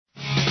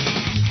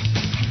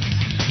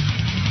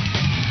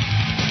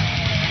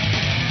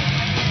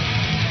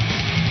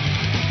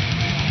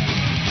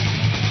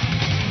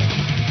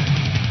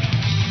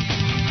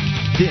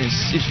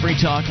is Free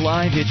Talk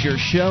Live. It's your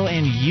show,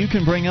 and you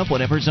can bring up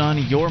whatever's on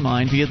your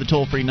mind via the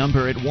toll-free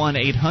number at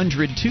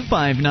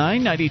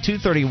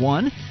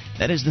 1-800-259-9231.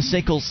 That is the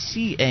SACL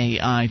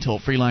CAI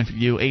toll-free line for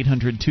you,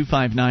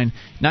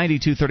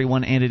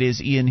 800-259-9231, and it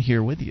is Ian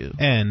here with you.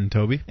 And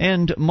Toby.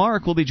 And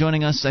Mark will be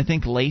joining us, I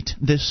think, late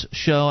this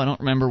show. I don't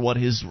remember what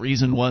his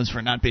reason was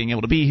for not being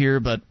able to be here,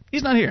 but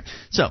he's not here.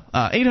 So,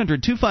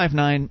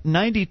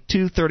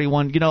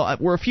 800-259-9231. You know,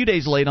 we're a few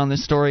days late on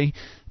this story,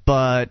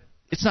 but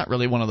it's not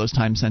really one of those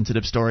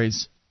time-sensitive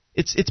stories.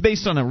 It's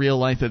based on a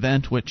real-life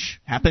event which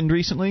happened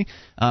recently,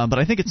 but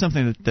I think it's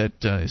something that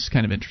is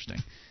kind of interesting.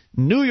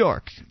 New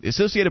York, the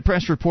Associated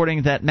Press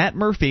reporting that Matt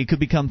Murphy could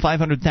become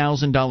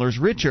 $500,000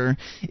 richer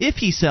if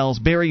he sells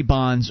Barry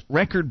Bonds'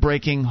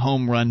 record-breaking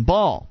home run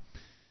ball.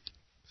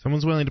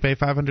 Someone's willing to pay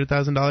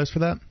 $500,000 for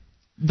that?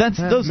 Those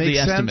are the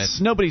sense.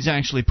 estimates. Nobody's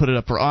actually put it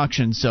up for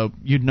auction, so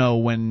you'd know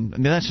when. I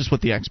mean, that's just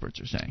what the experts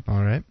are saying.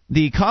 All right.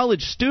 The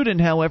college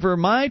student, however,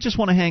 might just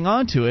want to hang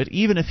on to it,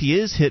 even if he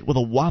is hit with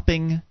a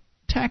whopping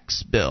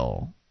tax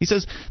bill. He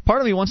says part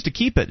of me wants to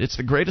keep it. It's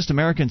the greatest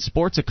American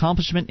sports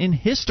accomplishment in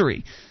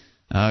history.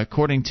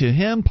 According to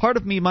him, part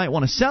of me might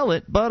want to sell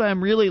it, but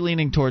I'm really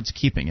leaning towards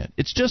keeping it.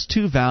 It's just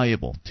too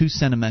valuable, too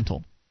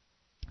sentimental.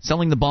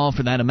 Selling the ball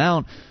for that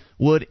amount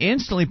would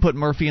instantly put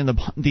Murphy in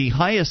the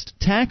highest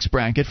tax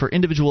bracket for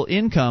individual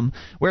income,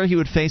 where he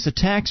would face a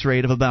tax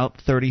rate of about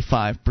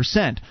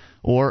 35%,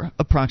 or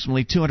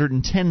approximately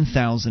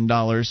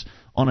 $210,000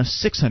 on a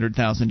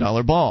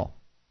 $600,000 ball.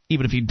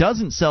 Even if he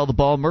doesn't sell the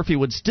ball, Murphy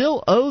would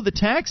still owe the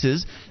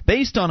taxes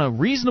based on a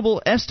reasonable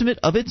estimate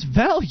of its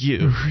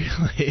value.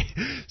 Really?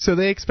 So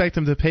they expect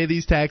him to pay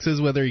these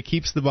taxes whether he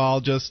keeps the ball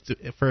just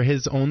for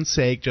his own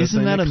sake, just Isn't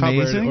in that the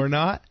cupboard amazing? Or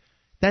not?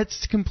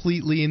 That's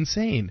completely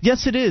insane.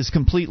 Yes, it is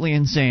completely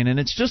insane, and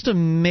it's just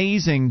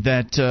amazing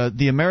that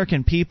the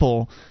American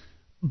people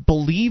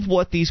believe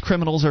what these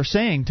criminals are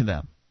saying to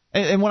them.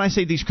 And when I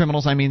say these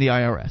criminals, I mean the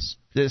IRS.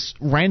 This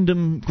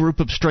random group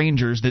of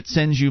strangers that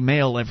sends you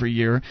mail every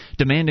year,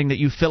 demanding that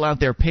you fill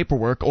out their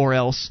paperwork, or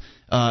else,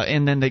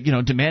 and then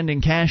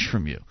demanding cash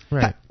from you.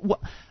 Right.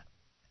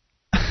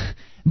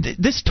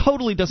 This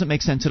totally doesn't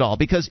make sense at all.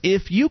 Because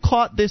if you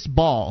caught this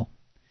ball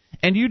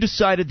and you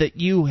decided that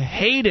you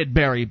hated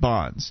Barry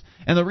Bonds,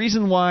 and the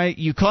reason why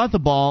you caught the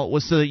ball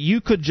was so that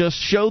you could just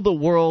show the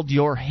world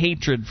your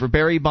hatred for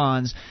Barry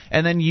Bonds,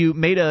 and then you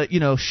made a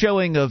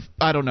showing of,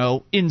 I don't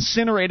know,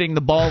 incinerating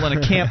the ball in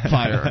a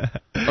campfire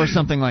or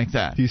something like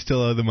that. Do you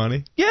still owe the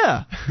money?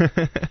 Yeah.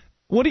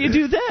 What do you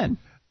do then?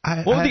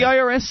 What would the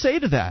IRS say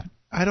to that?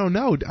 I don't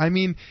know. I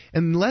mean,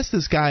 unless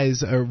this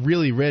guy's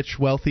really rich,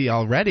 wealthy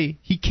already,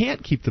 he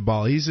can't keep the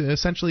ball. He's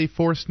essentially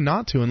forced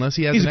not to unless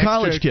he has He's a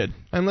college kid.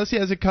 Unless he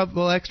has a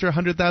couple extra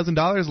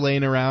 $100,000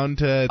 laying around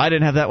to I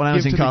didn't have that when I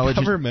was in college.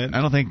 The government.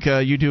 I don't think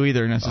you do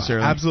either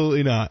necessarily.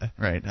 Absolutely not.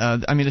 Right.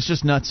 I mean, it's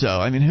just nutso.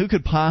 I mean, who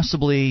could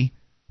possibly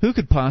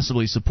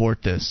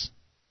support this?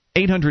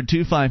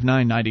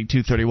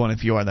 800-259-9231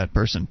 if you are that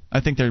person.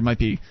 I think there might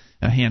be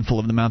a handful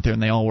of them out there,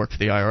 and they all work for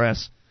the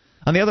IRS.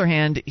 On the other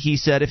hand, he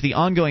said if the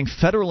ongoing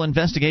federal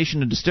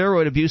investigation into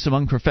steroid abuse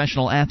among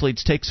professional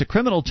athletes takes a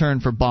criminal turn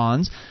for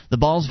Bonds, the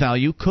ball's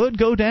value could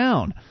go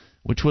down,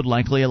 which would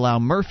likely allow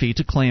Murphy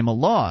to claim a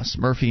loss.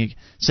 Murphy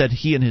said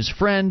he and his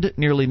friend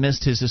nearly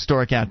missed his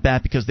historic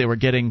at-bat because they were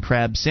getting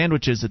crab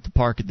sandwiches at the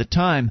park at the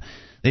time.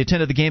 They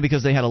attended the game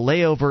because they had a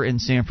layover in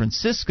San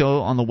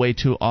Francisco on the way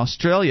to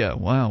Australia.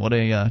 Wow, what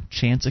a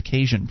chance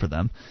occasion for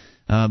them.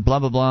 Blah,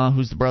 blah, blah,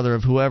 who's the brother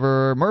of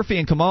whoever. Murphy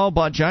and Kamal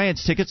bought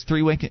Giants tickets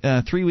 3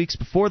 weeks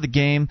before the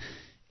game,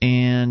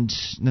 and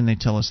then they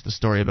tell us the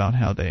story about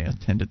how they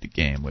attended the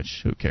game,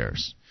 which who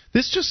cares?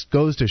 This just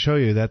goes to show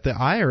you that the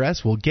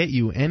IRS will get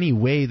you any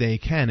way they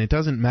can. It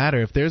doesn't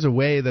matter. If there's a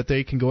way that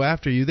they can go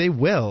after you, they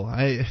will.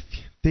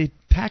 They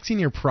taxing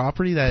your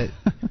property that...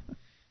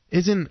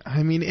 Isn't,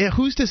 I mean,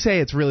 who's to say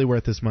it's really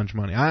worth this much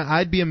money?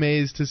 I'd be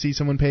amazed to see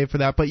someone pay for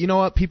that. But you know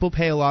what? People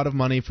pay a lot of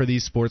money for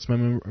these sports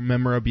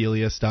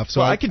memorabilia stuff.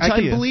 So I can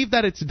believe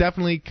that it's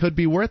definitely could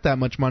be worth that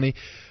much money.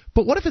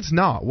 But what if it's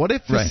not? What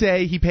if,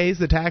 say, he pays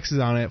the taxes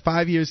on it,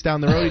 5 years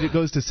down the road he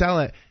goes to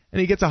sell it,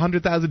 and he gets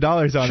 $100,000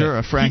 on it? Sure,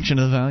 a fraction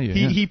of the value.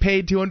 He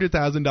paid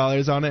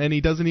 $200,000 on it, and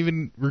he doesn't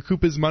even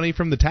recoup his money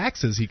from the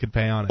taxes he could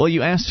pay on it. Well,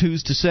 you asked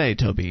who's to say,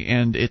 Toby,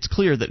 and it's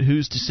clear that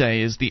who's to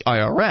say is the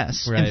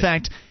IRS. Right. In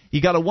fact,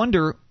 you got to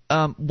wonder,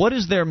 what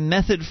is their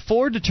method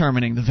for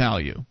determining the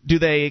value? Do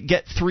they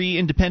get 3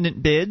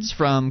 independent bids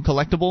from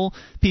collectible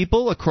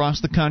people across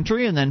the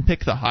country and then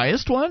pick the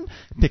highest one,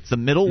 pick the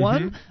middle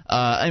one?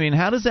 I mean,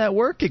 how does that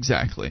work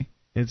exactly?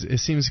 It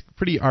seems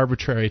pretty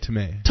arbitrary to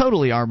me.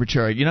 Totally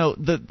arbitrary. You know,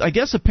 I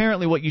guess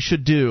apparently what you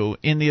should do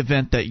in the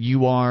event that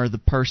you are the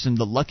person,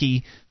 the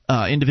lucky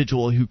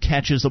individual who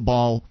catches a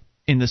ball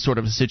in this sort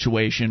of a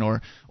situation,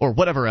 or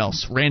whatever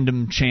else,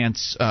 random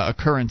chance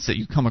occurrence that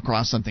you come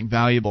across something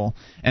valuable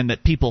and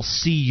that people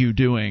see you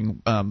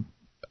doing.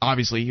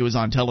 Obviously, he was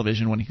on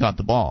television when he caught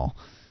the ball.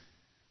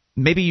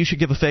 Maybe you should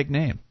give a fake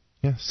name.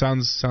 Yeah,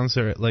 sounds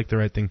like the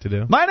right thing to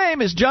do. My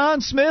name is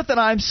John Smith, and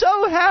I'm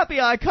so happy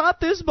I caught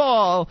this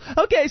ball.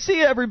 Okay, see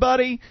you,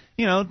 everybody.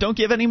 don't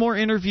give any more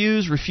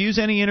interviews, refuse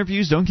any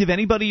interviews, don't give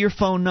anybody your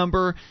phone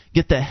number,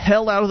 get the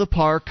hell out of the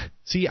park.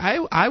 See,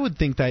 I would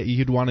think that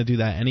you'd want to do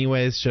that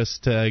anyways,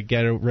 just to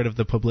get rid of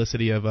the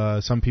publicity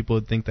of some people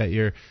would think that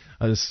you're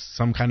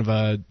some kind of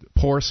a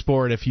poor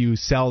sport if you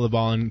sell the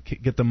ball and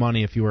get the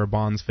money if you were a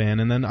Bonds fan,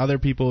 and then other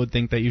people would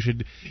think that you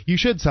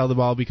should sell the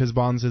ball because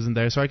Bonds isn't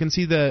there. So I can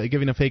see the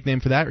giving a fake name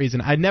for that reason.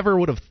 I never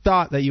would have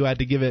thought that you had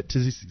to give it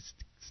to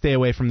stay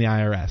away from the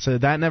IRS. So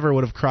that never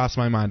would have crossed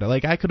my mind.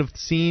 Like, I could have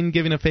seen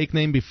giving a fake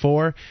name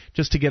before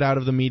just to get out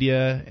of the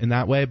media in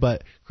that way,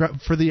 but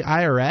for the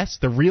IRS,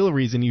 the real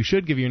reason you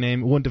should give your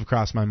name wouldn't have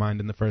crossed my mind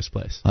in the first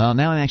place. Well,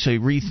 now I'm actually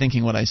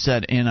rethinking what I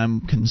said, and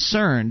I'm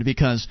concerned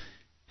because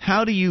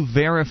how do you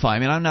verify? I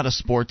mean, I'm not a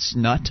sports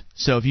nut,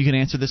 so if you can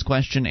answer this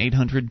question,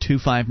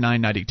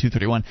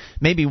 800-259-9231.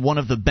 Maybe one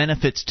of the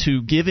benefits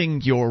to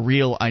giving your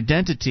real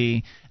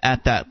identity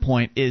at that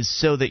point is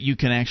so that you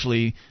can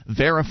actually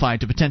verify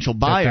to potential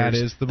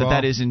buyers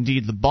that is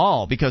indeed the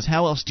ball, because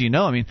how else do you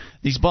know? I mean,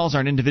 these balls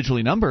aren't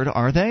individually numbered,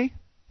 are they?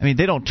 I mean,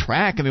 they don't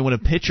track. I mean, when a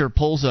pitcher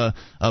pulls a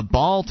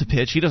ball to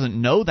pitch, he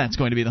doesn't know that's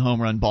going to be the home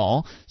run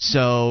ball.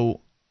 So,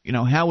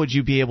 how would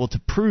you be able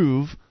to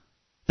prove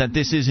that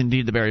this is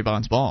indeed the Barry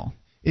Bonds ball?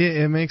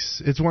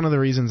 It's one of the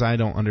reasons I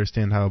don't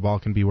understand how a ball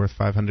can be worth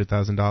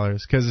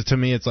 $500,000. Because to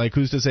me, it's like,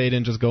 who's to say he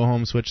didn't just go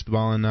home, switch the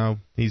ball, and now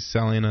he's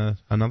selling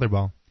another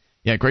ball?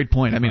 Yeah, great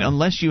point. I mean,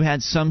 unless you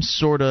had some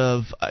sort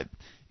of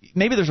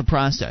maybe there's a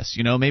process,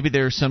 maybe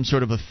there's some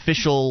sort of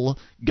official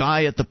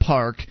guy at the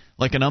park,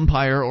 like an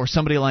umpire or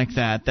somebody like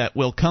that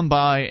will come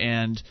by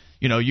and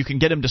you can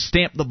get him to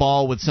stamp the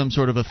ball with some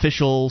sort of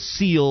official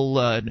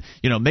seal,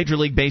 Major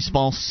League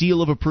Baseball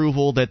seal of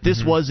approval that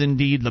this was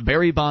indeed the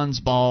Barry Bonds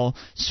ball,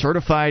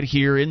 certified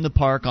here in the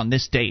park on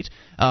this date.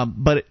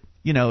 But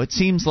it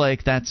seems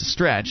like that's a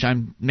stretch.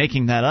 I'm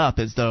making that up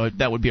as though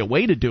that would be a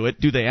way to do it.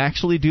 Do they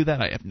actually do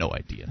that? I have no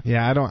idea.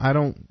 Yeah, I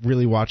don't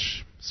really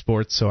watch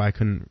sports, so I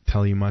couldn't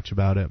tell you much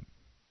about it.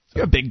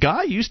 You're a big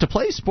guy. You used to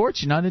play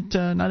sports. You're not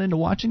into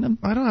watching them?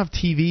 I don't have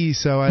TV,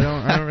 so I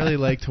don't really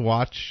like to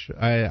watch.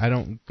 I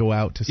don't go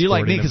out to sporting events. You're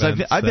like me, because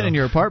I've been in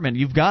your apartment.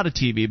 You've got a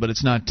TV, but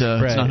it's not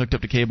it's not hooked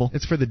up to cable.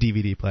 It's for the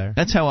DVD player.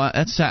 That's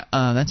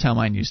how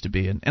mine used to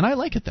be, and I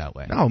like it that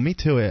way. No, me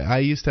too. I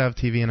used to have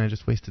TV, and I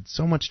just wasted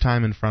so much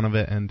time in front of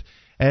it, and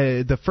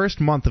the first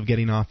month of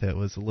getting off it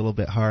was a little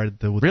bit hard,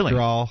 the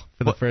withdrawal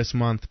for the first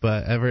month,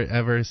 but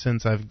ever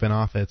since I've been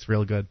off it, it's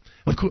real good.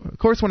 Of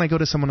course, when I go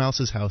to someone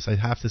else's house, I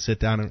have to sit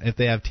down, and if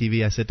they have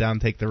TV, I sit down,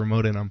 take the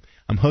remote, and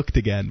I'm hooked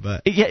again.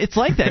 But yeah, it's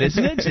like that,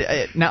 isn't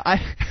it? Now,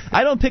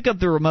 I don't pick up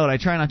the remote. I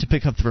try not to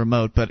pick up the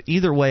remote, but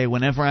either way,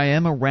 whenever I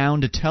am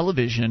around a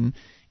television,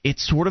 it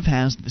sort of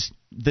has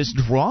this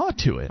draw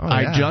to it. Oh,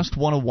 yeah. I just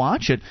want to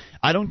watch it.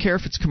 I don't care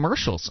if it's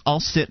commercials. I'll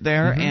sit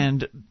there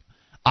and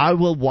I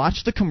will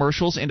watch the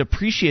commercials and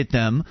appreciate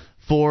them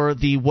for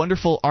the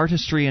wonderful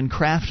artistry and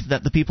craft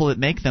that the people that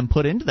make them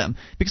put into them.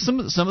 Because some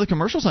of the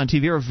commercials on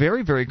TV are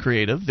very, very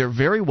creative. They're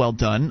very well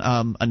done.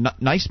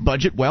 Nice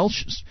budget, well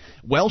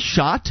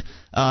shot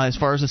as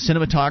far as the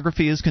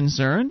cinematography is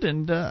concerned.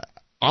 And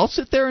I'll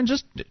sit there and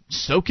just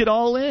soak it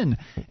all in,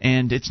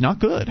 and it's not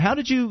good. How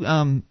did you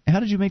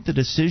make the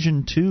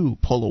decision to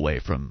pull away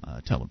from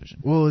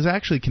television? Well, it was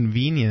actually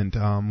convenient.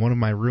 One of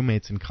my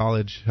roommates in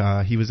college,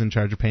 he was in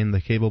charge of paying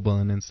the cable bill,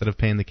 and instead of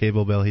paying the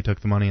cable bill, he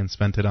took the money and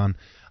spent it on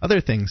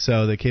other things.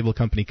 So the cable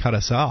company cut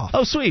us off.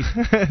 Oh, sweet.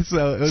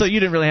 So you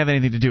didn't really have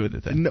anything to do with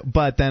it then? No,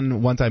 but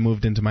then once I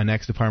moved into my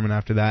next apartment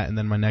after that, and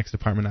then my next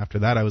apartment after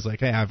that, I was like,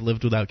 hey, I've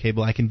lived without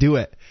cable. I can do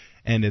it.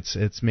 And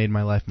it's made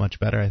my life much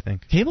better, I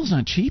think. Cable's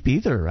not cheap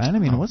either, right? I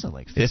mean, was it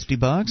like $50, $70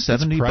 a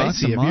month?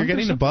 If you're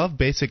getting above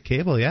basic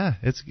cable, yeah,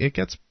 it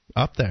gets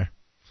up there.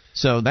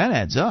 So that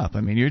adds up. I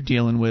mean, you're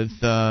dealing with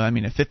at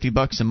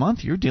 $50 a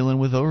month, you're dealing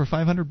with over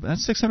 $500.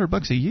 That's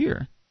 $600 a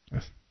year.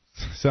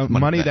 So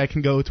money that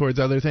can go towards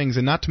other things,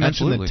 and not to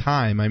mention the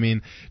time. I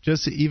mean,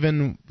 just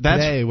even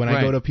today when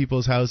I go to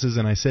people's houses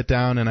and I sit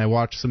down and I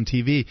watch some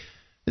TV.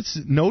 It's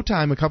no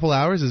time. A couple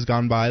hours has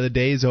gone by. The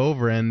day's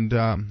over, and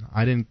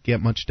I didn't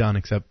get much done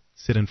except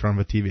sit in front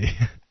of a TV.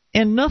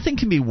 And nothing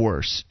can be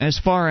worse as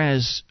far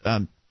as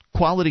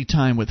quality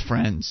time with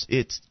friends.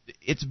 It's.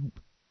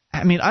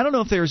 I mean, I don't know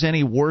if there's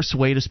any worse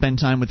way to spend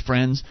time with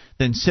friends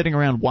than sitting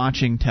around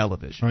watching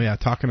television. Oh yeah,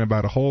 talking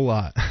about a whole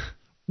lot.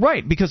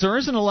 Right, because there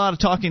isn't a lot of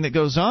talking that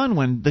goes on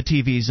when the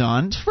TV's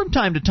on. From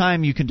time to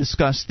time, you can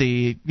discuss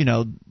the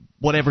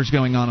whatever's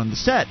going on the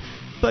set.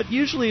 But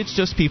usually it's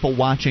just people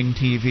watching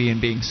TV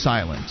and being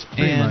silent.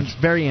 Pretty much.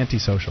 Very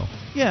antisocial.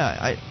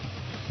 Yeah.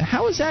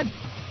 How is that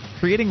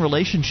creating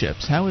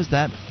relationships? How is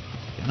that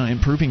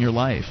improving your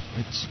life?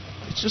 It's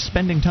just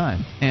spending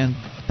time, and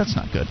that's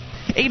not good.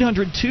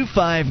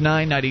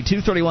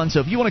 800-259-9231.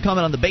 So if you want to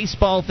comment on the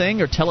baseball thing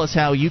or tell us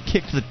how you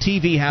kicked the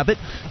TV habit,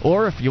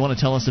 or if you want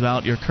to tell us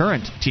about your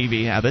current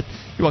TV habit,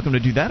 you're welcome to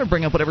do that or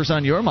bring up whatever's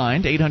on your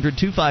mind.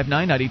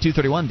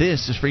 800-259-9231.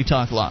 This is Free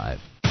Talk Live.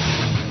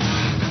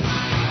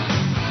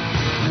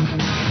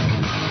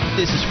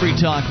 This is Free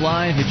Talk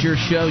Live. It's your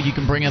show. You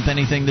can bring up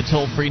anything. The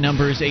toll-free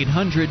number is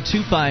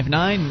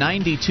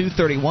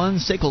 800-259-9231.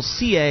 SACL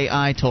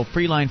CAI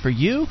toll-free line for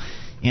you.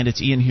 And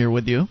it's Ian here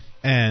with you.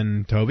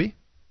 And Toby.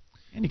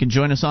 And you can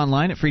join us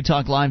online at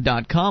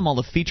freetalklive.com. All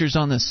the features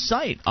on the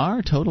site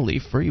are totally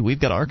free. We've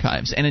got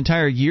archives, an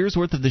entire year's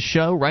worth of the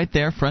show right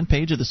there, front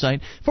page of the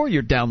site, for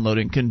your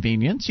downloading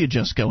convenience. You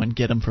just go and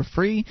get them for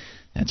free.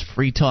 That's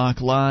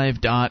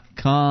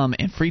freetalklive.com.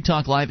 And Free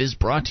Talk Live is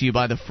brought to you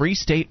by the Free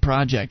State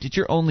Project. It's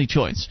your only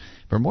choice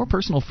for more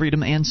personal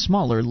freedom and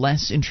smaller,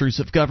 less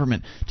intrusive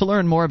government. To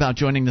learn more about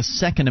joining the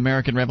Second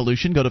American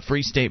Revolution, go to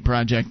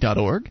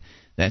freestateproject.org.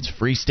 That's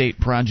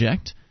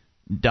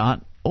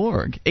freestateproject.org.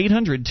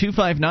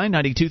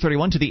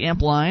 800-259-9231 to the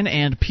AMP line.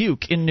 And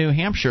Puke in New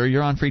Hampshire.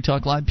 You're on Free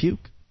Talk Live,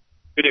 Puke.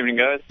 Good evening,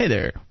 guys. Hey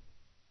there.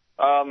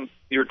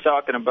 You were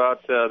talking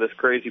about this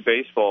crazy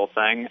baseball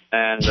thing,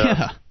 and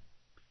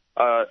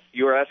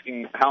you were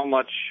asking how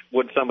much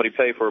would somebody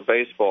pay for a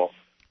baseball.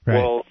 Right.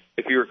 Well,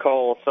 if you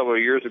recall, several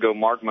years ago,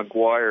 Mark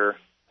McGwire,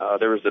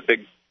 there was a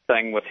big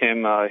thing with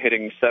him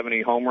hitting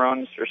 70 home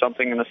runs or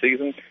something in a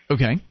season.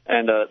 Okay.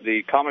 And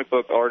the comic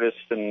book artist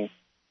and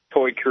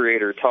toy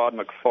creator Todd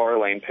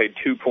McFarlane paid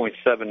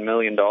 $2.7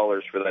 million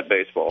for that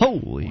baseball.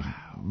 Holy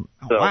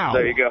So wow.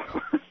 there you go.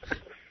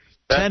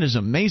 That is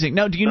amazing.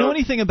 Now, do you know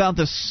anything about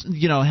this?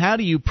 You know, how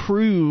do you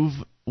prove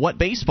what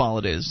baseball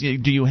it is?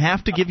 Do you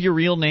have to give your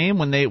real name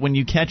when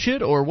you catch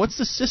it, or what's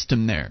the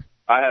system there?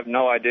 I have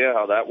no idea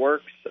how that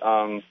works.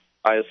 I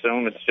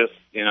assume it's just,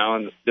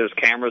 and there's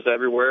cameras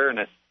everywhere, and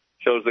it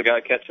shows the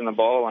guy catching the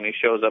ball, and he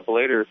shows up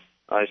later,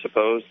 I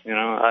suppose.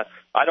 I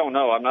don't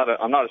know. I'm not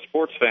a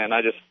sports fan.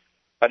 I just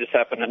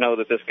happen to know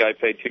that this guy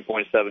paid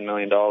 $2.7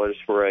 million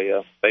for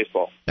a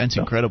baseball. That's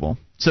incredible.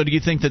 So do you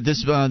think that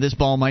this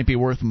ball might be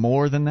worth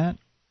more than that?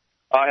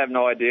 I have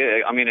no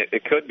idea. I mean,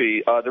 it could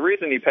be. The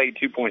reason he paid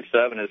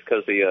 2.7 is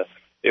because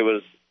it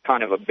was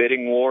kind of a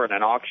bidding war in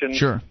an auction.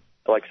 Sure.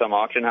 Like some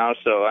auction house.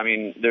 So, I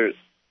mean, there's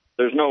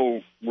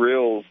no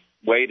real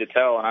way to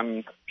tell, and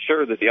I'm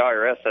sure that the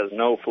IRS has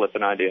no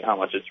flipping idea how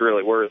much it's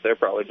really worth. They're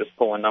probably just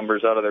pulling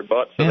numbers out of their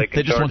butts so they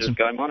can charge this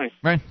guy money.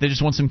 Right. They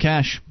just want some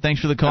cash. Thanks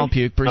for the call,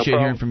 Puke. Appreciate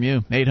hearing from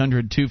you.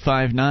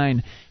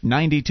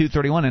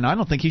 800-259-9231, and I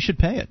don't think he should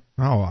pay it.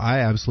 Oh,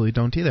 I absolutely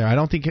don't either. I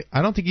don't think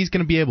he's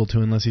going to be able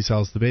to unless he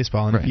sells the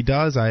baseball. And if he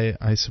does,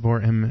 I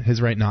support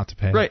his right not to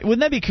pay. Right.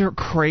 Wouldn't that be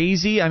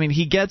crazy? I mean,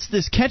 he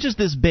catches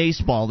this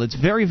baseball that's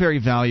very, very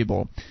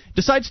valuable,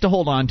 decides to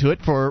hold on to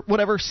it for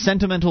whatever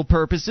sentimental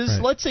purposes.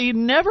 Right. Let's say he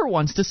never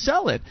wants to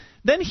sell it.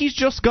 Then he's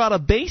just got a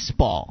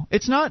baseball.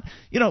 It's not,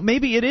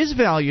 maybe it is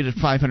valued at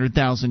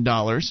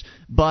 $500,000,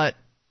 but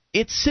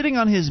it's sitting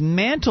on his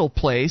mantle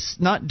place,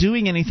 not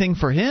doing anything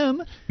for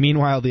him.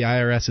 Meanwhile, the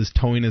IRS is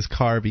towing his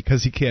car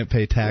because he can't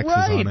pay taxes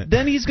on it.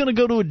 Then he's going to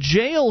go to a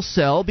jail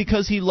cell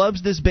because he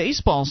loves this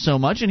baseball so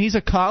much, and he's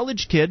a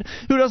college kid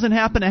who doesn't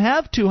happen to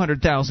have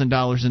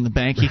 $200,000 in the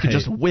bank. He could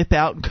just whip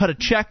out and cut a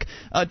check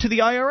to the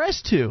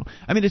IRS to.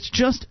 I mean, it's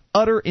just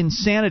utter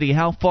insanity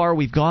how far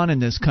we've gone in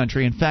this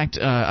country. In fact,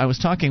 I was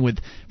talking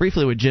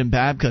briefly with Jim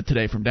Babka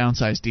today from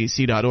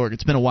downsizedc.org.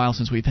 It's been a while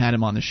since we've had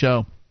him on the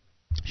show.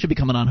 Should be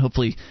coming on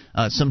hopefully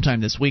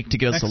sometime this week to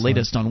give us the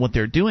latest on what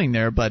they're doing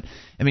there. But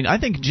I mean, I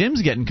think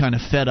Jim's getting kind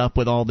of fed up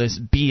with all this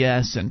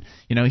BS, and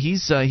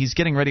he's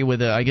getting ready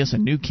with a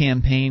new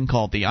campaign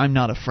called the I'm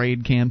Not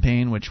Afraid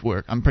campaign, which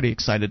I'm pretty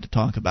excited to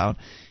talk about.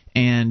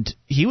 And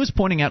he was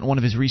pointing out in one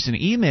of his recent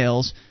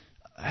emails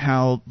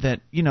how that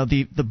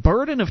the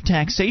burden of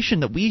taxation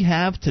that we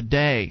have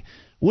today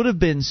would have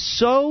been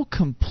so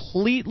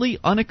completely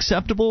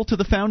unacceptable to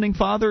the founding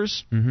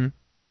fathers. Mm-hmm.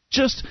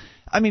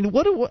 They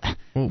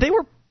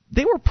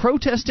were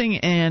protesting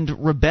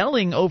and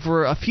rebelling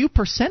over a few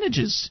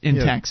percentages in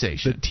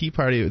taxation. The Tea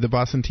Party, the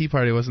Boston Tea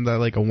Party, wasn't that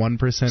like a 1%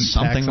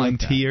 tax on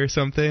tea or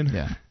something?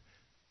 Yeah.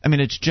 I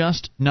mean, it's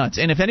just nuts.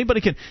 And if anybody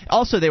could...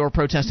 Also, they were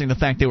protesting the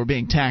fact they were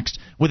being taxed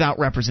without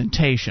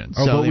representation.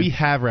 But we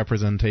have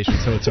representation,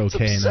 so it's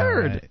okay it's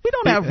absurd. Now, right? We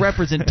don't have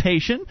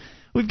representation.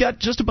 We've got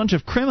just a bunch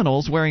of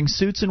criminals wearing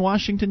suits in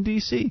Washington,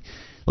 D.C.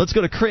 Let's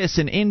go to Chris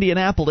in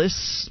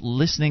Indianapolis,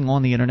 listening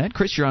on the Internet.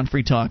 Chris, you're on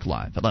Free Talk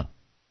Live. Hello.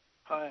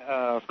 Hi,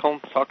 I was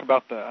calling to talk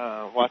about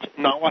the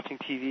not watching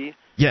TV.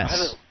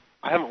 Yes.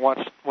 I haven't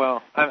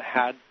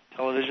had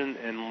television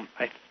in,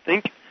 I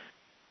think,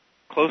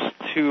 close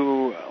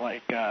to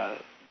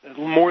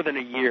more than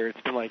a year. It's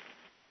been a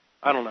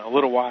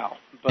little while.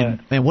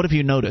 But and what have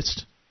you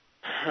noticed?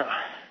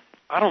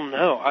 I don't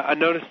know. I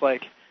noticed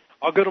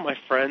I'll go to my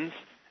friends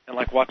and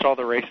watch all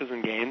the races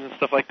and games and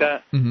stuff like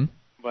that. Mm-hmm.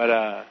 But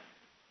I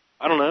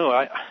don't know.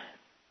 I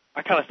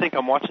kind of think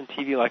I'm watching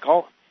TV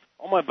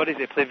all my buddies,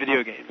 they play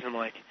video games, and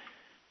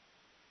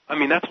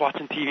that's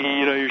watching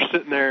TV. You're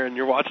sitting there and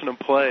you're watching them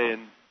play,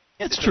 and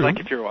It's true. Like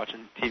if you're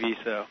watching TV,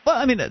 so. Well,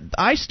 I mean,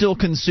 I still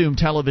consume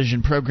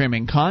television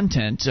programming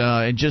content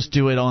and just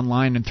do it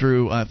online and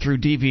through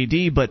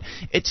DVD, but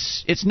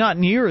it's not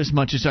near as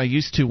much as I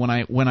used to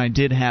when I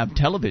did have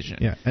television.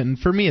 Yeah, and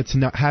for me, it's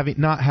not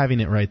having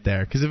it right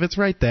there, because if it's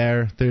right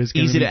there, there's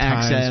going to be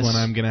times when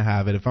I'm going to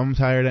have it. If I'm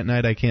tired at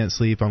night, I can't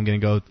sleep, I'm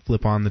going to go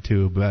flip on the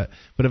tube. But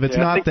if it's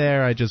not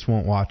there, I just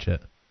won't watch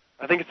it.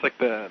 I think it's like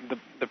the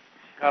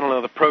I don't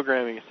know, the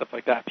programming and stuff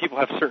like that. People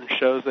have certain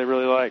shows they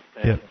really like.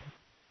 Yep.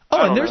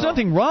 Oh, and there's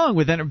nothing wrong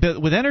with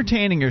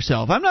entertaining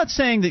yourself. I'm not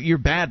saying that you're a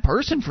bad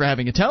person for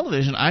having a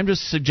television. I'm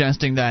just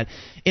suggesting that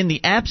in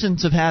the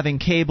absence of having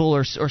cable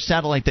or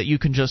satellite that you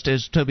can just,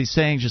 as Toby's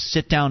saying, just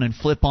sit down and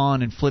flip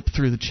on and flip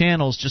through the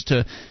channels just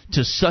to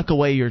suck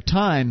away your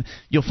time,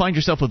 you'll find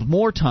yourself with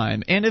more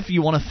time. And if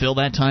you want to fill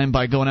that time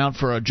by going out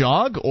for a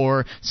jog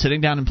or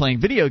sitting down and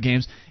playing video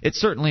games, it's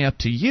certainly up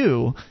to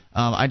you.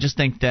 I just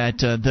think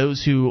that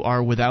those who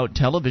are without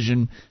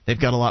television,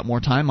 they've got a lot more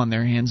time on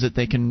their hands that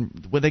they can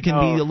be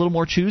a little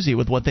more choosy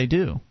with what they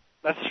do.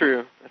 That's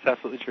true. That's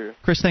absolutely true.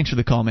 Chris, thanks for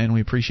the call, man.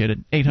 We appreciate it.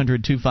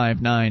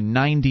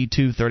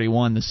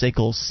 800-259-9231, the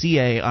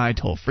SACL CAI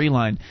toll-free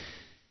line.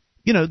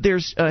 You know,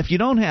 there's if you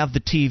don't have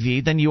the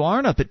TV, then you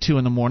aren't up at 2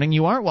 in the morning.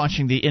 You aren't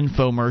watching the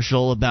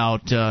infomercial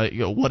about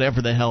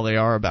whatever the hell they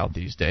are about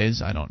these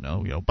days. I don't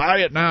know.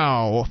 Buy it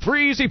now,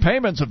 3 easy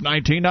payments of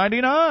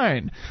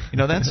 $19.99.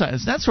 That's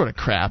that sort of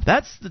crap.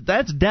 That's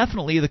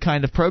definitely the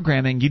kind of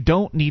programming you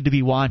don't need to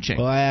be watching.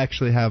 Well, I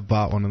actually have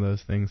bought one of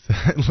those things.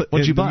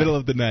 What'd you buy? In the middle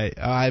of the night.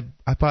 I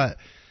bought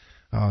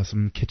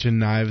some kitchen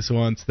knives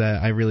once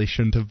that I really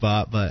shouldn't have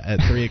bought, but at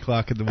 3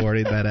 o'clock in the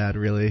morning, that ad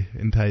really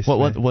enticed me.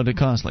 What did it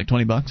cost? Like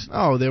 $20?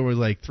 Oh, there were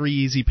like 3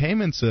 easy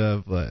payments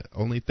of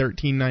only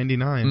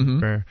 $13.99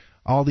 for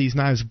all these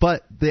knives,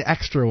 but the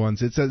extra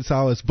ones. It's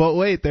always, but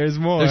wait, there's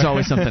more. There's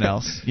always something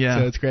else. Yeah.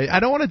 So it's great.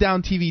 I don't want to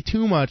down TV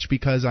too much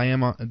because I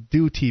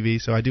do TV,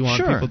 so I do want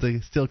people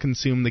to still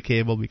consume the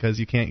cable because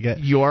you can't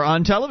get. You're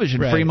on television.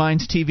 Right.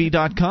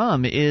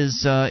 FreeMindsTV.com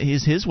is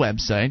his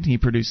website. He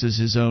produces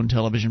his own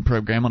television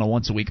program on a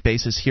once-a-week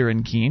basis here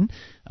in Keene,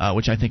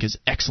 which I think is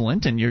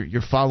excellent, and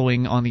your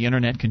following on the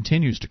Internet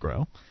continues to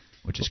grow,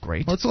 which is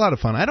great. Well, it's a lot of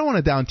fun. I don't want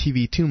to down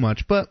TV too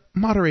much, but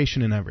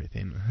moderation in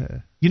everything.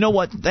 You know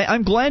what?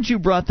 I'm glad you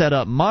brought that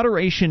up.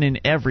 Moderation in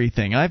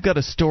everything. I've got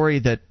a story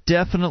that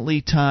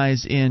definitely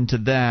ties into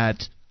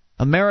that.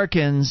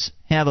 Americans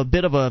have a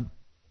bit of a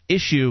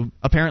issue,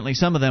 apparently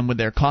some of them, with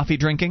their coffee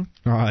drinking.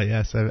 Oh,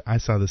 yes. I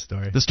saw the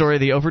story. The story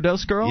of the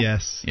overdose girl?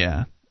 Yes.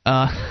 Yeah.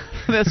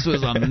 This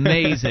was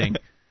amazing.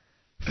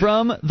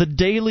 From the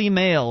Daily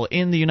Mail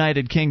in the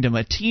United Kingdom,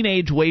 a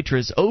teenage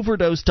waitress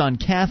overdosed on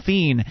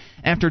caffeine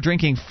after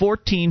drinking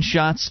 14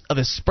 shots of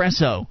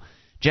espresso.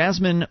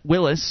 Jasmine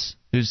Willis,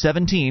 who's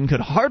 17,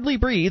 could hardly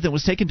breathe and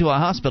was taken to a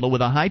hospital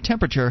with a high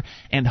temperature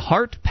and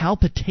heart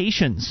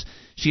palpitations.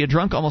 She had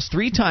drunk almost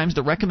 3 times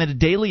the recommended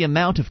daily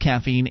amount of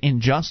caffeine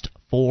in just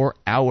 4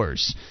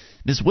 hours.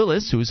 Ms.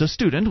 Willis, who is a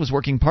student, was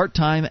working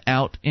part-time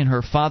out in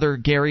her father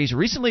Gary's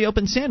recently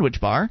opened sandwich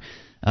bar.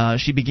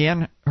 She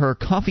began her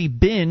coffee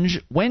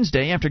binge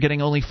Wednesday after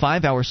getting only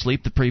 5 hours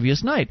sleep the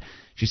previous night.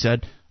 She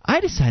said, "I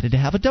decided to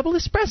have a double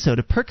espresso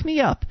to perk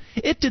me up.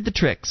 It did the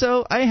trick,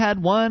 so I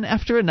had one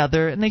after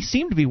another, and they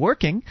seemed to be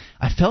working.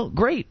 I felt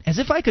great, as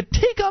if I could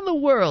take on the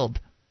world."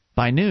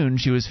 By noon,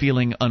 she was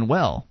feeling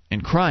unwell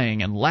and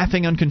crying and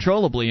laughing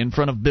uncontrollably in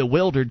front of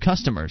bewildered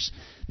customers.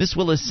 Miss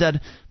Willis said,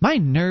 "My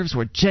nerves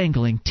were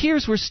jangling,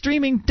 tears were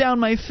streaming down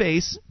my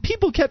face.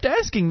 People kept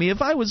asking me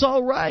if I was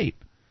all right."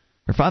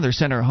 Her father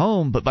sent her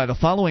home, but by the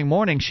following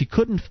morning she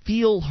couldn't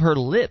feel her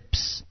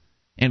lips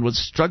and was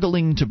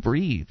struggling to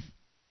breathe.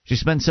 She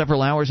spent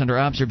several hours under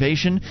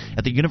observation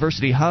at the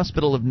University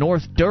Hospital of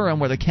North Durham,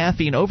 where the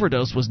caffeine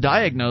overdose was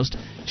diagnosed.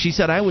 She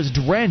said, "I was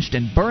drenched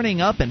and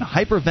burning up and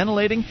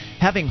hyperventilating,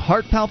 having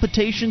heart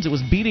palpitations. It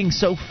was beating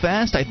so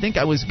fast I think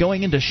I was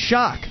going into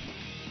shock."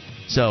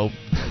 So,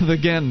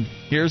 again,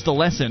 here's the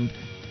lesson.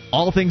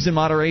 All things in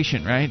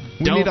moderation, right?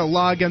 We need a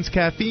law against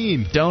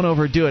caffeine. Don't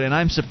overdo it, and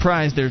I'm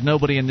surprised there's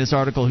nobody in this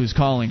article who's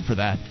calling for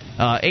that.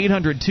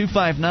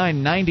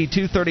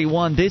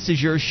 800-259-9231. This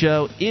is your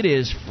show. It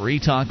is Free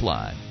Talk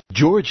Live.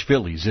 George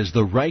Phillies is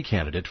the right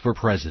candidate for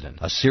president.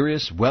 A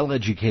serious,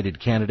 well-educated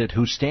candidate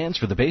who stands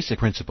for the basic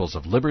principles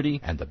of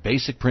liberty and the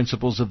basic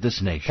principles of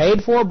this nation.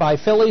 Paid for by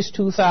Phillies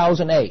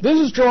 2008. This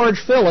is George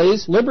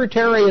Phillies,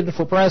 Libertarian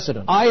for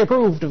President. I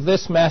approved of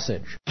this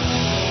message.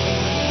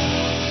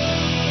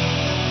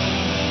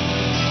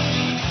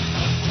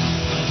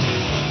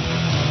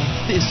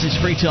 This is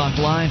Free Talk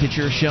Live. It's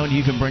your show, and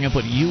you can bring up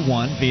what you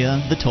want via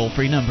the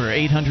toll-free number,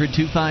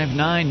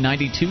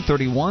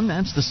 800-259-9231.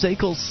 That's the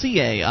SACL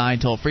CAI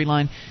toll-free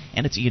line,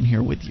 And it's Ian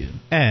here with you.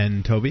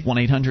 And Toby.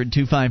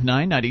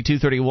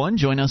 1-800-259-9231.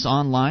 Join us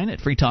online at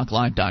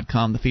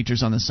freetalklive.com. The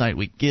features on the site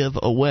we give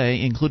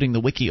away, including the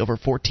wiki over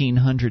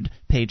 1,400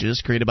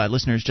 pages created by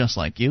listeners just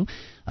like you.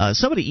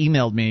 Somebody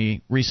emailed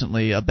me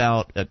recently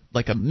about a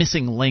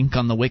missing link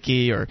on the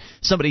wiki, or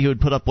somebody who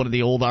had put up one of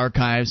the old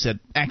archives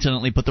had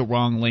accidentally put the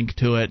wrong link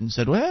to it and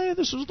said, well, hey,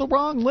 this was the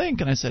wrong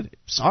link. And I said,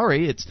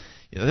 sorry,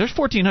 there's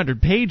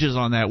 1,400 pages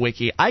on that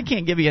wiki. I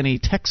can't give you any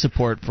tech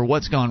support for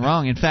what's gone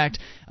wrong. In fact,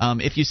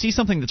 if you see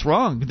something that's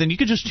wrong, then you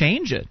could just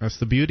change it. That's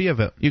the beauty of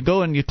it. You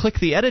go and you click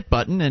the edit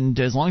button, and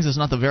as long as it's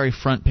not the very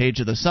front page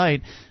of the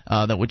site,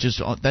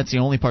 that's the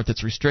only part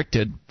that's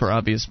restricted for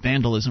obvious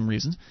vandalism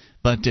reasons.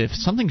 But if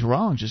something's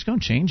wrong, just go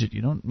and change it.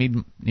 You don't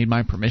need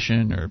my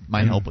permission or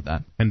my help with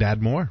that. And add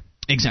more.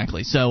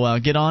 Exactly. So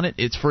get on it.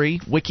 It's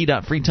free.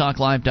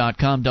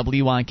 Wiki.freetalklive.com,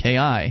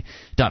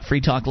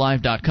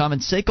 wiki.freetalklive.com.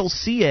 And SACL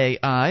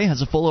CAI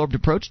has a full-orbed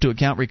approach to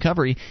account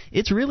recovery.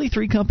 It's really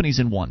three companies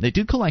in one. They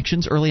do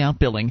collections, early out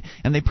billing,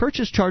 and they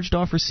purchase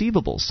charged-off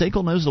receivables.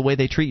 SACL knows the way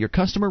they treat your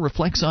customer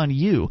reflects on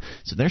you.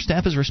 So their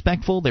staff is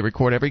respectful, they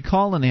record every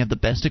call, and they have the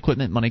best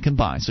equipment money can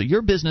buy. So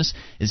your business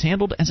is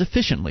handled as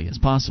efficiently as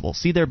possible.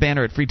 See their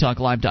banner at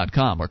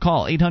freetalklive.com or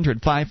call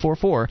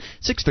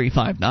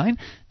 800-544-6359.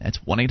 That's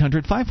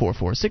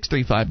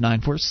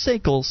 1-800-544-6359 for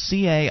SACL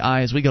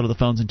CAI as we go to the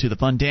phones and to the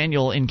fun.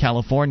 Daniel in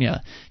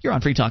California. You're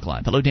on Free Talk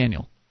Live. Hello,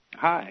 Daniel.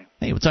 Hi.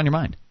 Hey, what's on your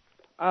mind?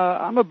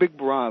 I'm a big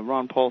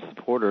Ron Paul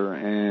supporter,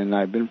 and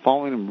I've been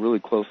following him really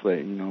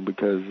closely,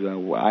 because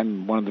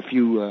I'm one of the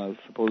few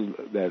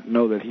that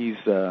know that he's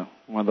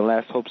one of the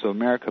last hopes of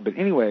America. But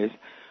anyways,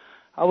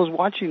 I was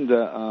watching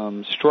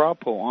the straw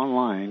poll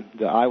online,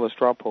 the Iowa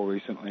straw poll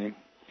recently,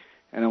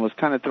 and I was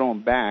kind of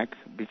thrown back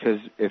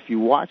because if you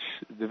watch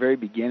the very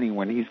beginning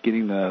when he's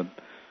getting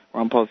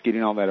Ron Paul's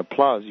getting all that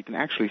applause, you can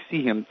actually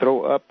see him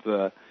throw up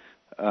the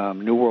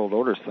New World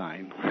Order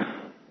sign.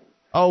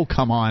 Oh,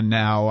 come on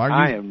now.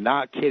 I am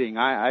not kidding.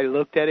 I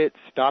looked at it,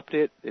 stopped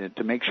it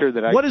to make sure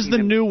that What is the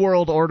New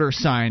World Order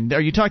sign? Are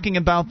you talking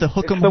about the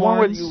hook 'em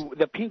horns? One where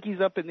the pinky's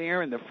up in the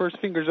air and the first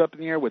finger's up in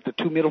the air with the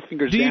two middle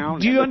fingers down.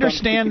 Do you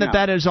understand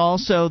that is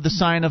also the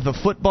sign of the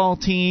football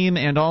team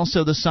and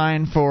also the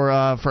sign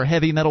for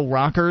heavy metal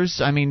rockers?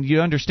 I mean,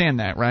 you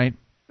understand that, right?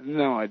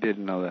 No, I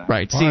didn't know that.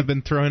 Right. Well, I've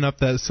been throwing up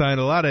that sign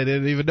a lot. I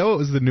didn't even know it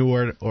was the New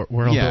World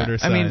Order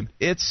sign. I mean,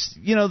 it's,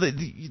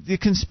 the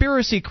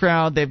conspiracy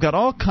crowd, they've got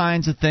all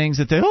kinds of things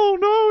that oh,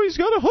 no, he's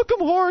got a hook 'em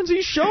horns,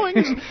 he's showing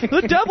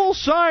the devil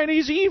sign,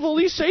 he's evil,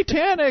 he's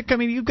satanic. I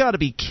mean, you've got to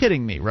be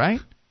kidding me,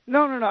 right?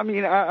 No. I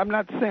mean, I'm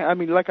not saying. I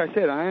mean, like I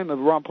said, I am a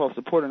Ron Paul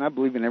supporter, and I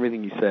believe in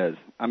everything he says.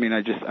 I mean,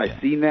 I've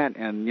seen that,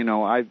 and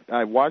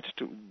I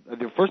watched.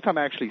 The first time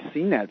I actually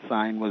seen that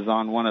sign was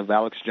on one of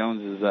Alex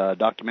Jones's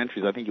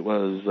documentaries. I think it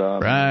was.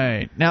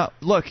 Right. Now,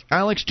 look,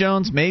 Alex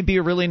Jones may be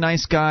a really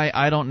nice guy.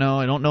 I don't know.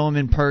 I don't know him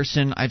in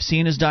person. I've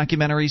seen his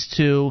documentaries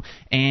too,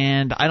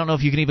 and I don't know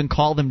if you can even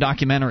call them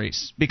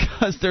documentaries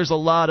because there's a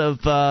lot of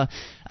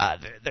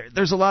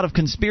there's a lot of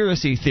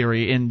conspiracy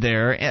theory in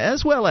there,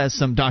 as well as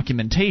some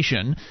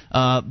documentation.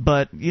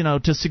 But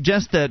to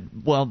suggest that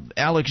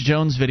Alex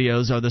Jones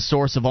videos are the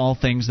source of all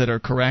things that are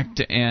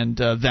correct and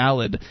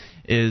valid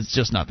is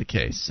just not the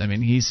case. I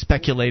mean, he's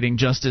speculating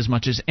just as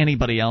much as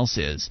anybody else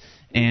is.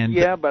 And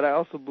yeah, but I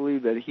also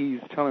believe that he's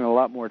telling a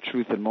lot more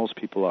truth than most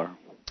people are.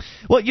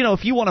 Well,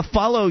 if you want to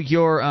follow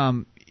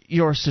your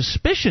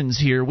suspicions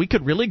here, we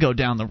could really go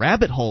down the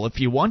rabbit hole if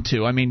you want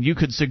to. I mean, you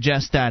could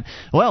suggest that,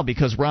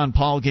 because Ron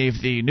Paul gave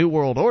the New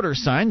World Order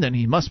sign, then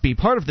he must be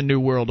part of the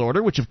New World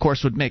Order, which of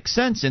course would make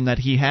sense in that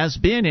he has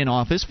been in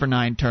office for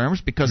 9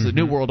 terms, because the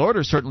New World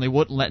Order certainly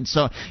wouldn't let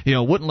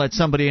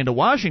somebody into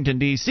Washington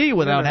D.C.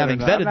 without having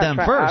vetted them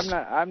first.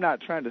 I'm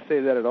not trying to say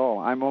that at all.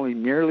 I'm only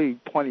merely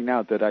pointing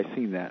out that I've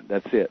seen that.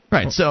 That's it.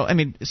 Right. So I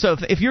mean,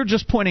 if you're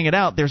just pointing it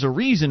out, there's a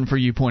reason for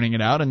you pointing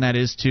it out, and that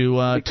is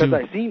because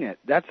I've seen it.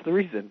 That's the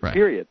reason. Right.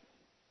 Period.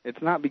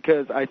 It's not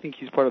because I think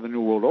he's part of the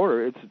New World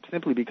Order. It's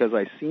simply because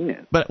I've seen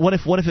it. But what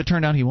if it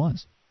turned out he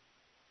was?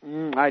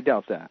 I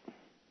doubt that.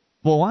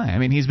 Well, why? I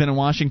mean, he's been in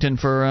Washington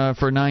for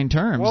 9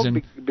 terms. Well,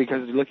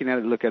 because looking at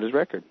it, look at his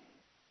record.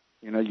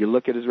 You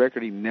look at his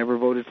record. He never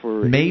voted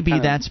for. Maybe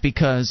that's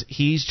because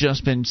he's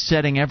just been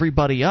setting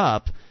everybody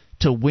up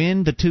to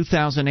win the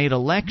 2008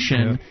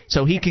 election,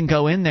 so he can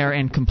go in there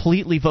and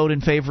completely vote in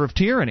favor of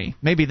tyranny.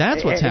 Maybe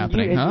that's what's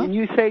happening, huh? And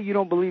you say you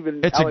don't believe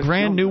in It's Alex a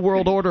grand Jones. New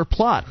World Order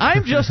plot.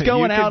 I'm just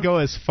going out. You can go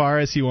as far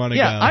as you want to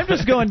go. Yeah, I'm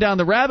just going down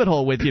the rabbit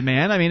hole with you,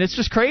 man. I mean, it's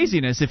just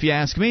craziness if you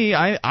ask me.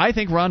 I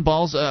think Ron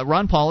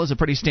Paul is a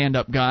pretty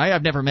stand-up guy.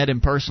 I've never met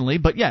him personally,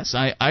 but yes,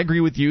 I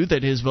agree with you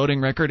that his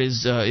voting record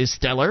is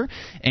stellar,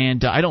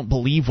 and I don't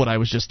believe what I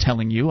was just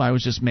telling you. I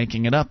was just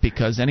making it up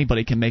because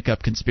anybody can make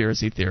up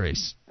conspiracy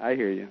theories. I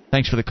hear you.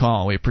 Thanks for the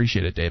call. We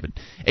appreciate it, David.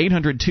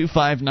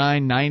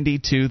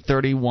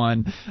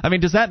 800-259-9231. I mean,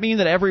 does that mean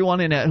that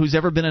everyone who's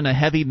ever been in a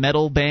heavy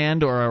metal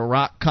band or a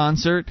rock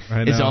concert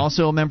is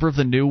also a member of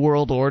the New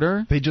World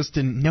Order? They just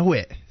didn't know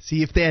it.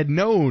 See, if they had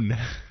known.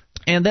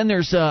 And then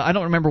there's, I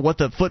don't remember what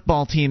the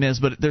football team is,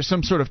 but there's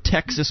some sort of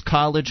Texas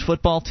college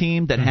football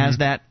team that has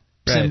that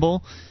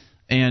symbol.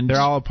 And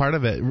they're all a part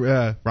of it.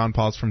 Ron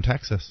Paul's from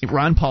Texas.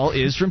 Ron Paul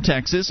is from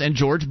Texas, and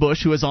George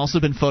Bush, who has also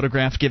been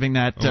photographed giving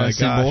that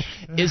symbol,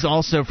 is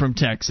also from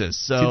Texas.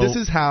 So see, this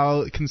is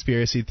how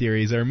conspiracy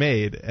theories are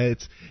made.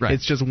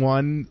 It's just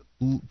one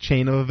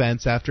chain of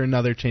events after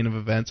another chain of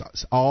events,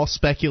 all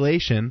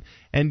speculation,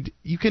 and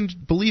you can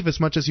believe as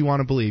much as you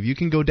want to believe. You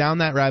can go down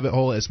that rabbit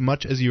hole as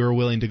much as you are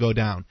willing to go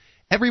down.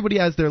 Everybody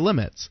has their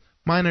limits.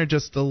 Mine are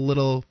just a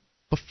little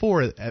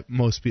before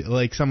most people,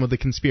 like some of the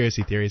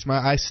conspiracy theories.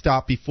 I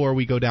stop before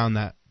we go down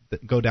that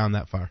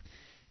far.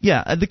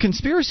 Yeah, the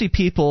conspiracy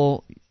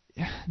people,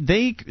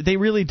 they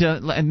really do.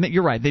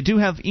 You're right. They do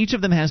have, each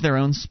of them has their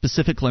own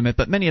specific limit,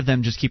 but many of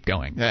them just keep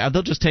going.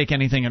 They'll just take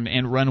anything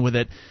and run with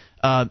it.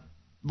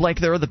 Like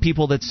there are the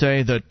people that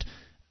say that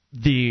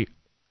the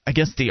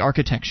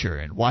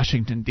architecture in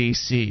Washington,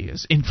 D.C.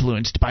 is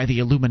influenced by the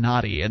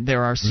Illuminati, and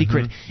there are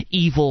secret,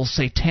 evil,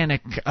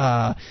 satanic,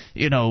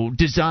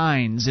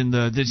 designs in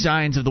the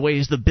designs of the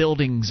ways the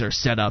buildings are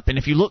set up. And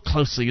if you look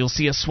closely, you'll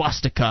see a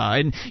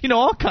swastika, and,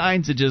 all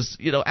kinds of just,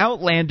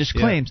 outlandish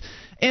claims.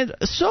 And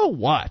so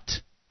what?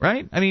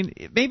 Right? I mean,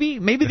 maybe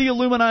the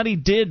Illuminati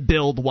did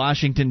build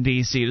Washington,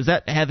 D.C. Does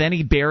that have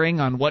any bearing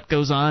on what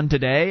goes on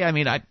today? I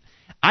mean,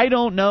 I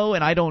don't know,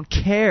 and I don't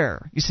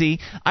care. You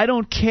see, I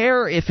don't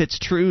care if it's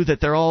true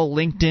that they're all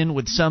linked in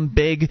with some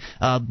big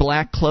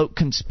black cloak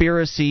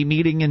conspiracy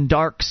meeting in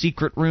dark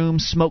secret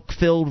rooms,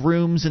 smoke-filled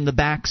rooms in the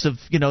backs of,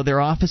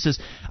 their offices.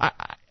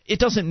 It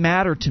doesn't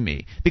matter to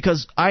me,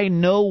 because I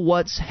know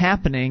what's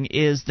happening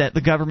is that the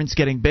government's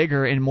getting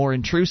bigger and more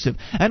intrusive.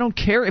 I don't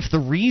care if the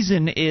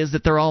reason is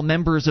that they're all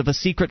members of a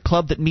secret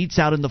club that meets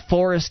out in the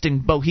forest in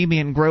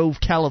Bohemian Grove,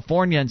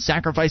 California, and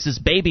sacrifices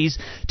babies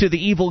to the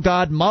evil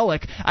god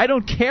Moloch. I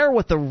don't care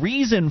what the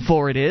reason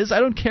for it is. I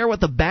don't care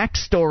what the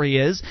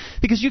backstory is,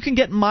 because you can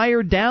get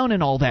mired down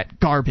in all that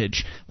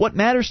garbage. What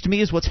matters to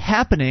me is what's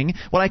happening,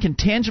 what I can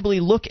tangibly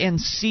look and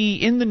see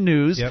in the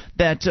news,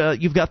 that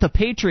you've got the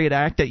Patriot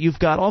Act, that you've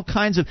got all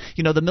kinds of,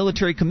 the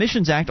Military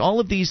Commissions Act, all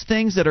of these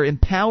things that are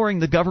empowering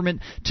the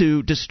government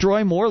to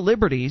destroy more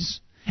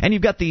liberties. And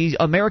you've got the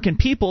American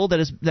people that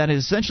has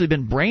essentially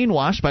been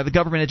brainwashed by the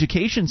government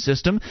education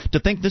system to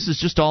think this is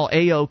just all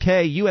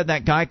A-OK. You had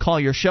that guy call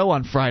your show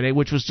on Friday,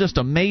 which was just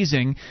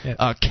amazing.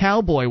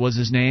 Cowboy was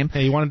his name.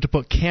 Hey, he wanted to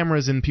put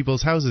cameras in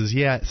people's houses.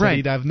 Yeah, said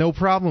he'd have no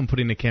problem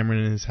putting a camera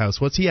in his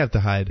house. What's he have to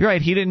hide?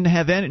 Right, he didn't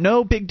have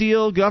no big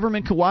deal.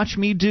 Government could watch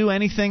me do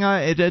anything.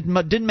 It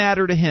didn't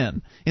matter to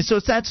him. And so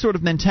it's that sort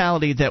of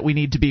mentality that we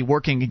need to be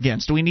working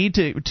against. We need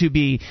to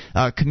be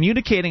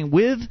communicating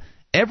with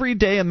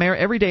everyday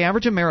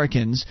average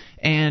Americans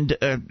and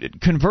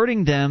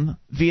converting them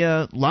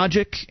via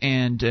logic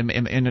and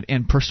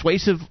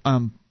persuasive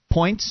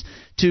points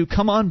to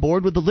come on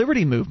board with the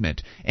liberty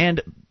movement. And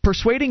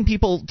persuading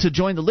people to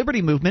join the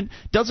liberty movement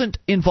doesn't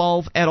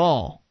involve at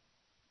all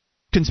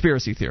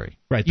conspiracy theory.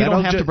 Right. You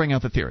don't have to bring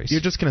out the theories.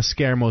 You're just going to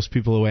scare most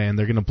people away, and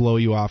they're going to blow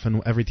you off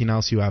and everything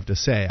else you have to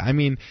say. I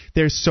mean,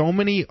 there's so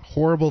many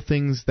horrible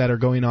things that are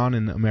going on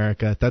in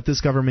America that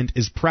this government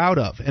is proud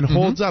of and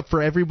holds up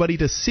for everybody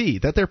to see,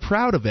 that they're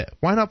proud of it.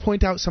 Why not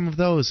point out some of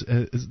those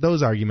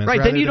arguments? Right,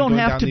 then you don't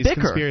have to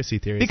bicker. Conspiracy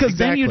theories. Because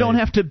then you don't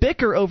have to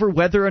bicker over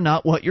whether or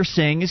not what you're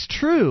saying is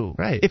true.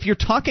 Right. If you're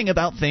talking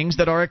about things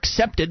that are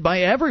accepted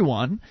by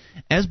everyone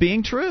as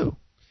being true.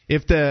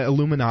 If the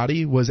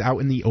Illuminati was out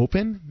in the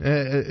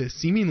open,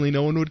 seemingly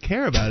no one would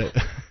care about it.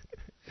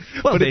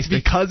 Well, but it's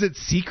because it's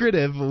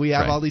secretive, we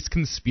have all these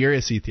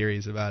conspiracy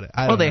theories about it.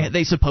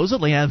 They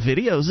supposedly have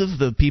videos of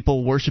the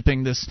people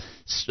worshiping this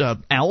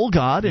owl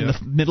god in the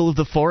middle of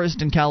the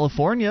forest in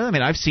California. I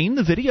mean, I've seen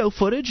the video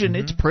footage, and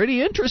it's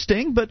pretty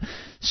interesting, but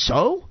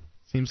so?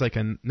 Seems like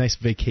a nice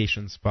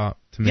vacation spot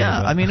to me.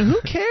 Yeah, I mean,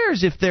 who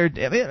cares if they're...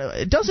 I mean,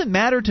 it doesn't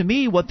matter to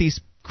me what these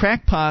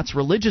crackpots'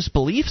 religious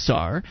beliefs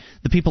are,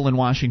 the people in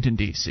Washington,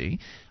 D.C.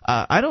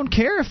 I don't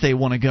care if they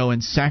want to go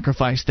and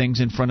sacrifice things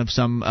in front of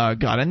some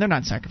god. And they're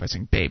not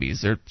sacrificing babies.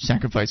 They're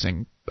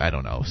sacrificing, I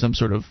don't know, some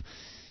sort of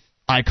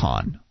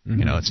icon.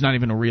 It's not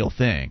even a real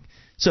thing.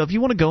 So if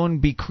you want to go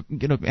and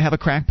have a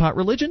crackpot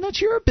religion,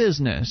 that's your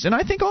business. And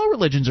I think all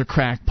religions are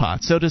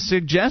crackpots. So to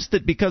suggest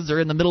that because they're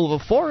in the middle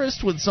of a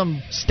forest with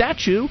some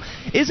statue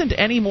isn't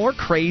any more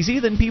crazy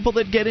than people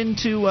that get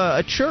into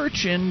a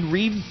church and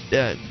read,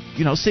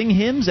 sing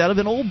hymns out of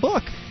an old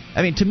book.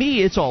 I mean, to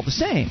me, it's all the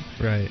same.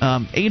 Right.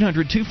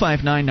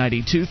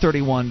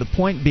 800-259-9231. The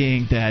point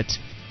being that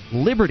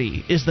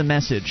liberty is the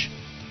message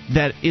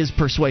that is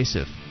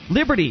persuasive.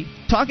 Liberty,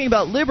 talking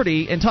about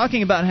liberty and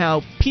talking about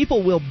how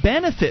people will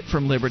benefit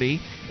from liberty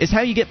is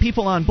how you get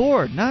people on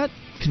board, not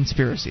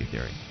conspiracy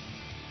theory.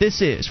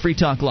 This is Free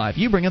Talk Live.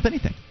 You bring up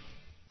anything.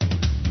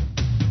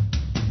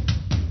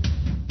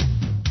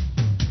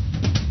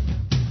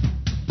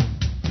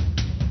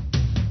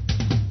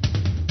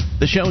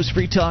 The show is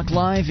Free Talk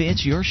Live.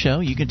 It's your show.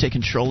 You can take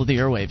control of the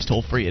airwaves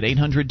toll-free at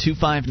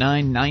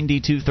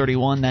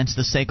 800-259-9231. That's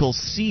the SACL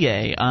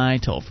CAI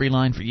toll-free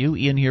line for you.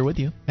 Ian here with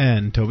you.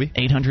 And Toby.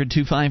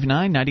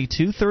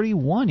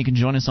 800-259-9231. You can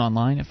join us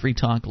online at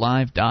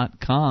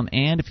freetalklive.com.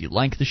 And if you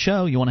like the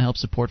show, you want to help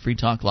support Free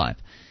Talk Live,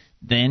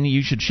 then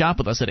you should shop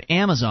with us at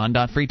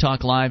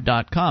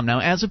amazon.freetalklive.com. Now,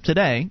 as of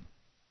today,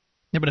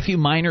 there have been a few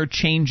minor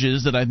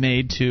changes that I've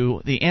made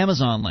to the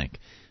Amazon link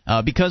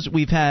because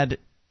we've had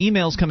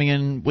emails coming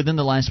in within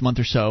the last month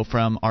or so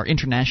from our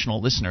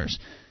international listeners.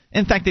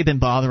 In fact, they've been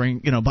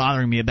bothering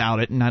me about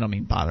it, and I don't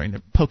mean bothering,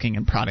 they're poking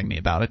and prodding me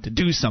about it to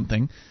do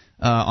something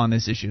on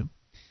this issue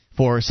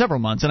for several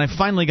months, and I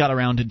finally got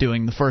around to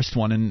doing the first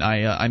one, and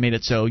I made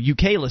it so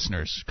UK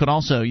listeners could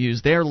also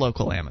use their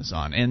local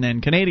Amazon, and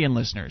then Canadian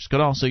listeners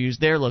could also use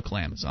their local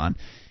Amazon,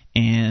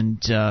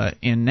 and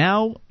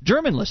now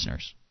German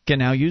listeners can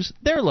now use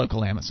their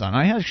local Amazon.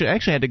 I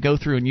actually had to go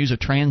through and use a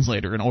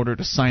translator in order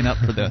to sign up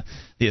for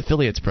the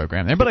affiliates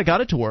program there, but I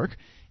got it to work.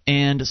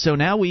 And so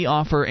now we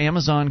offer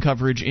Amazon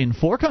coverage in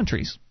 4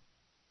 countries.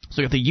 So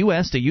we got the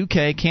U.S., the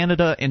U.K.,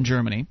 Canada, and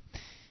Germany.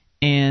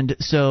 And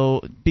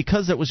so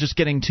because that was just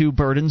getting too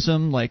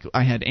burdensome, like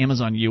I had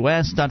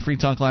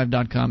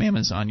AmazonUS.freetalklive.com,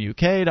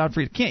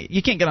 AmazonUK.free.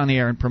 You can't get on the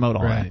air and promote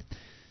all that.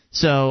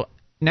 So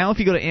now if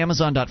you go to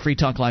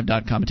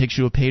Amazon.freetalklive.com, it takes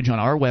you to a page on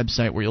our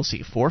website where you'll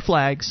see 4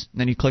 flags.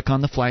 And then you click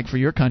on the flag for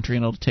your country,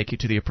 and it'll take you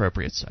to the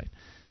appropriate site.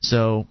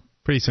 So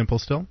pretty simple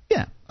still.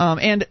 Yeah.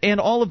 And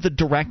all of the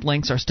direct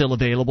links are still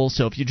available,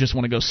 so if you just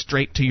want to go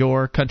straight to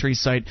your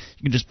country's site,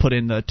 you can just put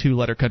in the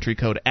 2-letter country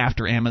code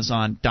after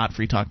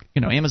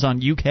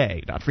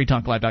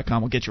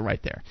AmazonUK.freetalklive.com will get you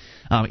right there.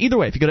 Either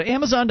way, if you go to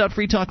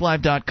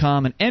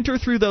Amazon.freetalklive.com and enter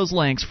through those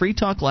links, Free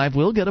Talk Live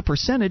will get a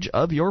percentage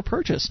of your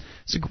purchase.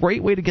 It's a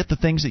great way to get the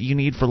things that you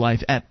need for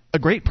life at a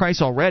great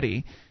price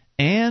already,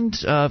 and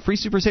free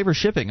Super Saver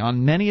shipping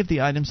on many of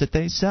the items that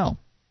they sell.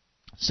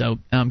 So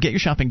get your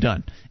shopping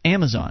done.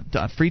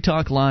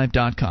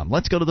 Amazon.freetalklive.com.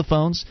 Let's go to the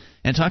phones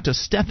and talk to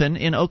Stephen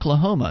in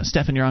Oklahoma.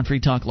 Stephen, you're on Free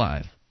Talk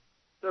Live.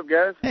 What's up,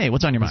 guys? Hey,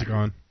 what's on your mind? How's it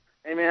going?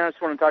 Hey, man, I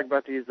just want to talk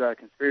about these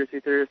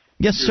conspiracy theorists.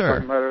 Yes, you were sir.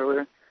 talking about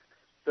earlier.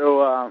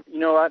 So, I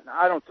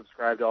don't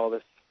subscribe to all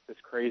this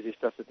crazy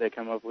stuff that they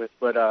come up with,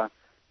 but a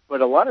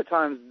lot of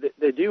times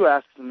they do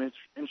ask some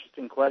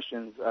interesting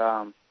questions.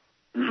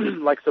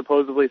 Like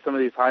supposedly some of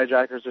these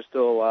hijackers are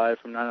still alive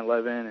from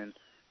 9/11 and.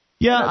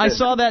 Yeah, I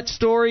saw that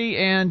story,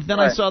 and then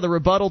I saw the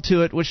rebuttal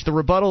to it, which the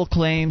rebuttal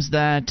claims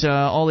that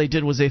all they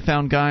did was they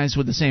found guys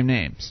with the same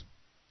names.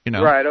 You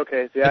know? Right,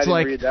 okay. See, I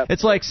didn't read that.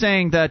 It's like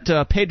saying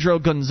that Pedro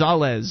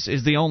Gonzalez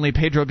is the only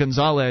Pedro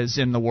Gonzalez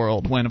in the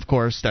world, when, of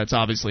course, that's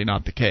obviously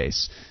not the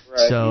case.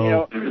 Right.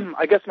 So,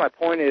 I guess my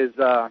point is,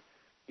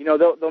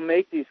 they'll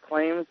make these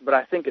claims, but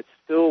I think it's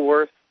still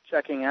worth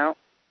checking out.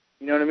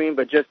 You know what I mean?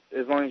 But just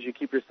as long as you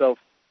keep yourself...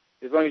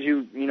 As long as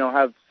you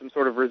have some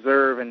sort of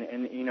reserve and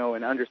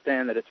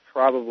understand that it's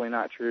probably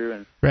not true.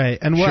 And right.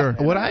 And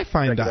what I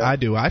find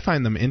I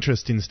find them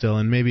interesting still,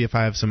 and maybe if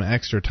I have some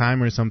extra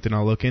time or something,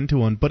 I'll look into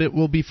one. But it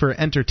will be for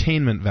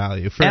entertainment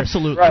value,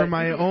 absolutely, for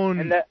my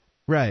own.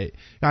 Right.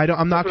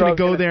 I'm not going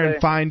to go there and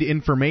find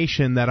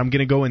information that I'm going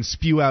to go and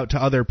spew out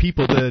to other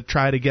people to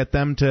try to get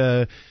them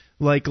to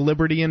like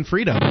liberty and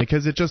freedom,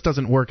 because it just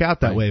doesn't work out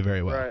that way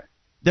very well. Right.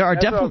 There are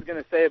That's what I was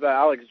going to say about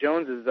Alex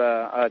Jones's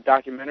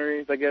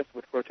documentaries, I guess,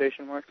 with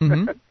quotation marks,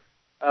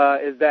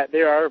 is that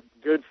they are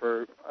good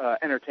for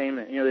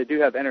entertainment. They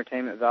do have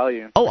entertainment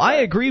value. Oh,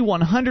 I agree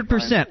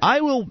 100%.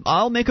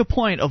 I'll make a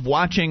point of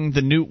watching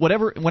the new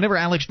whenever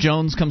Alex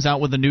Jones comes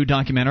out with a new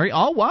documentary,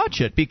 I'll watch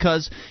it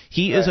because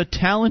he is a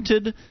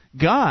talented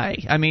guy.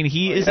 I mean,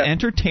 he is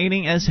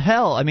entertaining as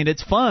hell. I mean,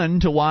 it's fun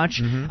to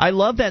watch. I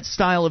love that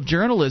style of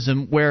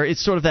journalism where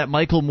it's sort of that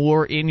Michael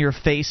Moore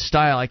in-your-face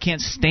style. I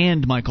can't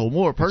stand Michael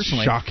Moore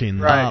personally. It's shocking.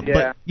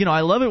 But,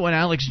 I love it when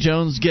Alex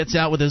Jones gets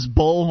out with his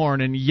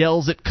bullhorn and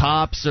yells at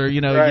cops or,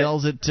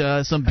 yells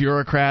at some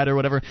bureaucrat or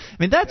whatever. I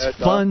mean, that's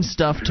fun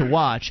stuff to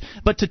watch.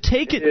 But to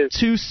take it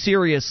too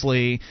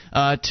seriously,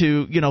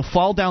 to,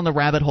 fall down the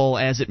rabbit hole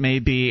as it may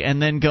be,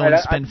 and then go and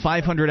spend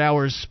 500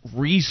 hours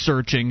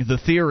researching the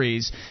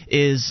theories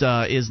is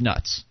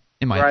nuts,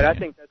 in my opinion. I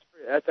think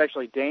that's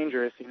actually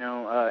dangerous, in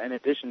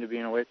addition to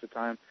being a waste of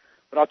time.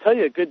 But I'll tell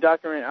you a good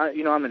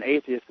documentary. I'm an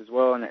atheist as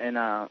well, and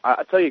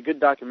I'll tell you a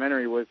good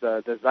documentary was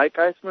the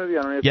Zeitgeist movie.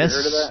 I don't know if you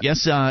heard of that.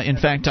 Yes. In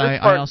fact,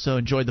 I also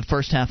enjoyed the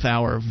first half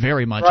hour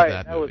very much of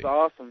that movie. That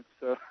was awesome.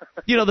 So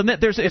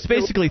it's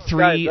basically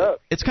 3.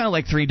 It's kind of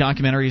like 3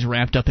 documentaries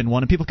wrapped up in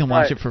one, and people can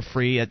watch it for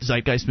free at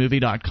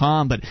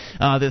zeitgeistmovie.com. But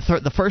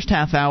the first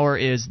half hour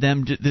is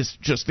them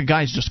the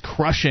guys just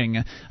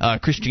crushing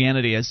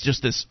Christianity as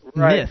just this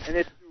myth.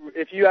 And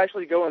if you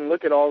actually go and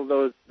look at all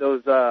those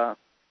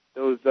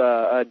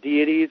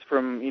deities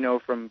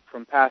from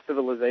past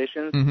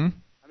civilizations. I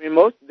mean,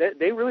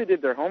 they really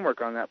did their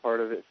homework on that part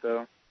of it.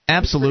 So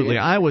absolutely,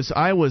 I was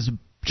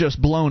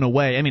just blown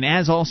away. I mean,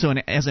 as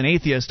an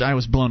atheist, I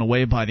was blown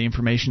away by the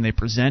information they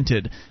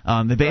presented.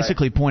 They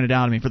basically pointed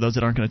out, for those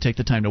that aren't going to take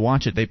the time to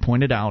watch it, they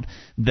pointed out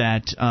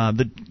that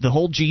the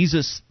whole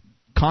Jesus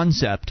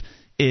concept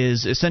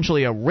is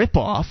essentially a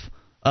ripoff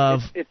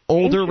of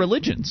older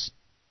religions.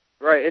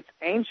 Right, it's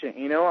ancient.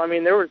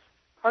 There was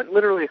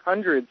literally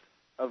hundreds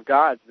of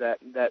gods that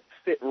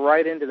fit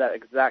right into that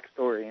exact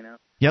story.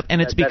 Yep,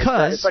 and it's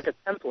because it's like a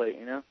template,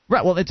 you know.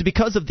 Right. Well, it's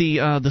because of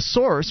the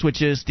source,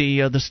 which is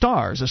the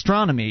stars,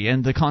 astronomy,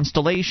 and the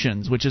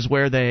constellations, which is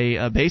where they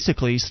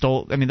basically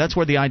stole. I mean, that's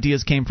where the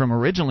ideas came from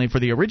originally for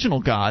the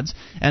original gods,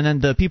 and then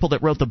the people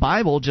that wrote the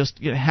Bible just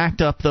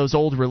hacked up those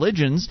old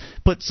religions,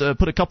 put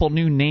a couple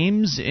new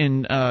names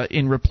in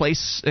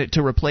replace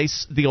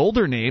the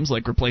older names,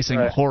 like replacing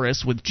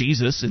Horus with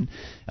Jesus, and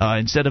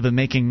instead of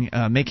making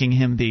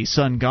him the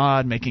sun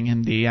god, making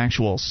him the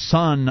actual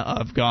son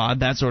of God,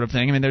 that sort of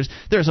thing. I mean,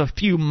 there's a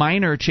few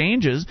minor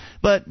changes,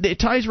 but it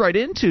ties right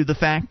into the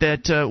fact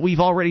that we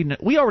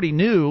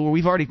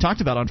already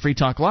talked about on Free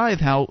Talk Live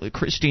how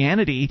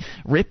Christianity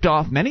ripped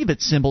off many of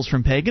its symbols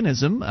from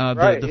paganism.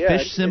 The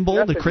fish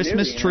symbol, the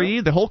Christmas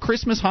tree, the whole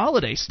Christmas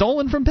holiday,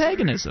 stolen from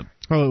paganism.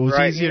 Well, it was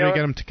easier to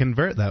get them to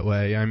convert that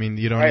way. I mean,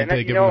 you don't need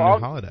to give them a new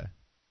holiday.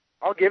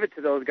 I'll give it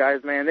to those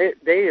guys, man.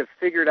 They have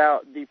figured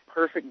out the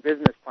perfect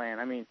business plan.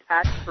 I mean,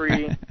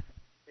 tax-free.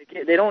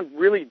 They don't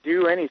really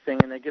do anything,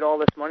 and they get all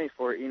this money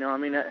for it. You know, I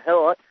mean,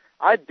 hell,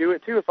 I'd do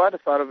it too if I'd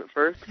have thought of it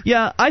first.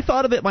 Yeah, I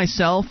thought of it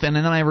myself, and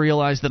then I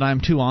realized that I'm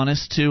too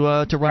honest to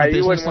run a business like that.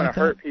 You wouldn't want to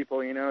hurt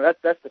people, you know.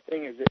 That's the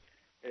thing.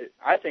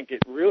 I think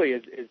it really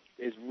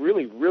is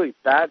really, really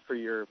bad for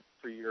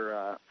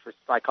for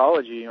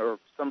psychology or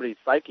somebody's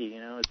psyche, you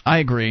know. I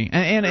agree,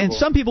 and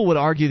some people would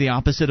argue the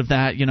opposite of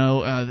that, you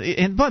know.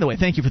 And by the way,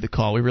 thank you for the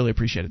call. We really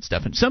appreciate it,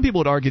 Stefan. Some people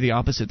would argue the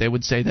opposite. They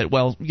would say that,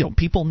 well, you know,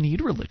 people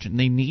need religion.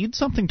 They need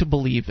something to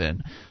believe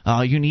in.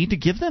 You need to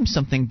give them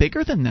something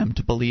bigger than them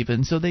to believe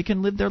in, so they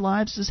can live their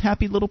lives as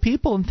happy little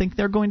people and think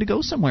they're going to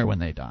go somewhere when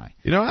they die.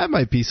 You know, I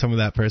might be some of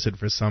that person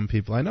for some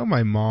people. I know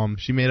my mom.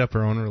 She made up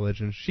her own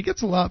religion. She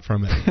gets a lot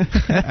from it.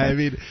 I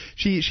mean,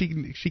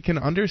 she can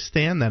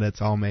understand that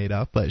it's all made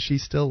up, but she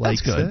still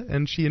likes it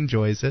and she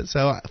enjoys it.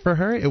 So for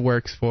her, it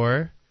works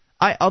for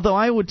her. Although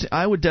I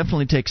would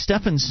definitely take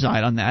Stefan's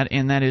side on that,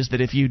 and that is that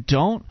if you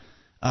don't,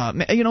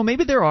 you know,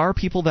 maybe there are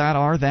people that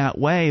are that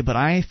way, but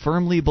I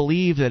firmly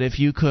believe that if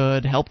you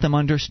could help them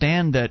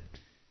understand that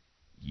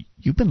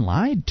you've been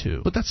lied to.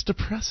 But that's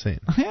depressing.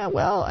 Yeah,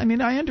 well, I mean,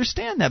 I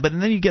understand that, but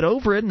then you get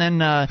over it and then,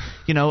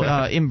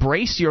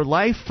 embrace your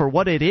life for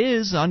what it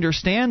is.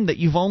 Understand that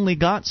you've only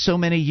got so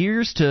many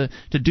years to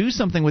do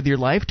something with your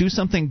life, do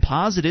something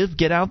positive,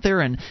 get out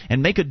there and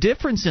make a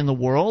difference in the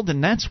world,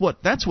 and that's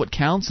what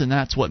counts and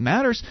that's what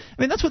matters.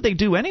 I mean, that's what they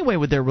do anyway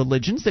with their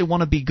religions. They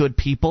want to be good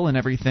people and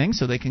everything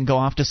so they can go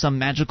off to some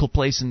magical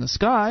place in the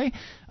sky.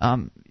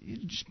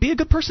 Just be a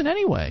good person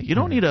anyway. You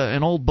don't need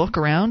an old book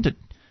around to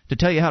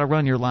tell you how to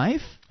run your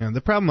life. Yeah,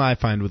 the problem I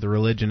find with the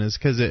religion is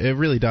because it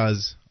really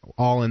does,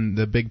 all in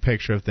the big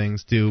picture of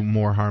things, do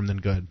more harm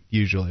than good,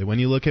 usually. When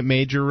you look at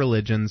major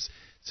religions,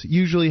 it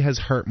usually has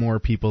hurt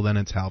more people than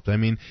it's helped. I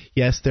mean,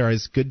 yes, there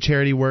is good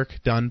charity work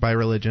done by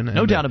religion.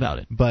 No doubt about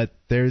it. But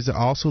there's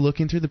also,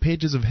 looking through the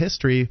pages of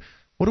history,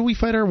 what do we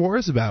fight our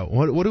wars about?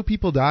 What do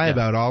people die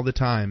about all the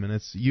time? And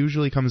it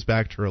usually comes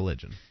back to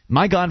religion.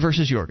 My God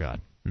versus your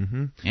God.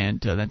 Mm-hmm.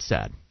 And that's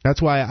sad. That's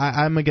why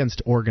I'm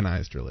against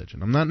organized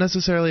religion. I'm not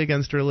necessarily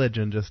against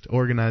religion, just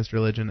organized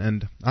religion.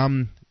 And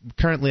I'm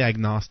currently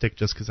agnostic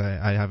just because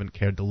I haven't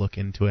cared to look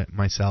into it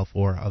myself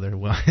or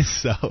otherwise.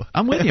 So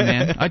I'm with you,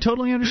 man. I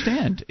totally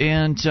understand.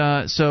 And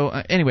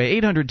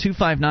anyway,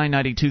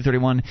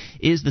 800-259-9231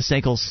 is the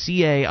SACL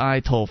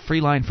CAI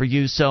toll-free line for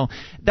you. So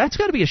that's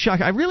got to be a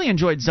shock. I really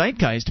enjoyed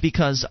Zeitgeist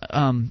because,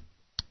 the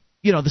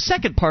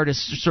second part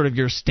is sort of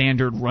your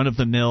standard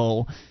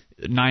run-of-the-mill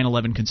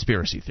 9/11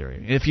 conspiracy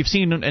theory. If you've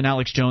seen an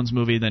Alex Jones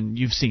movie, then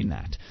you've seen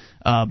that.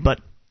 But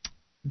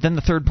then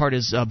the third part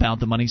is about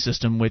the money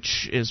system,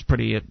 which is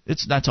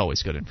that's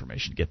always good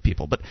information to get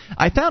people. But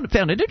I found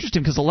it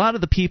interesting because a lot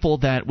of the people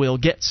that will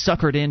get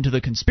suckered into the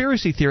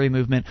conspiracy theory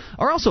movement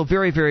are also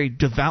very, very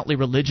devoutly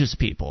religious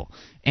people.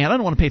 And I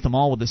don't want to paint them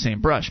all with the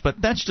same brush,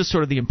 but that's just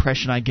sort of the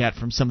impression I get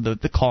from some of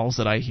the calls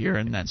that I hear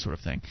and that sort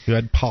of thing. You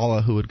had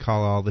Paula who would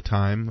call all the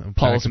time.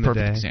 Paula's a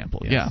perfect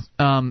example, yes.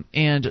 Yeah.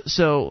 And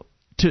so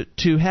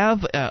to have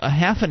a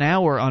half an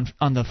hour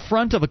on the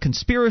front of a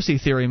conspiracy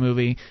theory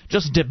movie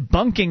just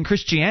debunking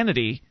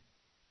Christianity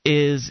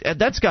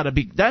that's got to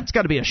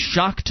be a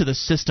shock to the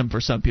system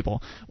for some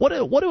people. What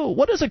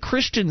does a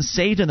Christian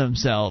say to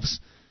themselves?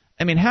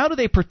 I mean, how do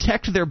they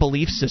protect their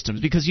belief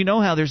systems? Because you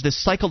know how there's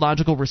this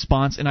psychological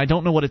response, and I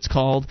don't know what it's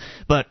called,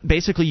 but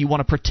basically you want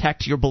to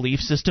protect your belief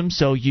system,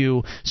 so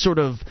you sort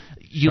of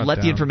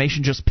let the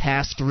information just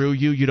pass through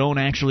you. You don't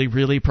actually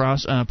really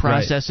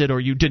process it, or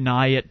you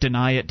deny it,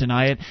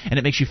 and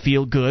it makes you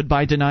feel good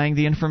by denying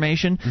the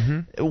information.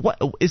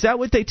 Mm-hmm. Is that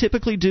what they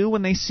typically do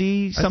when they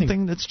see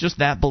something that's just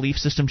that belief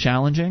system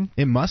challenging?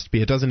 It must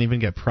be. It doesn't even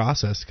get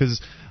processed,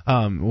 because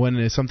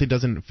when something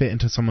doesn't fit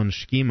into someone's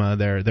schema,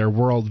 their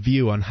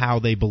worldview on how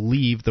they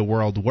believe the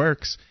world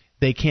works,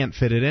 they can't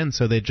fit it in,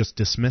 so they just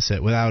dismiss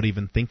it without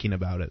even thinking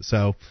about it.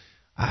 So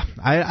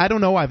I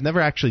don't know. I've never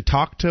actually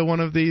talked to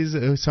one of these,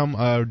 some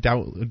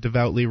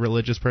devoutly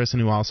religious person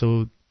who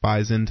also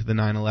buys into the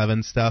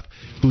 9/11 stuff,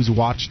 who's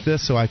watched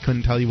this, so I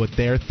couldn't tell you what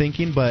they're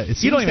thinking, but it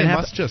seems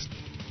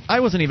I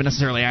wasn't even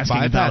necessarily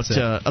asking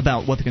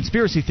about what the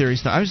conspiracy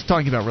theories. I was just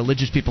talking about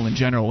religious people in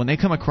general. When they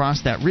come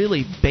across that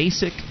really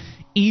basic,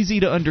 easy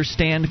to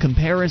understand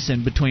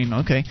comparison between,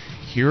 okay,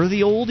 here are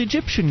the old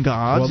Egyptian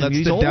gods. Well, that's and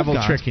these the old devil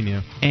gods. tricking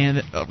you.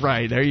 And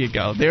right, there you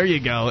go.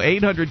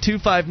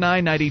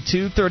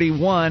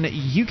 800-259-9231.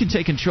 You can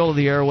take control of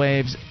the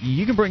airwaves.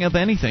 You can bring up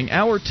anything.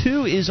 Hour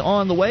 2 is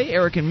on the way.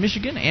 Eric in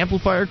Michigan,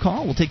 amplifier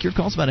call. We'll take your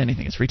calls about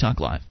anything. It's Free Talk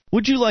Live.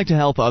 Would you like to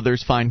help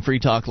others find Free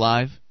Talk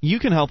Live? You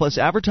can help us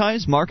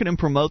advertise, market, and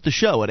promote the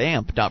show at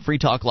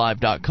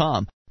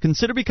amp.freetalklive.com.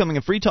 Consider becoming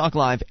a Free Talk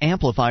Live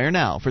amplifier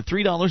now for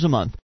 $3 a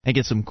month and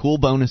get some cool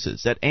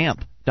bonuses at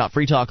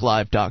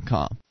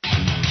amp.freetalklive.com.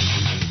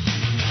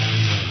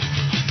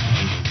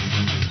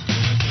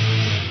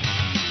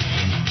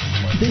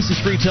 This is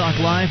Free Talk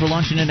Live. We're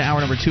launching into hour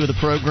number 2 of the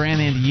program,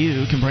 and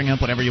you can bring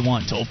up whatever you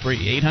want. Toll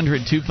free,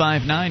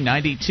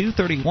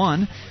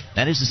 800-259-9231.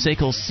 That is the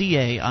SACL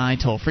CAI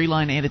toll-free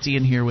line, and it's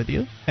Ian here with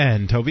you.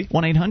 And Toby.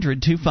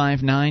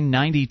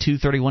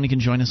 1-800-259-9231. You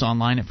can join us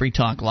online at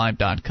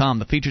freetalklive.com.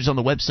 The features on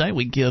the website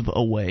we give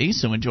away,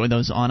 so enjoy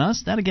those on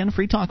us. That again,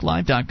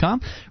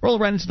 freetalklive.com. Roll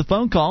right into the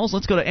phone calls.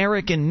 Let's go to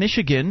Eric in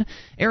Michigan.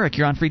 Eric,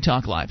 you're on Free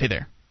Talk Live. Hey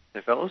there.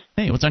 Hey, fellas.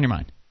 Hey, what's on your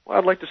mind? Well,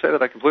 I'd like to say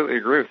that I completely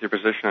agree with your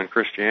position on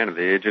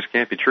Christianity. It just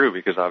can't be true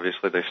because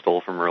obviously they stole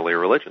from earlier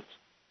religions.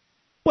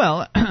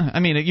 Well, I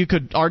mean, you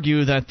could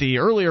argue that the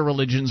earlier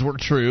religions were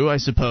true, I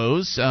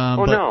suppose.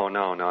 No,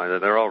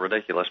 they're all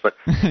ridiculous. But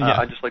yeah.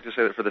 I'd just like to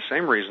say that for the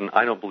same reason,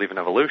 I don't believe in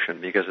evolution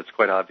because it's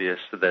quite obvious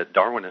that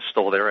Darwinists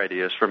stole their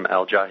ideas from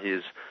Al-Jahiz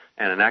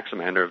and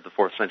Anaximander of the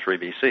 4th century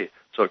BC.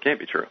 So it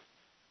can't be true.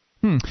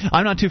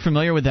 I'm not too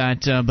familiar with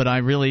that, but I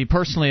really,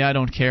 personally, I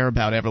don't care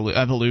about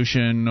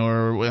evolution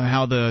or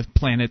how the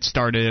planet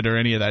started or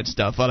any of that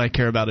stuff. What I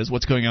care about is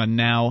what's going on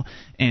now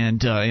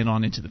and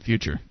on into the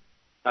future.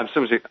 I'm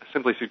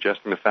simply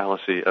suggesting the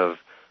fallacy of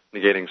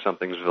negating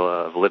something's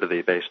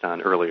validity based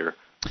on earlier.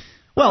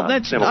 Well,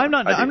 I'm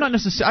not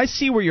necessarily. I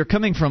see where you're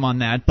coming from on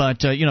that, but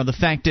the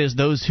fact is,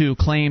 those who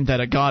claim that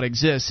a God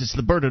exists, it's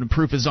the burden of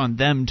proof is on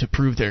them to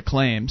prove their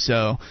claim.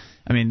 So,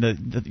 I mean,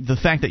 the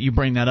fact that you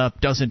bring that up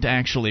doesn't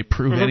actually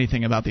prove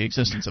anything about the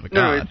existence of a God.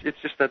 No,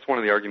 it's just that's one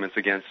of the arguments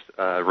against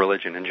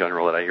religion in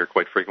general that I hear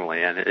quite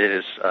frequently, and it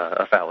is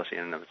a fallacy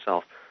in and of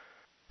itself.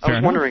 I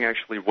was wondering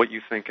actually what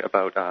you think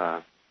about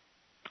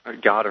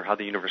God or how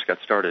the universe got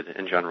started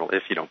in general,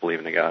 if you don't believe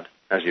in a God,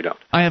 as you don't.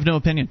 I have no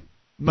opinion.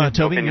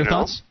 Toby, your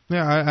thoughts?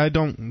 Yeah, I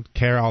don't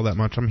care all that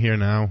much. I'm here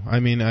now. I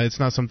mean,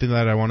 it's not something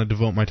that I want to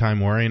devote my time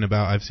worrying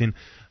about. I've seen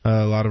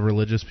a lot of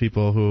religious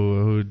people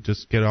who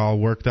just get all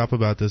worked up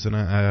about this, and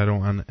I don't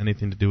want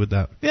anything to do with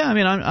that. Yeah, I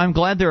mean, I'm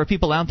glad there are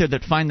people out there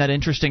that find that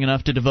interesting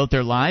enough to devote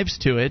their lives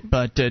to it,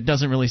 but it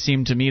doesn't really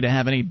seem to me to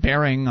have any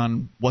bearing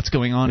on what's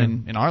going on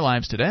in our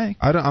lives today.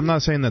 I'm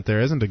not saying that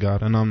there isn't a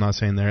God, and I'm not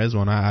saying there is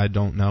one. I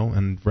don't know,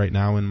 and right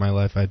now in my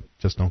life, I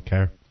just don't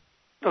care.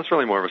 No, it's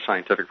really more of a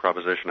scientific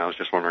proposition. I was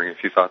just wondering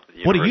if you thought that the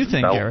universe... What do you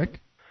think, Eric?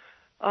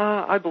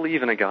 I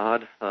believe in a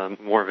God,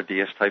 more of a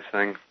deist type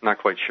thing. Not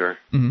quite sure.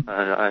 Mm-hmm.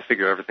 I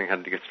figure everything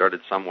had to get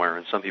started somewhere,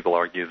 and some people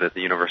argue that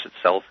the universe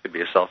itself could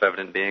be a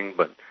self-evident being,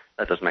 but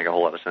that doesn't make a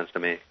whole lot of sense to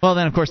me. Well,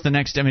 then, of course,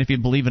 if you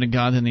believe in a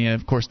God, then,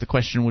 of course, the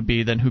question would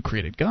be, then who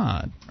created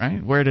God,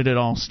 right? Where did it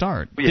all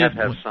start? We have to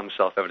have some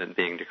self-evident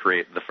being to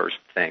create the first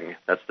thing.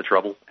 That's the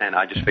trouble, and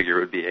I just figure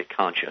it would be a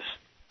conscious...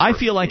 I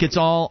feel like it's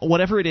all,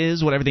 whatever it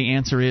is, whatever the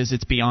answer is,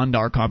 it's beyond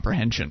our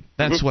comprehension.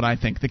 That's what I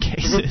think the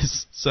case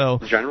is. So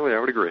generally,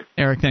 I would agree.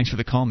 Eric, thanks for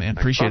the call, man.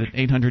 Appreciate it.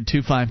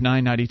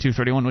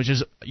 800-259-9231, which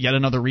is yet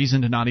another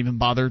reason to not even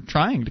bother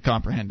trying to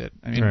comprehend it.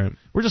 I mean,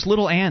 we're just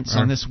little ants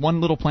on this one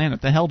little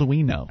planet. The hell do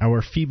we know?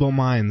 Our feeble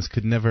minds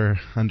could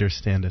never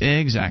understand it.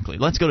 Exactly.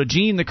 Let's go to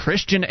Gene, the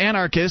Christian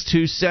anarchist,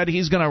 who said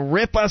he's going to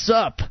rip us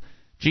up.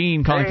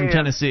 Gene, calling from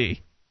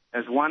Tennessee.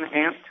 As one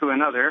ant to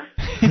another,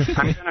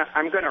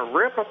 I'm gonna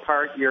rip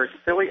apart your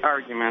silly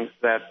argument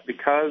that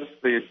because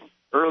the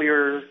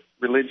earlier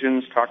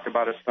religions talked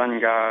about a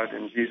sun god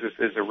and Jesus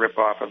is a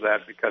ripoff of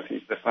that because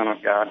he's the Son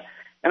of God,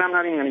 and I'm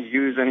not even going to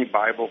use any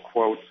Bible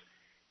quotes.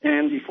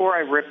 And before I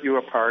rip you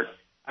apart,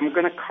 I'm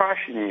going to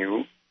caution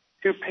you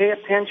to pay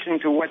attention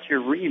to what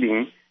you're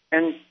reading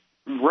and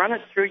run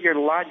it through your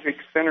logic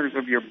centers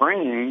of your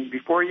brain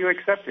before you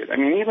accept it. I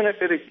mean, even if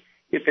it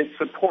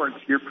supports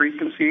your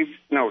preconceived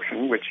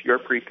notion, which your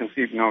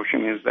preconceived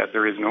notion is that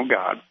there is no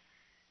God,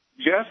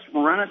 just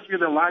run it through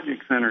the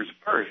logic centers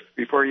first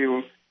before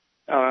you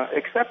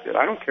accept it.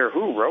 I don't care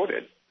who wrote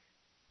it.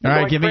 All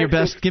right, give me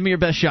your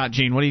best shot,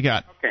 Gene. What do you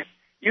got? Okay.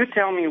 You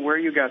tell me where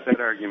you got that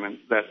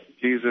argument that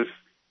Jesus,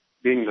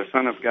 being the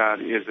Son of God,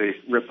 is a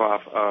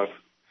ripoff of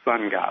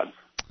sun gods.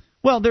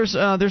 Well, there's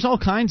all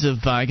kinds of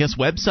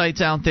websites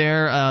out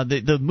there.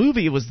 The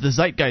movie was the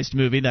Zeitgeist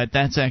movie.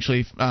 That's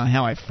actually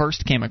how I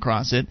first came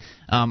across it.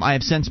 I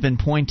have since been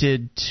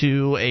pointed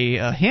to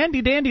a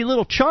handy dandy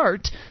little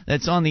chart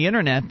that's on the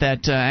internet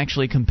that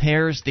actually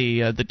compares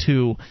the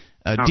two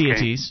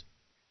deities.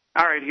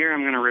 All right, here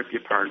I'm going to rip you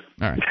apart.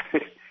 All right,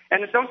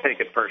 and don't take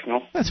it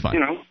personal. That's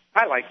fine.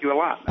 I like you a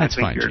lot. That's I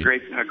think fine,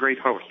 you're a great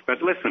host.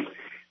 But listen,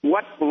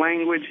 what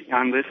language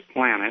on this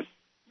planet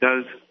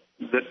does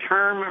the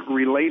term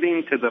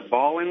relating to the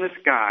ball in the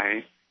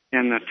sky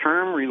and the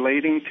term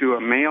relating to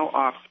a male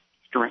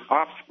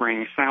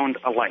offspring sound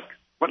alike?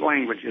 What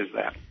language is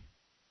that?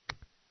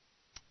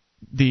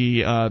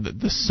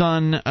 The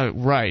sun,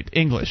 right,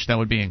 English. That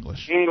would be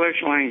English.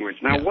 English language.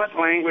 Now, what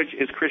language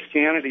is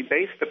Christianity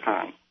based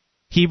upon?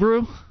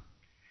 Hebrew?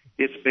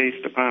 It's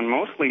based upon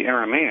mostly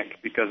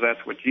Aramaic, because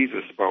that's what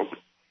Jesus spoke.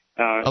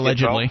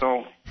 Allegedly.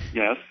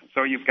 Yes.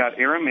 So you've got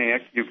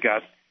Aramaic, you've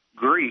got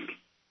Greek,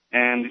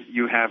 and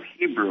you have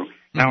Hebrew.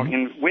 Now,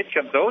 in which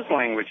of those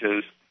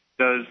languages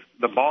does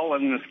the ball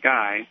in the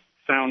sky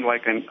sound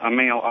like a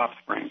male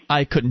offspring?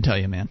 I couldn't tell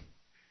you, man.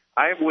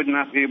 I would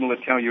not be able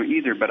to tell you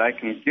either, but I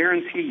can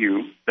guarantee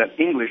you that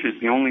English is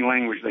the only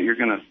language that you're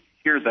going to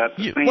hear that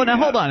same. Well, now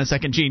hold on a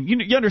second, Gene.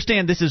 You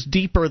understand this is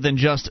deeper than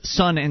just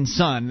sun and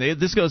sun.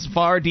 This goes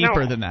far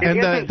deeper than that. It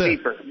isn't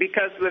deeper,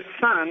 because the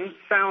sun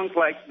sounds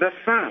like the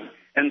sun,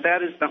 and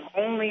that is the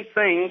only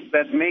thing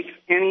that makes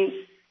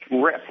any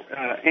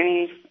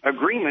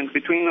agreement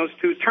between those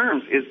two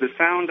terms is the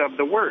sound of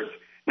the words.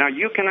 Now,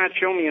 you cannot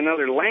show me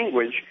another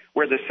language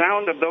where the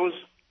sound of those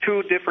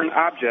two different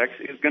objects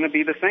is going to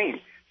be the same.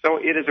 So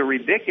it is a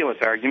ridiculous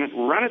argument.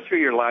 Run it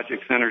through your logic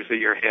centers of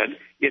your head.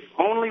 It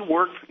only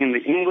works in the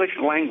English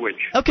language.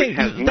 Okay,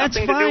 that's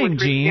fine,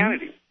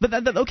 Gene. But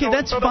that's so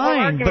fine. The whole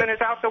argument is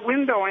out the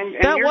window. And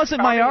that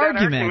wasn't my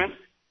argument.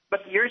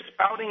 But you're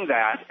spouting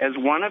that as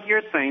one of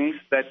your things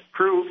that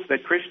proves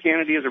that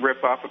Christianity is a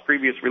ripoff of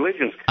previous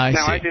religions. I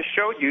just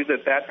showed you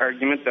that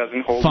argument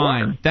doesn't hold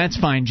water. Fine. That's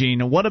fine,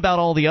 Gene. What about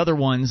all the other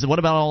ones? What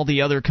about all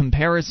the other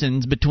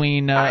comparisons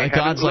between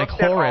gods like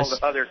Horus?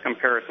 At all the other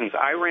comparisons.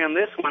 I ran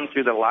this one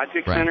through the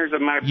logic centers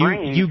of my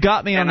brain. You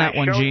got me on that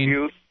one, Gene.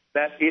 You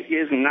that it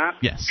is not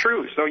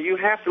true. So you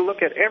have to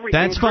look at everything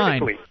That's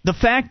critically. Fine. The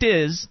fact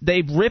is,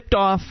 they've ripped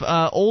off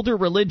older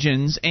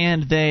religions,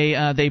 and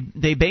they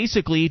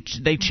basically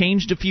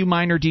changed a few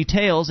minor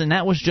details, and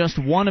that was just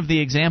one of the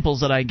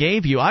examples that I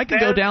gave you. I could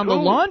go down the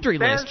laundry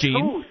list,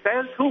 Gene.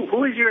 Says who?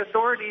 Who is your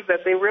authority that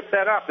they ripped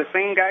that off? The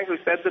same guy who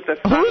said that the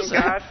sun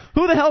God...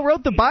 Who the hell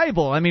wrote the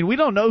Bible? I mean, we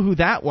don't know who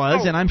that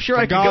was, and I'm sure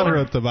I could go... God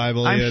wrote the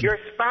Bible. You're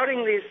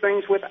spouting these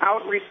things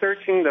without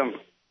researching them.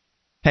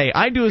 Hey,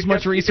 I do as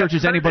much research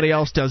as anybody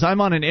else does.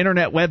 I'm on an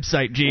internet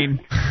website, Gene.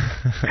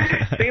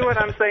 See what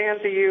I'm saying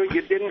to you?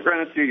 You didn't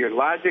run it through your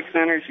logic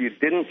centers. You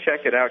didn't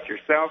check it out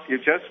yourself. You're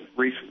just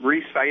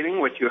reciting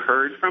what you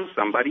heard from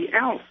somebody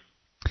else.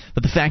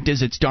 But the fact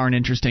is, it's darn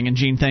interesting. And,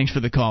 Gene, thanks for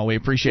the call. We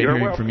appreciate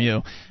hearing from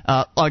you.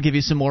 I'll give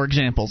you some more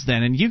examples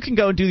then. And you can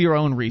go do your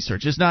own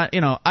research. It's not,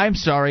 I'm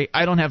sorry,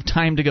 I don't have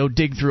time to go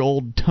dig through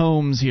old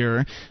tomes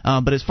here.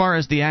 But as far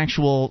as the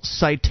actual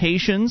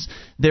citations,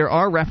 there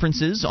are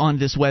references on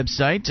this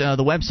website.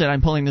 The website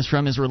I'm pulling this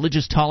from is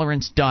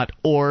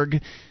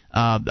religiously.org.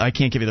 I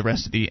can't give you the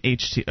rest of the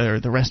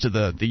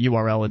the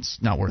URL. It's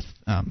not worth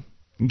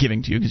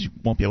giving to you because you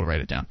won't be able to write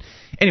it down.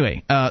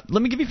 Anyway, let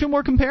me give you a few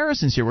more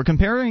comparisons here. We're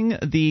comparing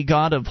the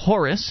god of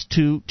Horus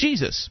to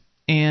Jesus.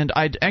 And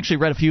I actually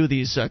read a few of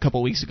these a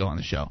couple weeks ago on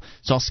the show.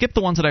 So I'll skip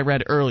the ones that I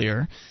read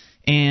earlier,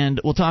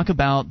 and we'll talk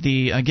about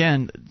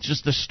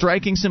just the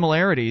striking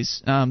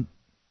similarities.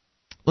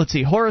 Let's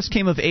see. Horus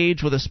came of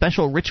age with a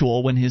special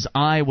ritual when his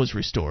eye was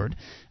restored,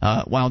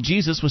 while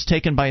Jesus was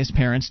taken by his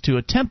parents to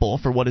a temple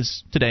for what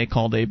is today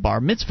called a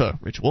bar mitzvah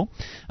ritual.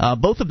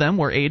 Both of them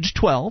were age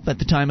 12 at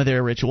the time of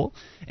their ritual,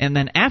 and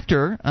then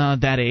after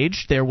that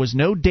age, there was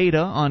no data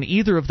on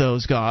either of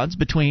those gods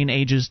between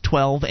ages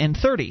 12 and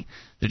 30.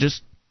 There's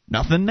just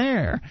nothing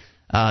there.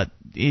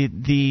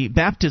 The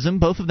baptism,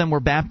 both of them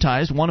were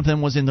baptized. One of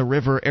them was in the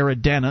river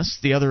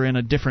Eridanus, the other in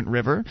a different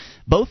river.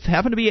 Both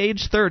happened to be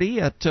age 30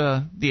 at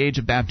the age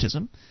of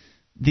baptism.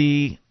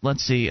 The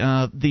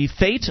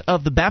fate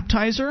of the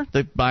baptizer,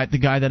 the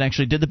guy that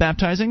actually did the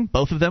baptizing,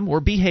 both of them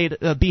were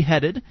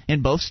beheaded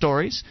in both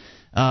stories.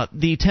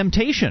 The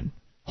temptation.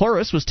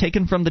 Horus was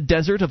taken from the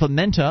desert of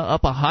Amenta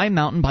up a high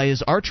mountain by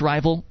his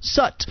arch-rival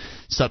Sut.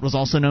 Sut was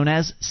also known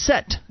as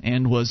Set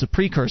and was a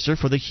precursor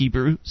for the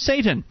Hebrew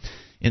Satan.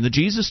 In the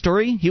Jesus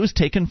story, he was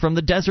taken from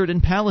the desert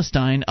in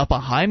Palestine up a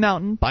high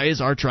mountain by his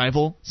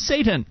arch-rival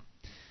Satan.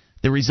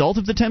 The result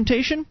of the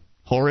temptation?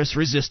 Horus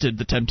resisted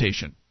the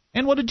temptation.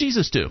 And what did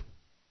Jesus do?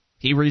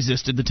 He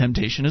resisted the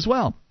temptation as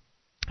well.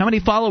 How many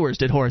followers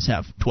did Horus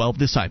have? 12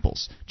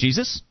 disciples.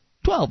 Jesus?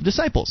 12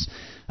 disciples.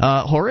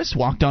 Horus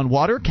walked on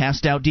water,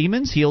 cast out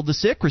demons, healed the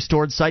sick,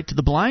 restored sight to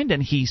the blind,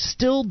 and he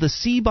stilled the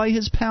sea by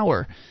his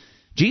power.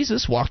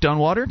 Jesus walked on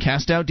water,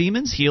 cast out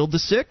demons, healed the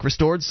sick,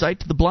 restored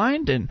sight to the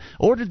blind, and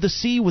ordered the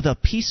sea with a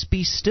peace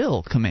be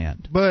still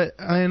command. But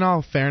in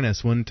all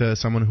fairness, wouldn't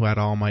someone who had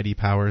almighty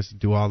powers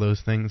do all those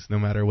things no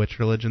matter which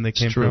religion they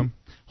came from?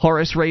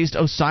 Horus raised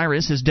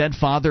Osiris, his dead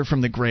father,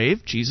 from the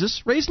grave.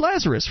 Jesus raised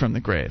Lazarus from the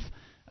grave.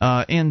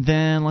 And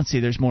then, let's see,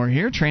 there's more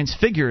here.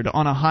 Transfigured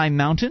on a high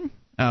mountain.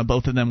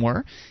 Both of them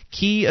were.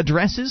 Key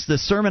addresses: the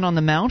Sermon on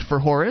the Mount for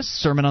Horus,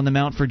 Sermon on the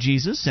Mount for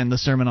Jesus, and the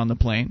Sermon on the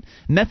Plain.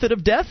 Method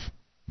of death: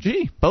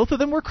 Gee, both of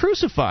them were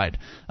crucified.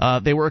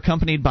 They were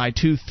accompanied by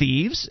 2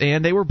 thieves,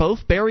 and they were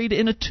both buried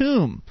in a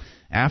tomb.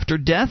 After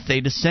death, they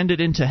descended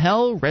into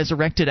hell,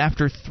 resurrected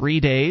after 3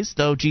 days,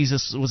 though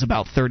Jesus was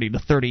about 30 to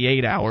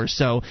 38 hours,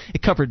 so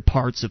it covered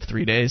parts of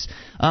 3 days.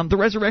 The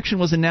resurrection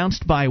was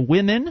announced by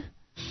women,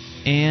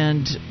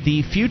 and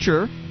the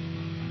future,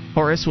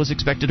 Horus was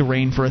expected to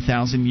reign for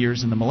 1,000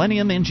 years in the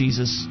millennium, and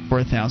Jesus for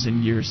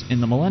 1,000 years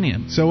in the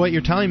millennium. So what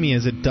you're telling me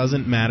is it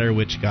doesn't matter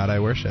which God I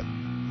worship.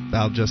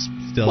 I'll just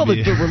still well,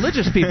 be... the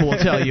religious people will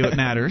tell you it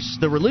matters.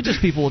 The religious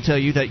people will tell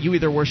you that you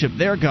either worship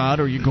their God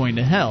or you're going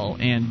to hell,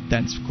 and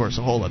that's, of course,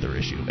 a whole other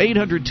issue.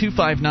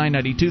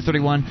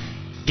 800-259-9231.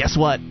 Guess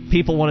what?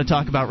 People want to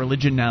talk about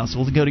religion now, so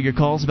we'll go to your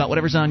calls about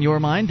whatever's on your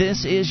mind.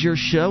 This is your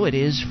show. It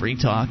is Free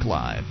Talk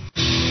Live.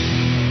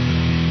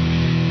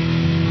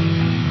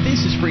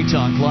 This is Free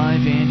Talk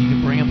Live, and you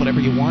can bring up whatever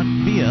you want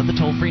via the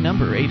toll-free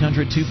number.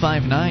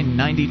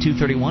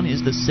 800-259-9231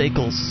 is the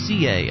SACL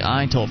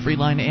CAI toll-free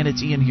line, and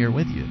it's Ian here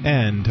with you.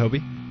 And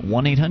Toby.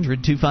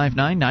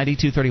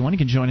 1-800-259-9231. You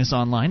can join us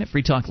online at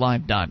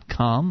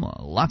freetalklive.com.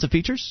 Lots of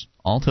features,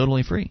 all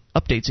totally free.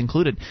 Updates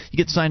included. You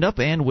get signed up,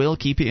 and we'll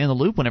keep you in the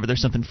loop whenever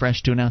there's something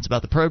fresh to announce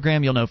about the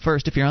program. You'll know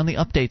first if you're on the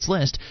updates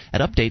list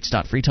at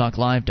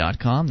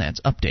updates.freetalklive.com.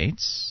 That's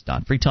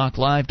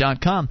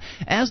updates.freetalklive.com.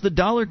 As the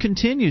dollar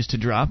continues to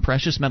drop,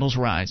 precious metals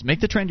rise.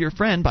 Make the trend your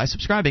friend by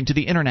subscribing to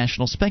the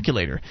International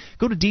Speculator.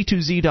 Go to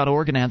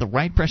D2Z.org and add the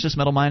right precious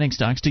metal mining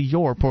stocks to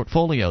your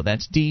portfolio.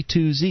 That's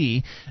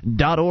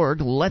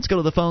D2Z.org. Let's go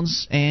to the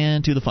phones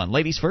and to the fun.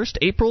 Ladies first,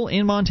 April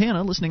in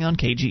Montana, listening on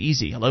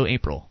KGEZ. Hello,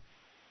 April.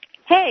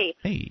 Hey.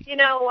 Hey. You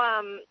know,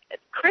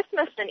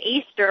 Christmas and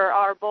Easter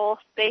are both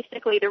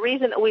basically the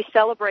reason that we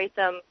celebrate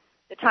them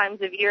the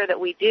times of year that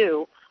we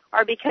do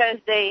are because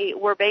they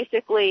were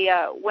basically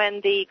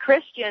when the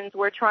Christians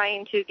were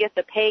trying to get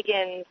the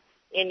pagans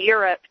in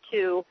Europe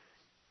to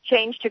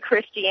change to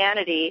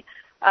Christianity.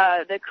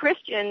 The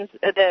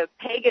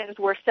pagans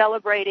were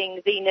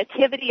celebrating the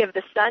nativity of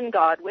the sun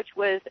god, which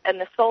was, and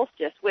the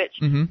solstice, which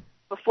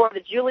before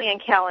the Julian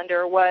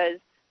calendar was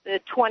the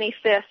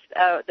 25th.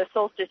 The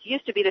solstice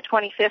used to be the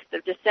 25th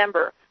of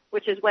December,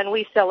 which is when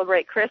we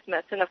celebrate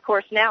Christmas, and of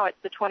course now it's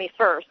the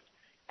 21st.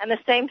 And the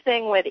same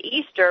thing with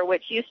Easter,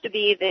 which used to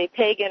be the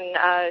pagan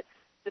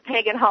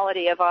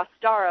holiday of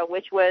Ostara,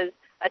 which was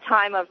a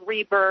time of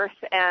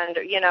rebirth and,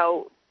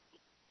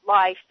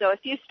 life. So if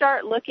you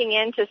start looking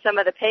into some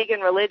of the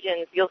pagan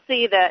religions, you'll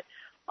see that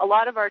a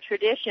lot of our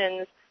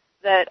traditions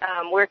that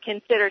we're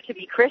considered to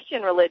be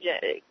Christian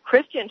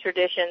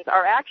traditions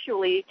are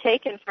actually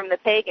taken from the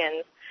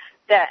pagans,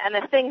 and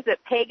the things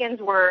that pagans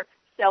were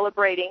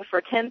celebrating for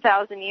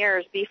 10,000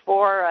 years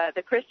before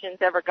the Christians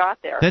ever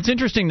got there. That's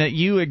interesting that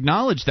you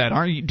acknowledge that.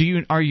 Are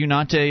you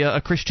not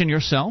a Christian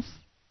yourself?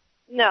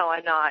 No,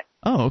 I'm not.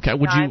 Oh, okay.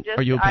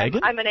 Are you a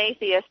pagan? I'm an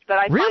atheist, but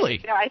I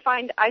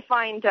find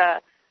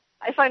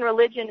I find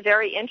religion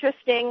very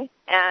interesting,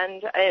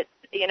 and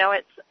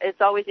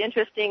it's always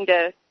interesting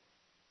to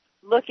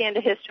look into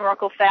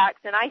historical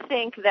facts. And I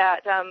think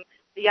that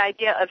the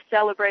idea of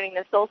celebrating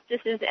the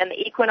solstices and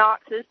the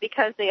equinoxes,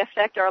 because they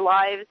affect our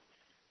lives,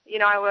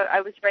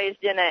 I was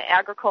raised in an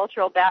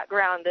agricultural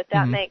background,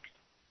 that makes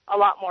a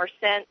lot more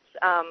sense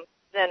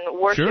than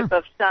worship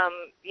of some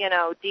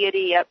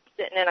deity up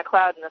sitting in a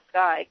cloud in the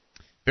sky.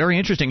 Very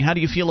interesting. How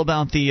do you feel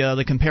about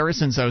the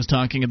comparisons I was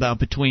talking about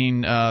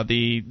between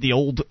the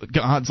old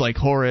gods like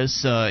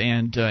Horus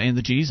and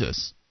the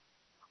Jesus?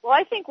 Well,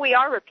 I think we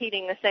are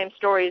repeating the same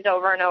stories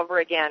over and over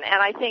again,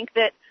 and I think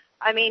that,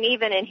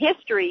 even in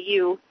history,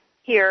 you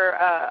hear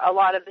a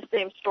lot of the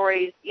same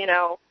stories,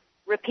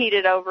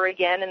 repeated over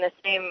again, and the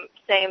same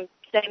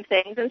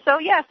things. And so,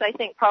 yes, I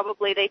think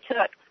probably they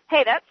took,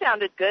 hey, that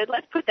sounded good.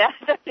 Let's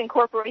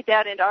incorporate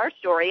that into our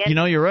story. And,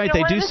 you're right.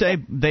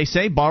 They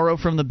say borrow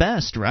from the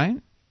best, right?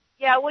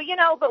 Yeah, well,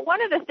 but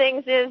one of the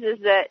things is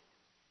that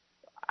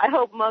I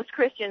hope most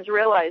Christians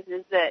realize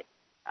is that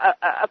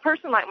a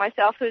person like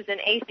myself who's an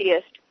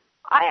atheist,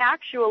 I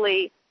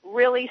actually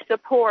really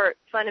support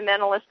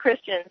fundamentalist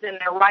Christians in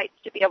their rights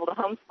to be able to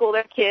homeschool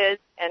their kids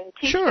and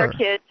teach their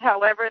kids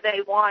however they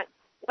want.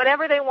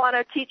 Whatever they want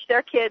to teach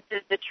their kids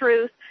is the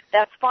truth.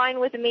 That's fine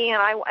with me,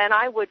 and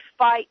I would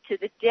fight to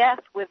the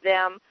death with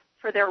them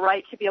for their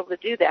right to be able to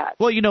do that.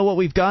 Well, what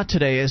we've got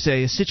today is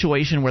a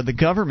situation where the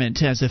government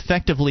has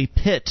effectively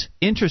pit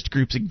interest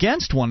groups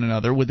against one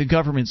another with the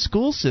government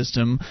school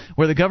system,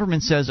 where the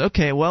government says,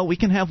 okay, well, we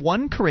can have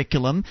one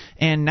curriculum,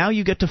 and now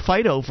you get to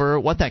fight over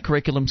what that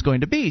curriculum's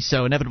going to be.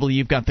 So inevitably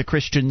you've got the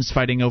Christians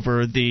fighting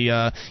over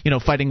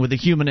fighting with the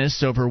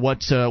humanists over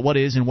what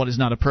is and what is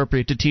not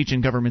appropriate to teach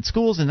in government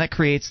schools, and that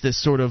creates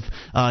this sort of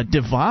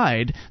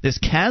divide, this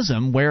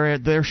chasm, where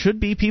there should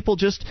be people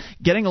just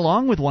getting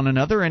along with one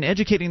another and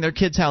educating their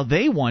their kids how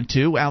they want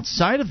to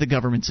outside of the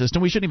government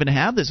system. We shouldn't even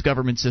have this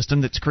government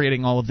system that's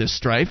creating all of this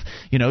strife.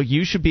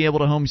 You should be able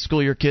to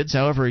homeschool your kids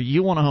however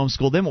you want to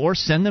homeschool them, or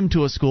send them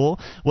to a school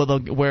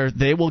where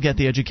they will get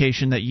the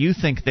education that you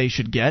think they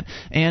should get.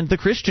 And the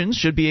Christians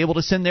should be able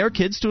to send their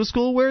kids to a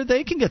school where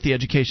they can get the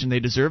education they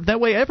deserve. That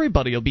way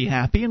everybody will be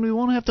happy and we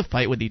won't have to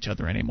fight with each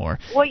other anymore.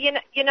 Well, you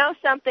know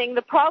something?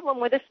 The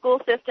problem with the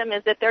school system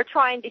is that they're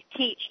trying to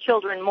teach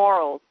children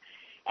morals.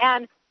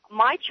 And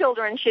my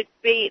children should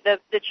be,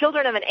 the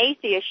children of an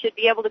atheist should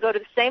be able to go to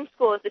the same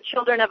school as the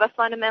children of a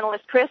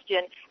fundamentalist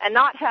Christian and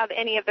not have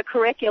any of the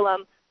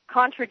curriculum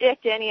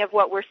contradict any of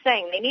what we're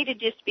saying. They need to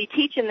just be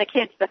teaching the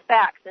kids the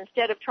facts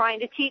instead of trying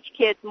to teach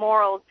kids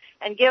morals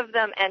and give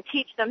them and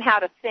teach them how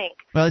to think.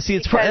 Well, see,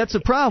 that's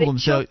a problem.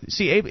 So,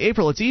 see,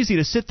 April, it's easy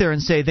to sit there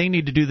and say they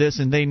need to do this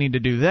and they need to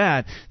do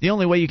that. The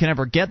only way you can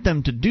ever get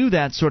them to do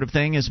that sort of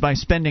thing is by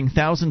spending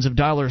thousands of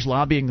dollars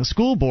lobbying the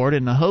school board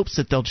in the hopes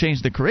that they'll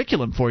change the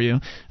curriculum for you.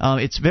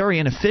 It's very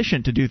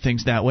inefficient to do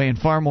things that way, and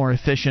far more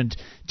efficient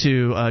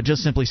to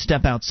just simply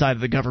step outside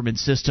of the government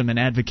system and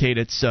advocate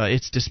its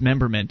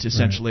dismemberment,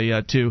 essentially,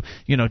 right. To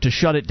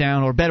shut it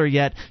down, or better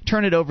yet,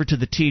 turn it over to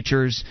the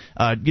teachers.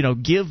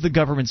 Give the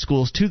government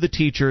schools to the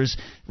teachers,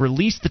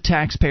 release the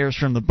taxpayers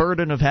from the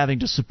burden of having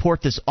to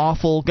support this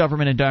awful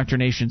government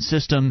indoctrination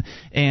system,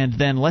 and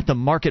then let the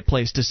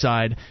marketplace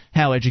decide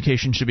how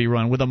education should be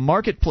run. With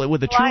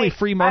a truly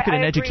free market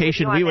in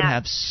education, we would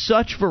have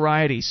such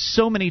variety,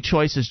 so many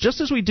choices,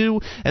 just as we do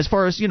as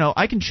far as,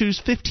 I can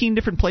choose 15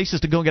 different places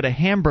to go get a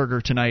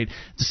hamburger tonight.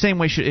 The same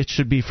way it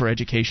should be for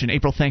education.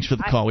 April, thanks for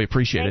the call. We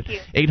appreciate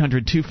it.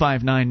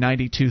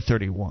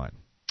 800-259-9231.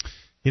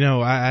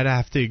 I'd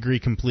have to agree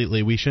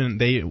completely. We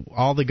shouldn't.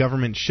 All the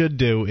government should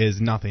do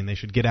is nothing. They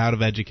should get out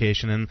of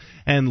education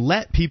and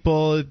let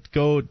people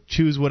go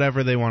choose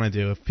whatever they want to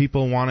do. If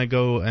people want to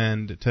go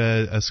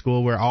to a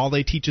school where all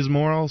they teach is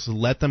morals,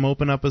 let them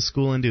open up a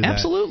school and do that.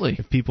 Absolutely.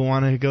 If people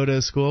want to go to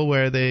a school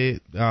where they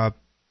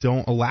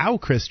don't allow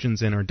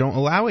Christians in or don't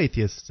allow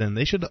atheists in,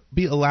 they should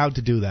be allowed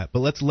to do that.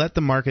 But let's let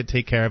the market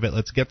take care of it.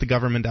 Let's get the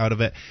government out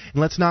of it.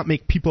 And let's not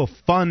make people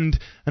fund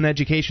an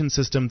education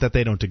system that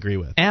they don't agree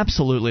with.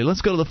 Absolutely. Let's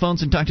go to the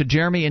phones and talk to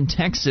Jeremy in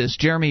Texas.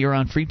 Jeremy, you're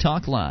on Free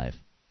Talk Live.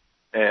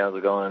 Hey, how's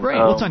it going? Great.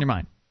 What's on your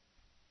mind?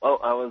 Well,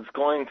 I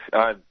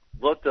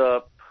looked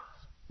up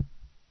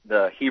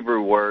the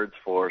Hebrew words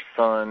for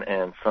son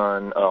and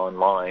son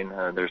online.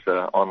 There's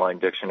an online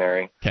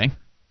dictionary. Okay.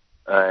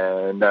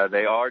 And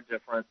they are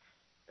different.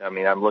 I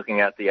mean, I'm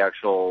looking at the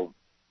actual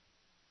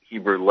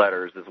Hebrew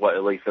letters, is what,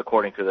 at least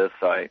according to this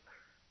site.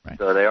 Right.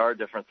 So they are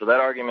different. So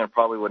that argument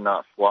probably would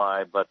not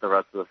fly, but the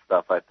rest of the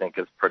stuff I think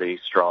is pretty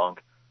strong.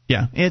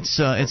 Yeah, it's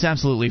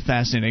absolutely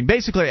fascinating.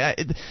 Basically,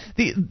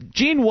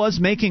 Gene was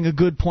making a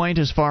good point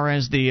as far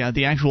as the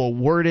actual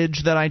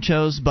wordage that I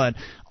chose, but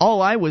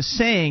all I was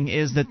saying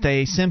is that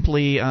they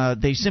simply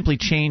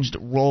changed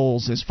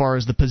roles as far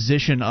as the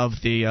position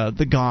of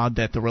the god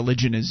that the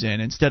religion is in.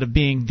 Instead of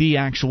being the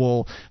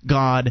actual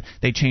god,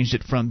 they changed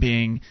it from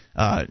being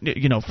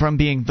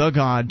the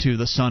god to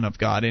the son of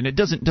God. And it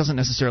doesn't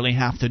necessarily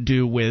have to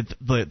do with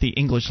the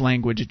English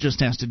language. It just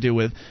has to do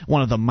with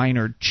one of the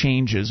minor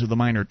changes or the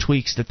minor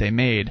tweaks that they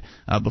made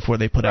before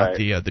they put out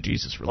the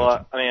Jesus religion.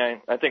 Well, I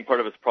mean, I think part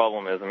of its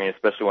problem is,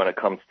 especially when it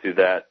comes to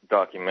that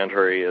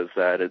documentary, is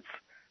that it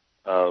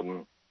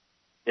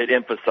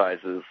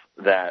emphasizes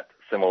that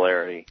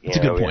similarity. That's a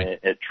good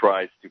point. It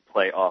tries to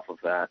play off of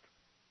that.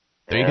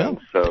 There you go.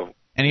 So,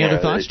 any other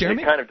thoughts,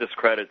 Jeremy? It kind of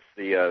discredits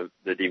the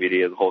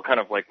DVD as a whole, kind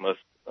of like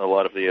a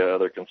lot of the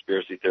other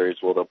conspiracy theories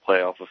they'll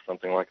play off of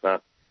something like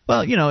that.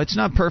 Well, it's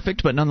not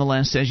perfect, but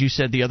nonetheless, as you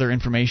said, the other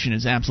information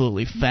is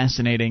absolutely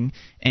fascinating,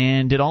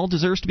 and it all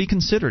deserves to be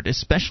considered,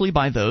 especially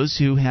by those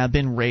who have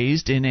been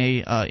raised in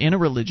a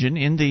religion,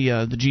 in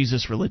the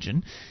Jesus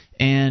religion,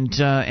 and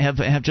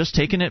have just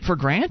taken it for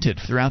granted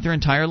throughout their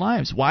entire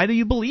lives. Why do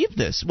you believe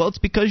this? Well, it's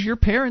because your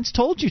parents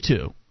told you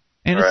to.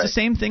 And it's the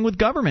same thing with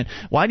government.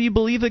 Why do you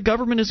believe that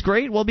government is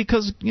great? Well,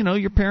 because,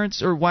 your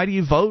parents, or why do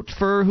you vote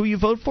for who you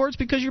vote for? It's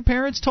because your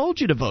parents told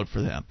you to vote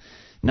for them.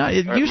 No,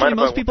 usually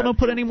most people don't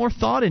put any more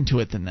thought into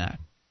it than that.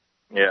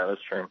 Yeah,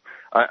 that's true.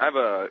 I have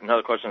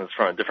another question that's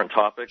from a different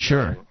topic.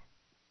 Sure.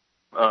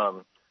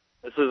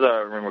 This is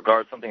in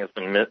regards to something that's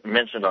been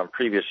mentioned on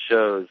previous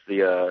shows,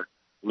 the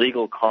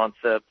legal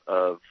concept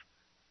of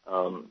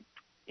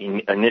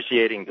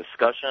initiating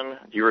discussion.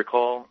 Do you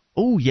recall?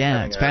 Oh,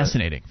 yeah, it's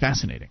fascinating.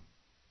 Fascinating.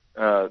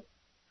 I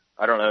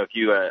don't know if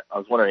you I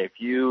was wondering if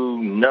you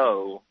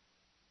know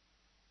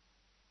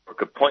or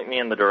could point me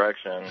in the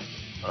direction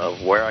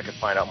of where I could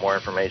find out more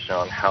information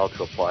on how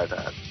to apply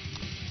that.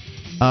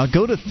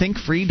 Go to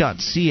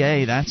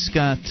thinkfree.ca. That's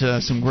got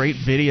some great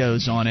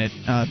videos on it.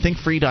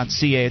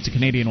 Thinkfree.ca, it's a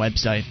Canadian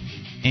website.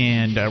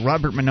 And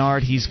Robert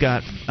Menard, he's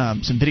got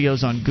some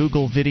videos on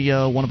Google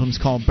Video. One of them is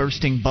called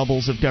Bursting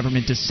Bubbles of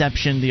Government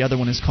Deception. The other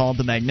one is called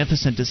The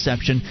Magnificent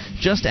Deception.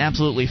 Just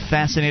absolutely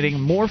fascinating.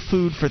 More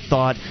food for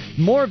thought.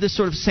 More of this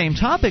sort of same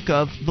topic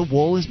of the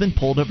wool has been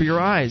pulled over your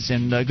eyes.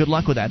 And good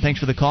luck with that.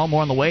 Thanks for the call.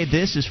 More on the way.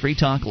 This is Free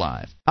Talk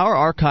Live. Our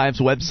archives,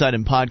 website,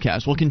 and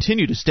podcast will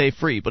continue to stay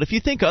free. But if you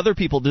think other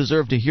people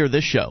deserve to hear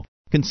this show,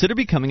 consider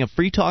becoming a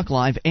Free Talk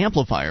Live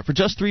amplifier for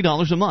just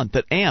 $3 a month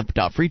at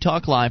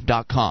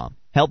amp.freetalklive.com.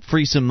 Help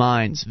free some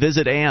minds.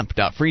 Visit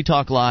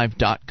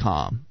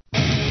amp.freetalklive.com.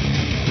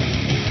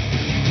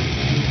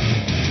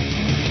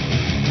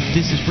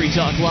 This is Free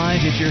Talk Live.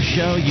 It's your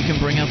show. You can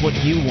bring up what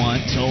you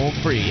want toll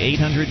free.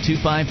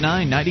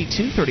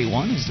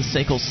 800-259-9231 is the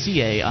SACL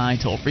CAI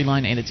toll-free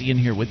line, and it's Ian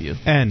here with you.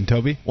 And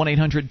Toby.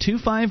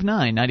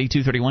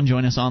 1-800-259-9231.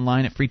 Join us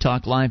online at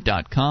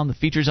freetalklive.com. The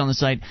features on the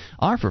site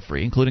are for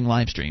free, including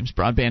live streams,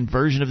 broadband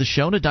version of the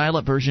show, and a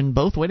dial-up version,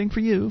 both waiting for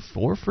you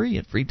for free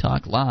at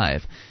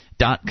freetalklive.com.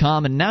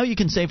 And now you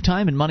can save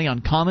time and money on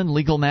common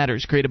legal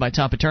matters created by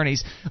top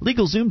attorneys.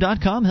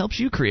 LegalZoom.com helps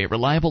you create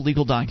reliable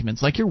legal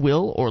documents like your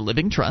will or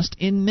living trust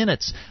in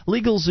minutes.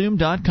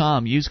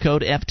 LegalZoom.com. Use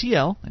code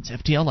FTL. That's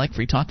FTL like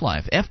Free Talk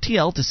Live.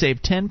 FTL to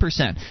save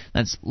 10%.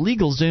 That's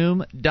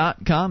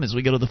LegalZoom.com. As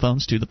we go to the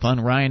phones to the fun,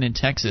 Ryan in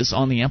Texas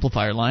on the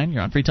amplifier line.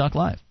 You're on Free Talk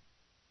Live.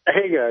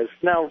 Hey, guys.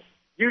 Now,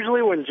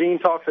 usually when Gene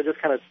talks, I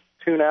just kind of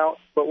tune out.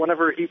 But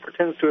whenever he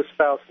pretends to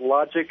espouse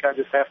logic, I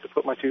just have to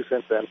put my 2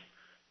 cents in.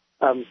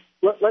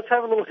 Let's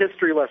have a little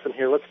history lesson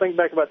here. Let's think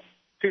back about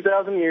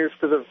 2,000 years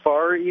to the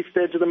far east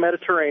edge of the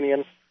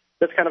Mediterranean.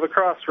 That's kind of a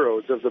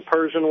crossroads of the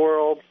Persian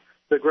world,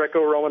 the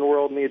Greco-Roman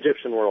world, and the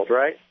Egyptian world,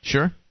 right?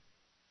 Sure.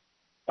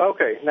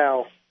 Okay,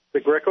 now,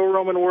 the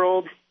Greco-Roman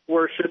world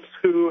worships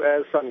who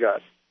as sun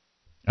god?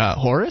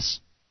 Horus?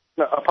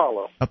 No,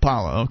 Apollo.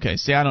 Apollo, okay.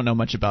 See, I don't know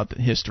much about the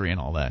history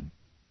and all that.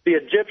 The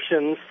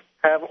Egyptians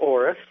have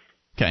Horus.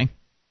 Okay.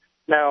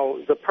 Now,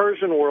 the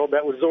Persian world,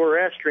 that was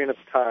Zoroastrian at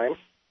the time,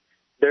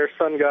 their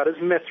sun god is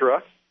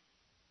Mithra.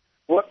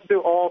 What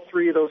do all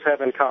three of those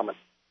have in common?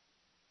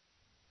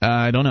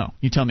 I don't know.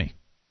 You tell me.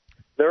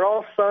 They're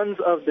all sons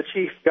of the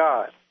chief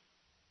god.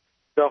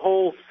 The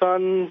whole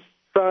sun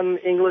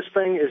English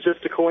thing is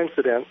just a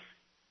coincidence.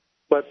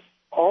 But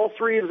all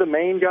three of the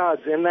main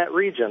gods in that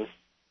region,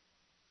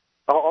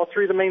 all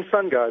three of the main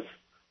sun gods,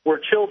 were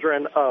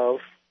children of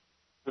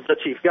the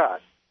chief god.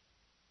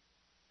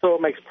 So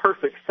it makes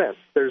perfect sense.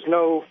 There's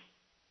no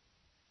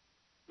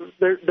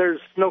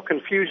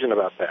confusion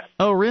about that.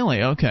 Oh,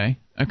 really? Okay.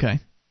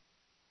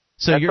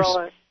 So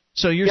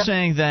you're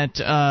saying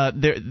that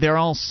they're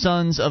all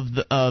sons of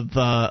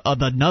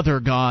another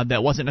god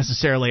that wasn't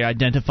necessarily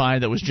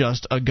identified, that was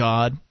just a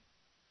god?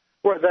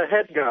 Well, the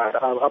head god.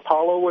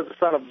 Apollo was the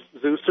son of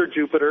Zeus or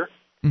Jupiter.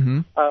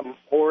 Mm-hmm.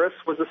 Horus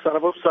was the son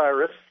of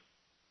Osiris,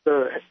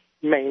 the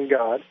main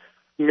god.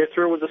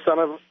 Mithra was the son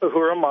of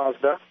Ahura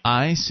Mazda.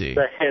 I see.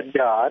 The head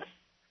god.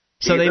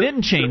 So they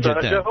didn't change it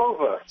then.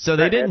 Jehovah, so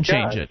they didn't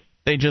change it.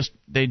 They just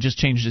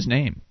changed his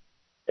name.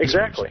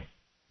 Exactly.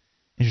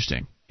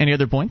 Interesting. Any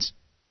other points?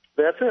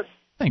 That's it.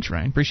 Thanks,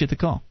 Ryan. Appreciate the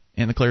call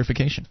and the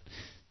clarification.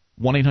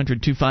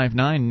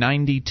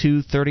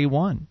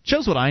 1-800-259-9231.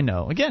 Shows what I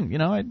know. Again,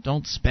 I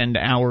don't spend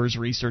hours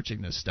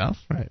researching this stuff,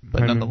 right?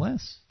 But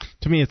nonetheless,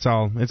 to me, it's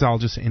all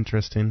just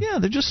interesting. Yeah,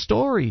 they're just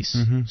stories.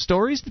 Mm-hmm.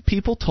 Stories that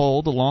people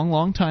told a long,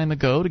 long time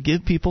ago to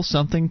give people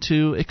something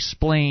to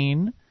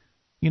explain.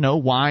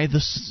 Why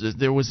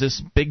there was this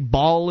big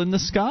ball in the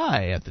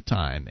sky at the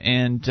time,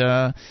 and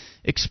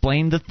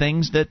explain the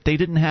things that they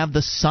didn't have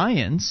the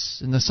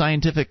science and the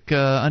scientific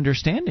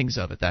understandings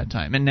of at that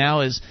time. And now,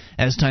 as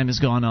time has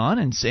gone on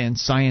and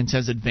science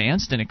has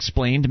advanced and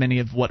explained many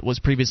of what was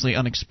previously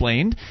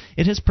unexplained,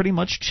 it has pretty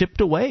much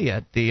chipped away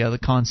at the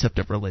concept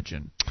of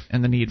religion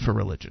and the need for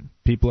religion.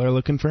 People are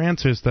looking for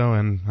answers, though,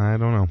 and I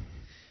don't know.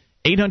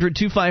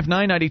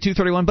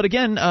 800-259-9231. But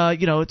again,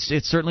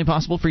 it's certainly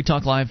possible Free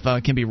Talk Live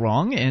can be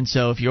wrong. And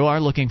so if you are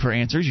looking for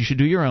answers, you should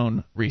do your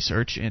own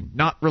research and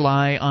not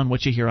rely on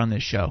what you hear on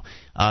this show.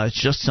 It's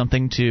just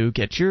something to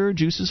get your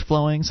juices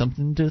flowing,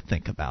 something to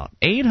think about.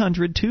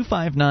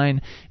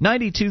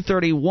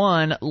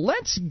 800-259-9231.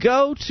 Let's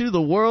go to the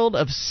world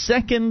of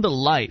Second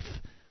Life.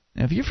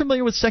 Now, if you're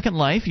familiar with Second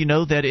Life, you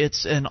know that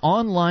it's an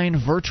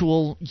online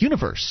virtual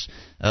universe,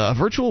 a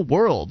virtual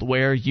world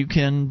where you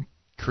can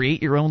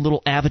create your own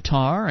little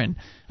avatar and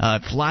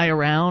fly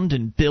around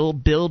and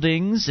build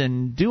buildings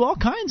and do all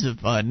kinds of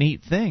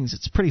neat things.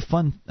 It's a pretty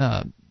fun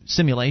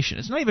simulation.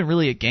 It's not even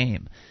really a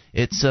game.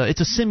 It's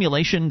a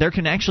simulation. There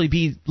can actually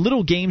be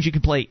little games you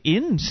can play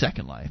in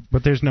Second Life.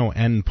 But there's no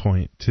end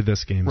point to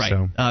this game. Right.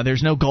 So.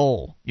 There's no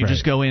goal. You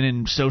just go in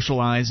and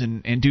socialize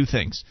and do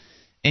things.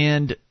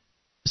 And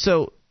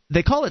so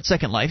they call it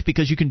Second Life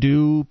because you can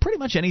do pretty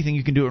much anything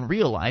you can do in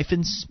real life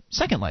in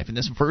Second Life, in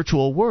this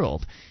virtual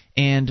world.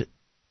 And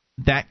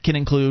that can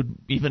include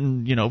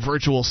even,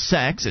 virtual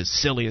sex, as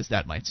silly as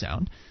that might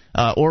sound,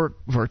 or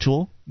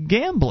virtual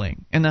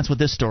gambling. And that's what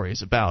this story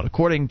is about.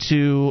 According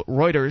to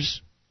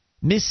Reuters,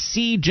 Miss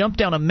C jumped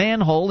down a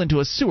manhole into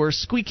a sewer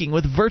squeaking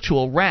with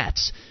virtual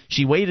rats.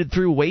 She waded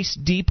through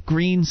waist-deep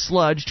green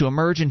sludge to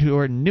emerge into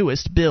her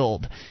newest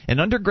build, an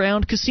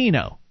underground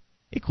casino,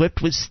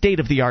 equipped with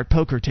state-of-the-art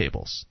poker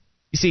tables.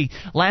 You see,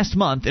 last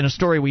month, in a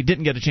story we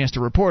didn't get a chance to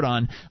report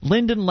on,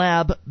 Linden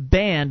Lab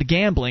banned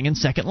gambling in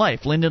Second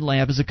Life. Linden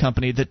Lab is a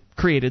company that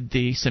created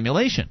the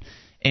simulation.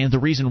 And the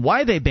reason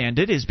why they banned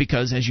it is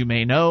because, as you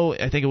may know,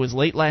 I think it was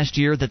late last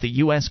year that the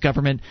U.S.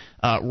 government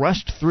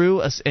rushed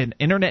through an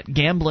internet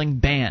gambling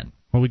ban.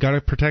 Well, we got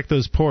to protect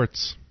those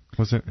ports.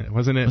 Wasn't it?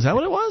 Was that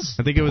what it was?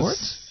 I think it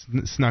was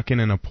snuck in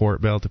a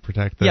port bell to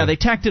protect them. Yeah, they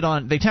tacked it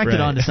on. They tacked it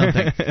on to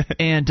something.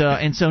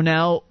 And so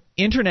now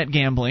internet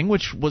gambling,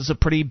 which was a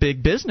pretty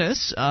big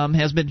business,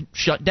 has been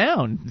shut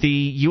down. The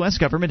U.S.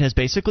 government has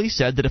basically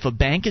said that if a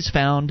bank is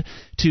found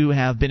to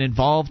have been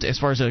involved, as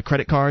far as a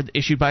credit card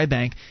issued by a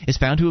bank, is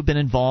found to have been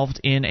involved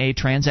in a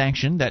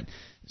transaction that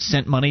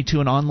sent money to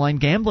an online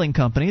gambling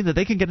company, that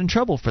they can get in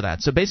trouble for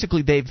that. So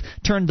basically they've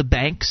turned the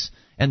banks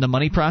and the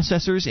money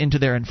processors into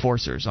their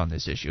enforcers on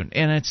this issue.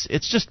 And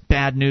it's just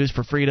bad news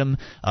for freedom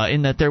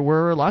in that there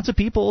were lots of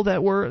people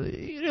that were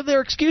 –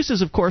 their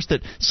excuses, of course,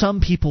 that some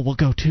people will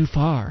go too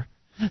far.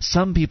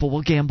 Some people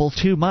will gamble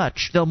too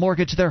much. They'll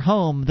mortgage their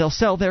home. They'll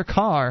sell their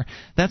car,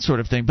 that sort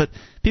of thing. But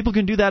people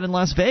can do that in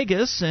Las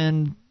Vegas,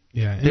 and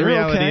yeah, in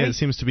reality, it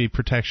seems to be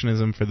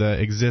protectionism for the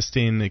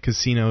existing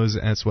casinos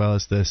as well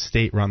as the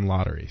state-run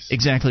lotteries.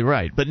 Exactly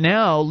right. But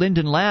now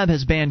Linden Lab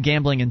has banned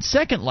gambling in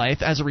Second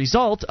Life as a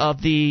result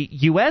of the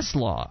U.S.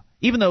 law.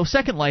 Even though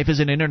Second Life is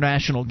an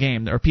international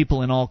game, there are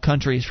people in all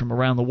countries from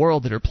around the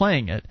world that are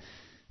playing it.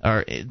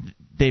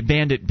 They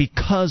banned it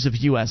because of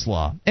U.S.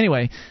 law.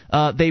 Anyway,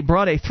 they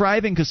brought a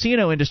thriving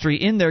casino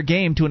industry in their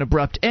game to an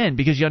abrupt end,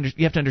 because you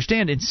have to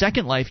understand, in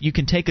Second Life, you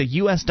can take a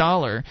U.S.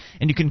 dollar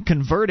and you can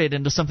convert it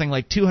into something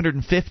like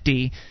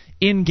 250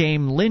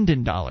 in-game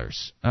Linden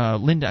dollars.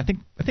 Linden, I think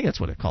that's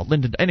what it's called.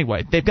 Linden.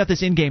 Anyway, they've got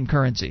this in-game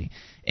currency,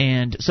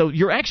 and so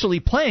you're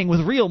actually playing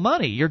with real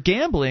money. You're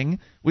gambling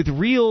with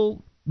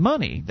real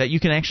money that you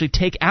can actually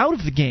take out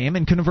of the game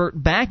and convert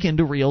back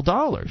into real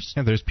dollars.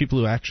 Yeah, there's people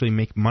who actually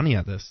make money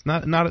at this.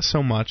 Not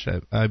so much,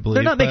 I believe.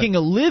 They're not making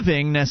a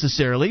living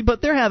necessarily,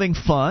 but they're having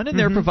fun, and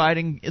they're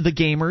providing the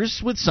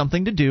gamers with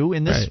something to do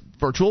in this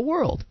virtual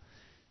world.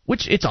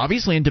 Which it's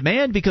obviously in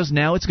demand because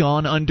now it's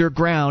gone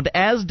underground,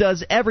 as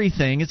does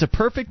everything. It's a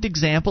perfect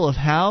example of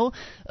how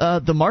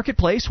the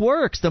marketplace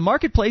works. The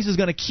marketplace is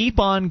going to keep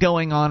on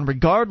going on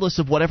regardless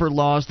of whatever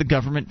laws the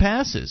government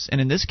passes.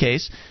 And in this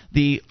case,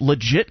 the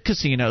legit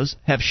casinos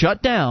have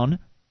shut down,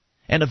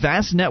 and a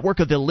vast network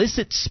of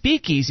illicit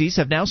speakeasies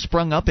have now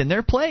sprung up in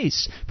their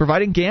place,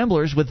 providing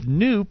gamblers with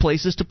new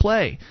places to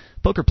play.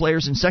 Poker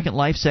players in Second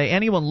Life say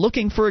anyone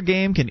looking for a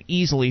game can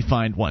easily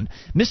find one.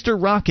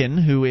 Mr. Rockin,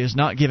 who is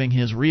not giving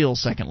his real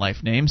Second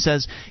Life name,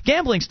 says,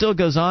 gambling still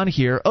goes on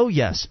here. Oh,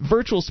 yes,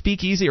 virtual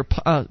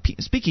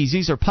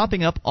speakeasies are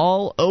popping up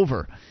all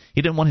over.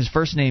 He didn't want his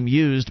first name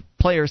used.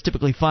 Players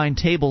typically find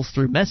tables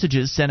through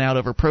messages sent out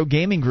over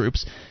pro-gaming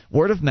groups,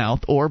 word of mouth,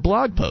 or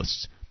blog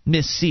posts.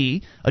 Miss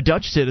C, a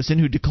Dutch citizen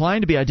who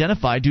declined to be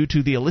identified due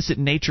to the illicit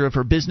nature of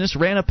her business,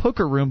 ran a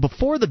poker room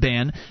before the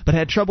ban but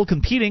had trouble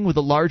competing with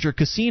the larger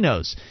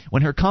casinos.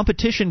 When her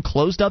competition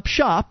closed up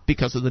shop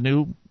because of the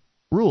new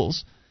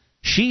rules,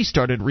 she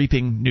started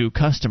reaping new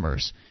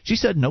customers. She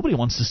said nobody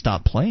wants to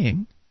stop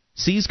playing.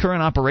 C's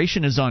current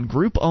operation is on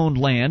group-owned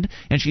land,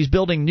 and she's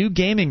building new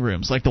gaming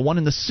rooms like the one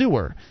in the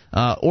sewer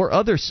or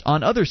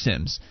on other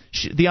sims.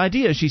 The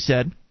idea, she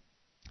said,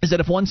 is that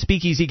if one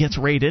speakeasy gets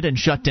raided and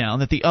shut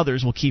down, that the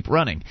others will keep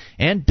running.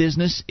 And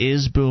business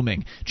is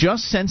booming.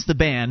 Just since the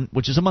ban,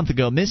 which is a month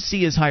ago, Miss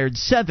C has hired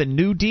 7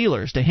 new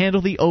dealers to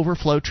handle the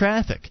overflow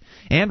traffic,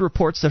 and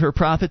reports that her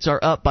profits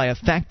are up by a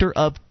factor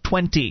of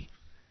 20.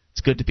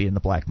 It's good to be in the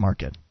black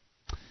market.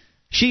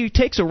 She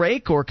takes a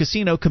rake or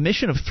casino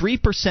commission of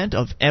 3%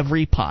 of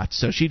every pot,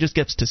 so she just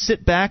gets to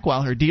sit back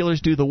while her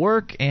dealers do the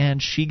work,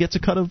 and she gets a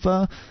cut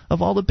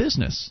of all the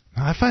business.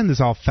 I find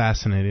this all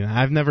fascinating.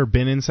 I've never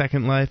been in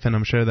Second Life, and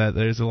I'm sure that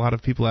there's a lot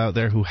of people out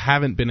there who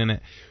haven't been in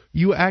it.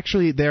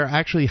 They're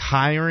actually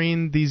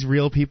hiring these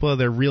real people.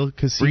 They're real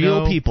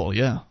casino. Real people,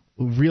 yeah.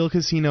 Real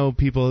casino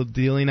people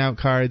dealing out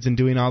cards and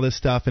doing all this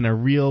stuff in a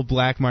real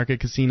black market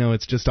casino.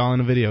 It's just all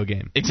in a video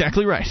game.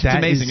 Exactly right. It's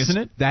amazing, isn't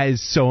it? That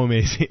is so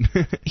amazing.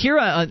 Here,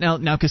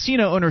 now,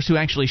 casino owners who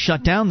actually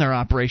shut down their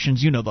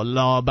operations, the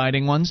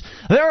law-abiding ones,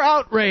 they're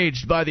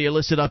outraged by the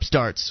illicit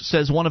upstarts.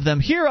 Says one of them,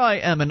 here I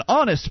am, an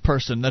honest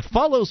person that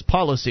follows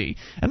policy,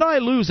 and I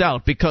lose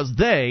out because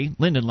they,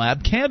 Linden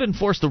Lab, can't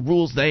enforce the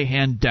rules they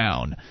hand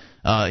down.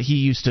 He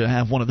used to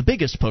have one of the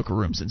biggest poker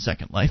rooms in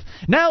Second Life.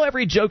 Now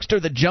every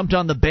jokester that jumped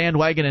on the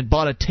bandwagon and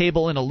bought a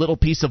table and a little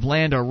piece of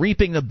land are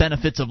reaping the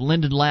benefits of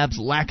Linden Lab's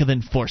lack of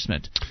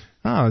enforcement.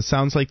 Oh, it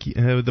sounds like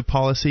the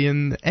policy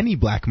in any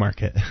black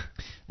market.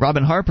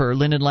 Robin Harper,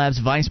 Linden Lab's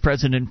vice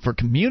president for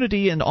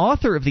community and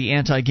author of the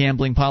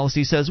anti-gambling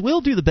policy, says,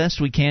 "We'll do the best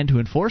we can to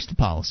enforce the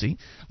policy."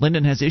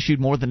 Linden has issued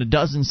more than a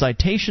dozen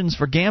citations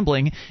for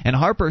gambling, and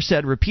Harper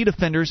said repeat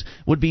offenders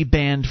would be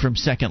banned from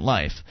Second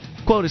Life.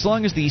 Quote, "As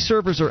long as the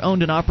servers are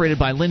owned and operated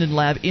by Linden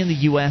Lab in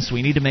the U.S.,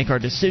 we need to make our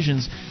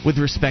decisions with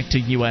respect to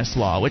U.S.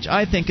 law," which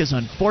I think is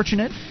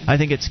unfortunate. I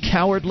think it's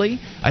cowardly.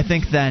 I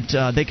think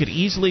that they could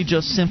easily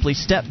just simply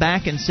step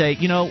back and say,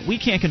 we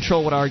can't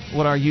control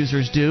what our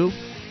users do.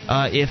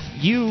 If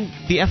you,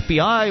 the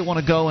FBI, want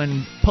to go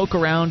and poke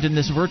around in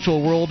this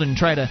virtual world and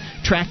try to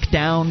track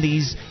down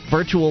these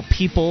virtual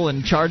people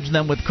and charge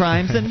them with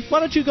crimes, then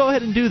why don't you go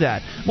ahead and do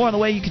that? More on the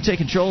way you can take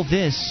control.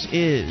 This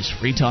is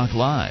Free Talk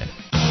Live.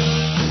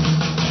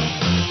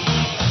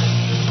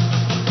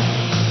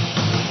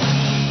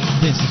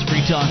 This is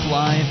Free Talk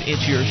Live.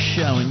 It's your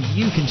show, and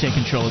you can take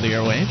control of the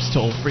airwaves.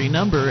 Toll-free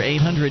number,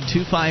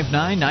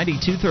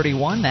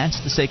 800-259-9231.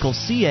 That's the SACL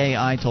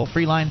CAI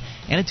toll-free line,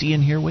 and it's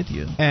Ian here with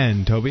you.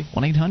 And Toby.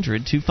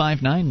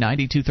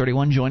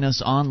 1-800-259-9231. Join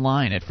us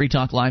online at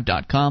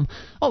freetalklive.com.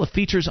 All the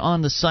features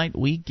on the site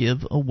we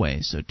give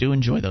away, so do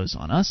enjoy those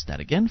on us. That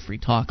again,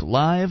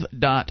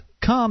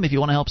 freetalklive.com. If you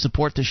want to help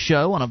support the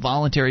show on a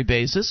voluntary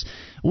basis,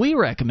 we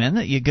recommend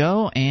that you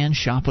go and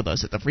shop with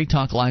us at the Free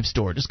Talk Live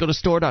store. Just go to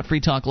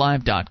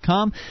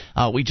store.freetalklive.com.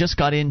 We just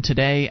got in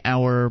today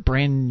our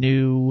brand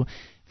new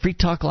Free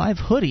Talk Live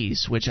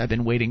hoodies, which I've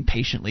been waiting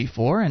patiently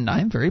for, and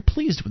I'm very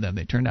pleased with them.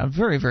 They turned out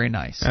very, very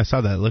nice. I saw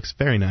that. It looks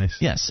very nice.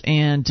 Yes,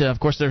 and of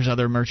course there's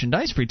other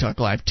merchandise, Free Talk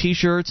Live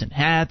T-shirts and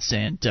hats,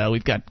 and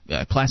we've got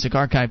classic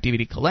archive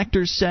DVD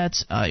collector's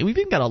sets. We've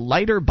even got a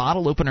lighter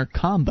bottle opener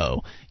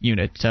combo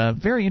unit.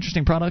 Very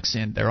interesting products,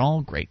 and they're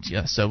all great.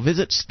 So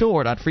visit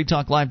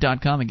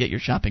store.freetalklive.com and get your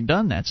shopping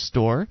done. That's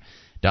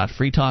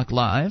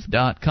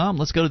store.freetalklive.com.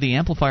 Let's go to the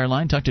amplifier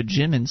line, talk to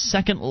Jim in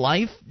Second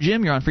Life.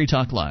 Jim, you're on Free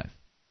Talk Live.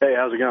 Hey,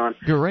 how's it going?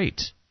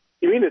 Great.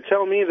 You mean to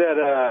tell me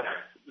that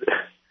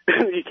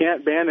you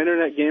can't ban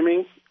internet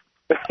gaming?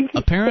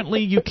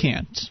 Apparently you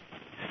can't.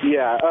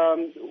 Yeah,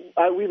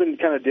 we've been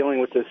kind of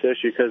dealing with this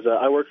issue because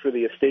I work for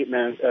the estate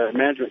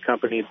management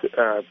company,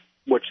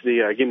 which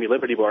the Gimme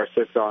Liberty Bar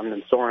sits on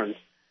in Sorens.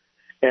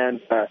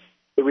 And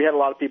we had a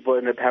lot of people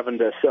end up having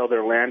to sell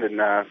their land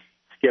and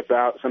skip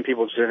out. Some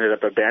people just ended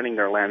up abandoning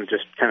their land and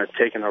just kind of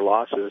taking their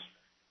losses.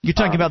 You're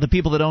talking about the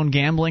people that own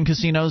gambling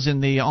casinos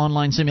in the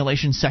online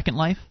simulation Second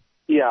Life?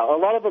 Yeah, a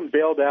lot of them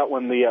bailed out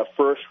when the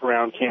first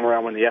round came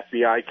around, when the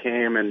FBI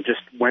came and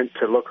just went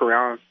to look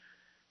around.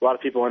 A lot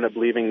of people ended up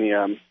leaving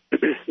the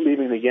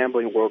leaving the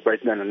gambling world right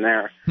then and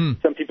there.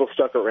 Some people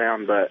stuck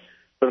around, but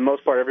for the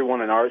most part,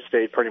 everyone in our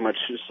state pretty much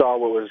saw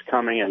what was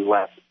coming and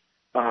left.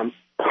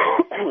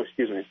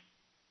 Excuse me.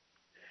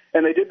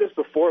 And they did this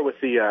before with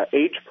the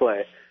age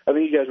play. I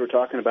think you guys were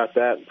talking about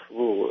that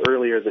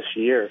earlier this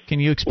year.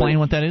 Can you explain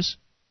what that is?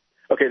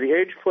 Okay, the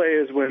age play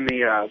is when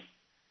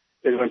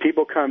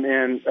people come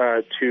in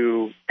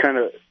to kind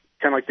of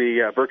like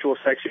the virtual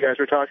sex you guys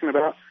were talking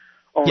about.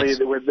 Only yes.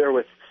 They're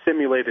with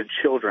simulated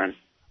children.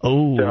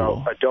 Oh,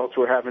 so adults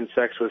were having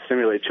sex with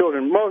simulated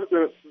children.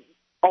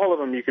 All of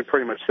them, you could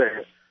pretty much say,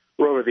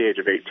 were over the age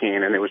of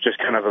 18, and it was just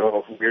kind of a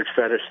little weird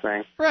fetish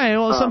thing. Right.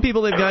 Well, some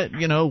people they've got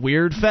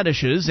weird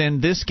fetishes,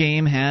 and this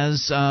game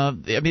has.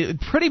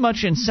 Pretty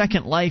much in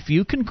Second Life,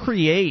 you can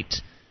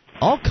create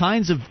all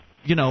kinds of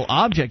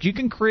object. You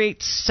can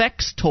create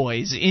sex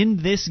toys in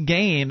this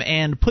game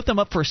and put them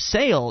up for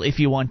sale if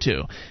you want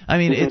to. I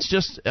mean, it's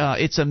just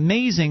it's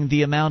amazing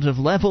the amount of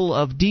level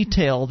of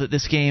detail that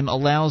this game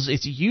allows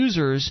its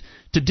users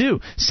to do.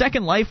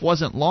 Second Life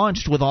wasn't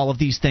launched with all of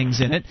these things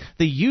in it.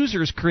 The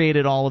users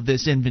created all of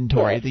this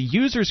inventory. The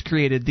users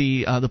created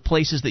the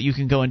places that you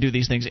can go and do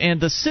these things. And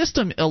the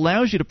system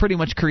allows you to pretty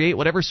much create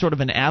whatever sort of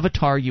an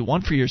avatar you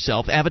want for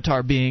yourself,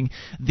 avatar being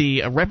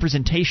the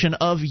representation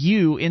of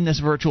you in this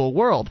virtual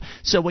world.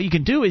 So what you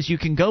can do is you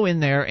can go in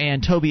there,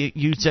 and Toby,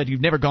 you said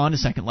you've never gone to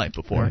Second Life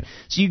before. Right.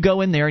 So you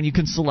go in there and you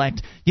can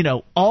select,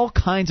 all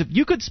kinds of –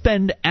 you could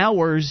spend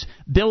hours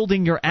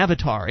building your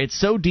avatar. It's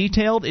so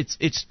detailed,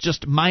 it's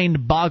just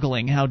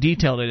mind-boggling how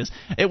detailed it is.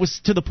 It was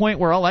to the point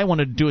where all I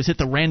wanted to do is hit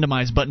the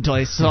randomize button until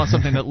I saw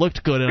something that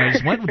looked good, and I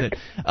just went with it.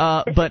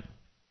 But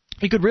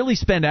you could really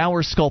spend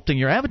hours sculpting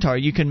your avatar.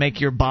 You can make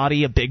your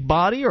body a big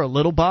body or a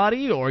little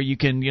body, or you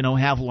can,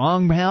 have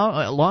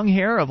long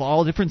hair of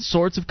all different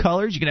sorts of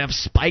colors. You can have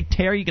spiked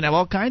hair. You can have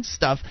all kinds of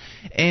stuff,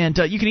 and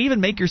you can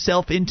even make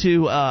yourself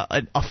into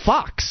a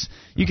fox.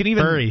 You can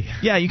even furry.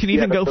 Yeah, you can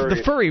even go for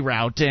the furry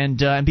route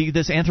and be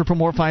this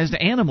anthropomorphized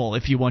animal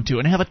if you want to,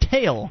 and have a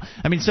tail.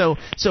 I mean, so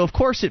of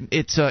course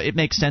it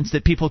makes sense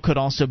that people could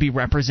also be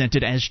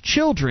represented as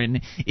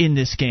children in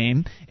this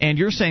game. And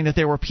you're saying that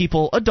there were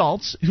people,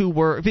 adults, who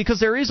were, because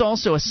there is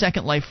also a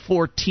Second Life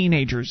for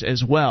teenagers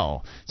as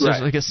well. So right.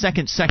 There's like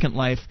a Second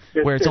Life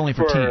where it's only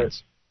for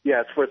teens.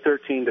 Yeah, it's for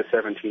 13 to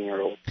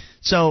 17-year-olds.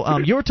 So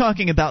you're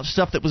talking about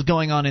stuff that was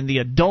going on in the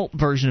adult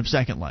version of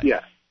Second Life.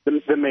 Yeah.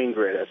 The main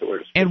grid, as it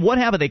were. And what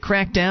happened? They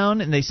cracked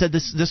down and they said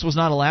this was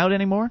not allowed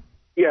anymore?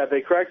 Yeah,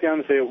 they cracked down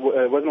and say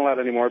it wasn't allowed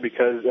anymore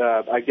because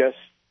I guess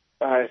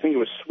I think it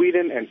was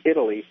Sweden and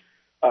Italy,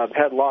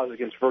 had laws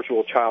against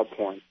virtual child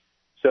porn.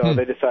 So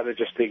they decided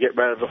just to get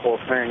rid of the whole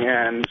thing,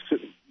 and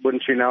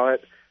wouldn't you know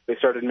it, they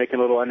started making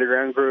little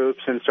underground groups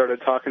and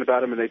started talking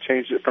about them, and they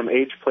changed it from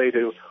age play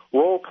to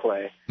role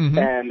play,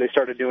 and they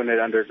started doing it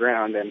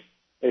underground, and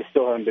they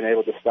still haven't been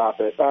able to stop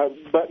it.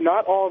 But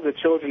not all of the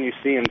children you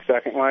see in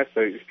Second Life,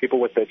 the people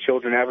with the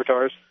children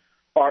avatars,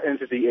 are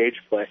into the age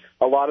play.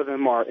 A lot of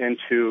them are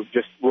into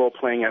just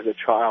role-playing as a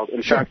child.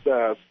 In fact,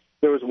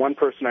 there was one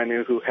person I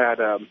knew who had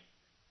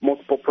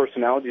multiple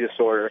personality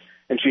disorder,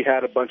 and she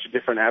had a bunch of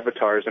different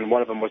avatars, and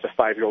one of them was a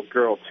 5-year-old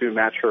girl to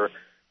match her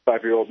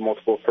 5-year-old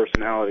multiple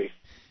personality.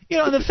 You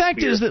know, the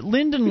fact is that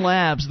Linden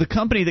Labs, the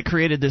company that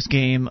created this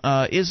game,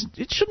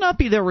 it should not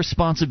be their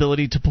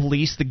responsibility to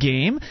police the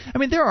game. I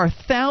mean, there are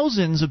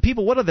thousands of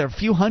people. What are there, a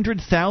few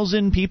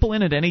 100,000 people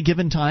in at any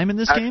given time in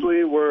this game?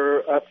 Actually,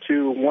 we're up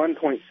to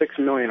 1.6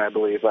 million, I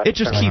believe. It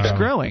just keeps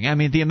growing. I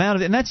mean, the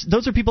amount of, and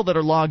those are people that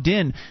are logged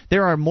in.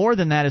 There are more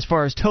than that as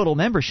far as total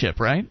membership,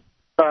 right?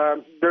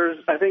 There's,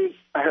 I think,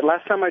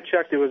 last time I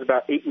checked, it was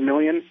about 8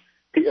 million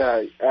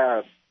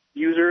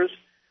users.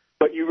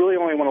 But you really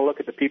only want to look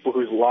at the people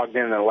who's logged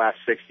in the last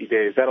 60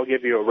 days. That'll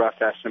give you a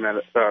rough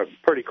estimate,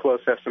 pretty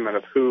close estimate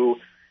of who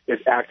is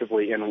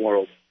actively in the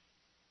world.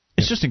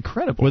 It's just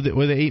incredible. With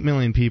the 8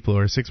 million people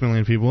or 6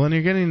 million people, and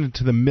you're getting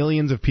into the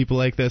millions of people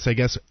like this, I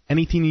guess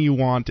anything you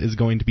want is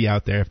going to be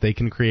out there if they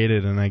can create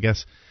it, and I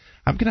guess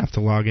I'm going to have to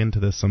log into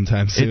this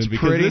sometime soon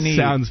because this neat.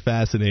 Sounds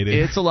fascinating.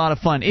 It's a lot of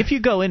fun. If you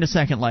go into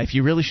Second Life,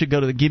 you really should go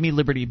to the Gimme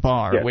Liberty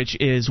bar, which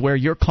is where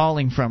you're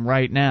calling from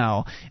right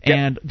now. Yep.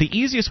 And the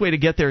easiest way to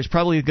get there is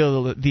probably to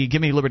go to the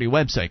Gimme Liberty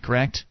website,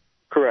 correct?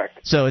 Correct.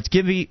 So it's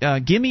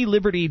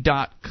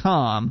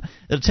GimmeLiberty.com.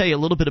 It'll tell you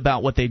a little bit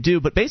about what they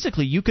do, but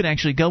basically you can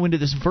actually go into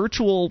this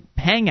virtual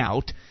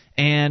hangout,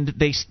 and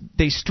they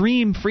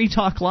stream Free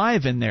Talk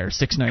Live in there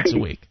 6 nights a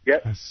week.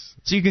 Yep.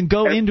 So you can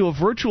go into a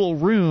virtual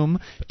room,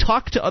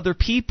 talk to other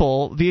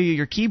people via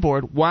your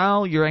keyboard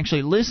while you're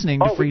actually listening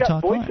to Free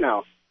Talk Live. Voice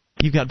now.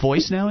 You've got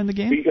voice now in the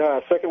game?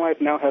 Second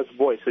Life now has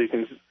voice, so you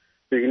can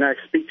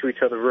actually speak to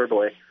each other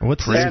verbally.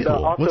 What's this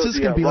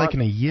going to be like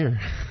in a year?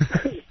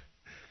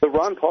 The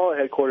Ron Paul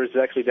headquarters is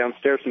actually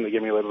downstairs from the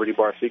Gimme Liberty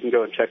bar, so you can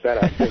go and check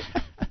that out, too.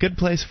 Good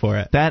place for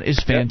it. That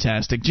is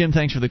fantastic. Jim,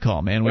 thanks for the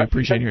call, man. We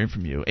appreciate hearing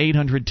from you.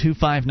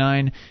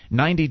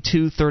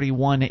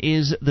 800-259-9231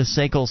 is the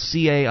SACL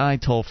CAI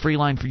toll-free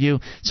line for you.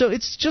 So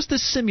it's just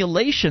this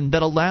simulation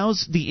that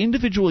allows the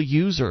individual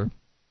user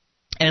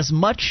as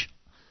much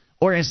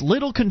or as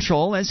little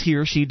control as he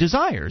or she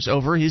desires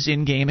over his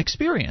in-game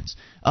experience.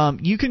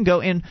 You can go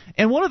in,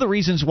 and one of the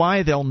reasons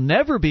why they'll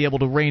never be able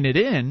to rein it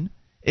in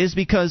is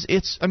because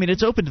it's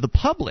open to the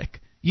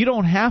public. You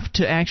don't have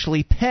to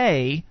actually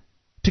pay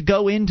to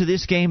go into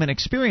this game and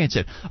experience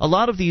it. A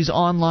lot of these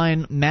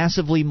online,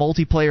 massively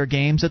multiplayer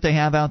games that they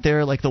have out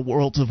there, like the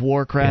Worlds of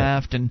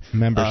Warcraft and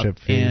membership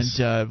fees,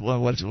 and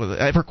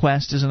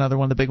EverQuest is another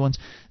one of the big ones.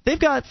 They've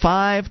got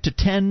 $5 to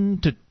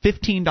 $10 to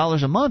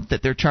 $15 a month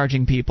that they're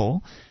charging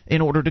people in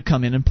order to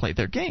come in and play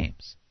their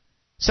games.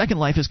 Second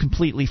Life is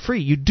completely free.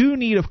 You do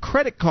need a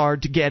credit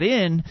card to get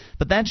in,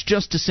 but that's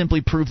just to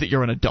simply prove that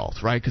you're an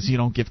adult, right? Because you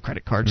don't give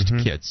credit cards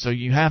to kids. So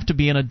you have to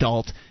be an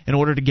adult in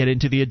order to get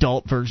into the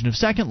adult version of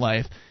Second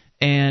Life.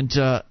 And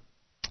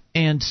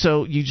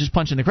so you just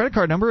punch in the credit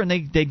card number, and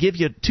they give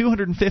you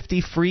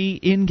 250 free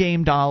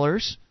in-game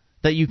dollars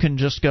that you can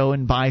just go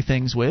and buy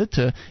things with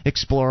to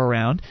explore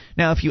around.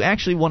 Now, if you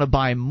actually want to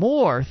buy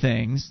more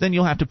things, then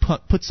you'll have to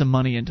put some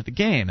money into the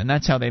game, and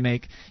that's how they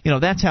make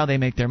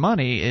their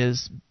money,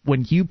 is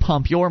when you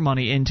pump your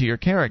money into your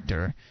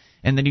character.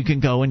 And then you can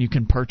go and you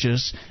can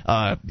purchase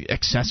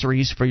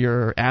accessories for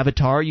your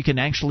avatar. You can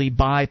actually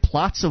buy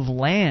plots of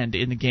land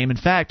in the game. In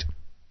fact,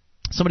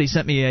 somebody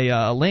sent me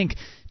a link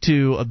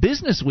to a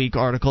Business Week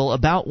article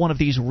about one of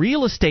these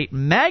real estate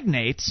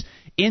magnates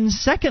in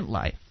Second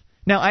Life.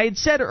 Now, I had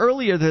said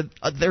earlier that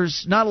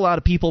there's not a lot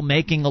of people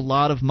making a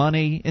lot of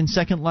money in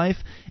Second Life,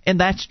 and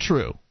that's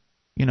true.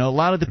 You know, a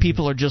lot of the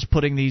people are just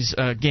putting these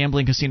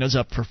gambling casinos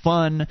up for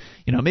fun,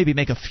 you know, maybe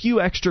make a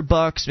few extra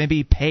bucks,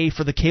 maybe pay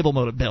for the cable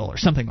modem bill or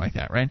something like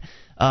that, right?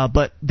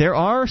 But there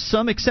are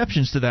some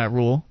exceptions to that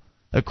rule.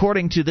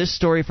 According to this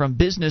story from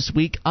Business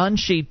Week,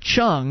 Anshi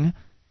Chung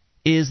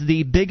is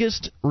the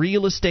biggest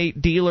real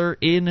estate dealer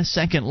in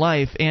Second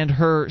Life, and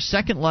her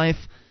Second Life,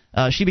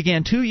 she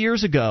began 2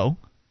 years ago,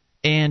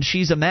 and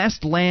she's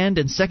amassed land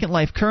and Second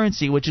Life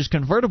currency, which is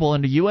convertible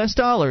into U.S.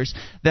 dollars,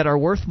 that are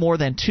worth more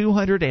than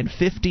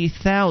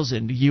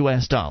 $250,000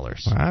 U.S.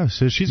 dollars. Wow,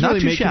 so she's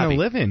really making a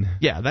living.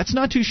 Yeah, that's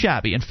not too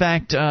shabby. In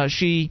fact,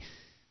 she...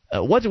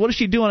 What does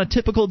she do on a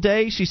typical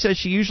day? She says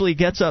she usually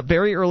gets up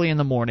very early in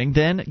the morning,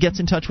 then gets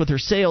in touch with her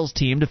sales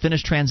team to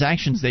finish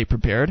transactions they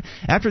prepared.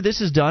 After this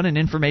is done and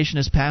information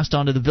is passed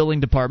on to the billing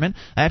department,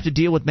 I have to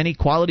deal with many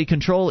quality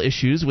control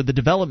issues with the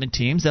development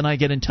teams. Then I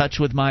get in touch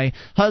with my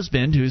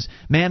husband, who's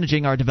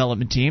managing our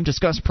development team,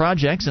 discuss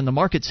projects and the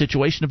market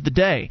situation of the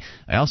day.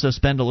 I also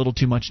spend a little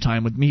too much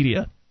time with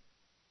media.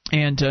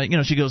 And,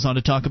 she goes on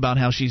to talk about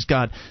how she's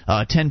got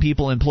 10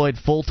 people employed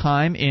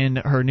full-time in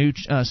her new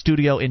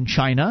studio in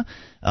China.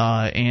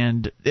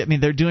 And, I mean,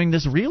 they're doing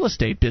this real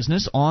estate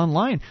business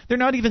online. They're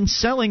not even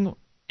selling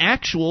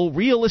actual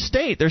real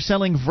estate. They're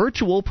selling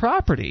virtual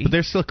property. But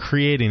they're still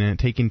creating it,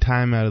 taking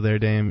time out of their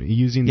day,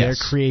 using their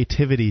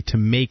creativity to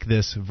make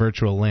this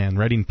virtual land,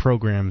 writing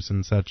programs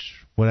and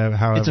such,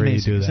 however it's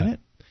amazing, you do that. Isn't it?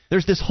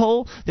 There's this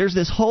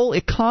whole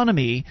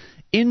economy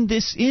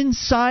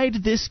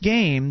inside this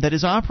game that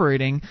is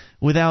operating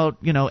without,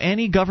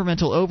 any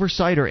governmental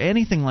oversight or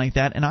anything like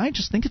that, and I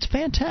just think it's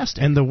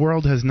fantastic. And the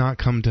world has not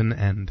come to an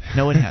end.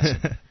 No, it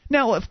hasn't.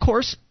 Now, of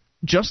course,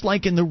 just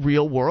like in the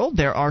real world,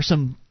 there are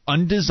some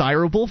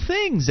undesirable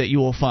things that you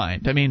will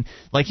find. I mean,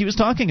 like he was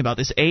talking about,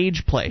 this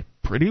age play,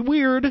 pretty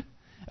weird.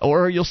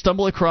 Or you'll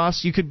stumble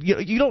across, I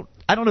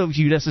don't know if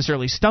you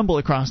necessarily stumble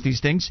across these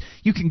things.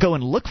 You can go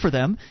and look for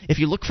them. If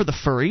you look for the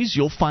furries,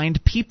 you'll find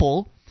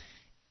people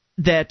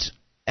that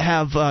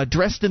have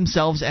dressed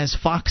themselves as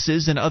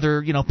foxes and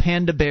other,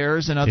 panda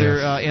bears and other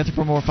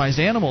anthropomorphized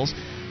animals,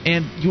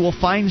 and you will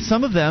find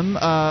some of them.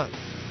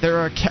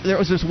 There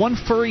was this one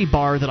furry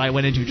bar that I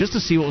went into just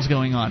to see what was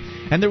going on,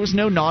 and there was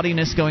no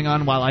naughtiness going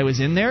on while I was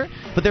in there,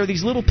 but there are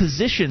these little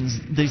positions,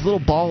 these little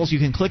balls you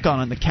can click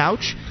on the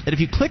couch, that if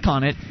you click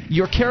on it,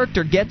 your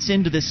character gets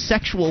into this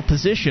sexual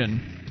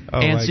position.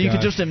 And so you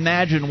can just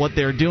imagine what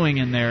they're doing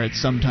in there at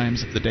some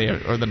times of the day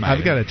or the night.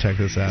 I've got to check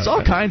this out. It's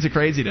all kinds of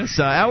craziness.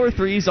 Hour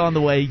 3's on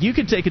the way. You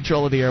can take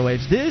control of the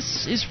airwaves.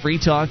 This is Free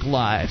Talk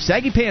Live.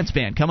 Saggy Pants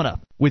Band coming up.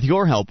 With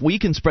your help, we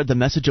can spread the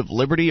message of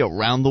liberty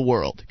around the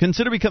world.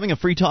 Consider becoming a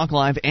Free Talk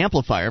Live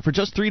amplifier for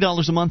just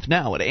 $3 a month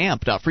now at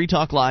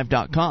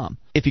amp.freetalklive.com.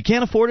 If you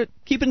can't afford it,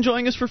 keep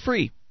enjoying us for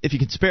free. If you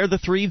can spare the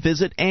 $3,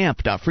 visit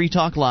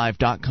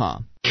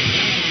amp.freetalklive.com.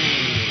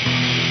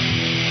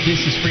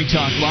 This is Free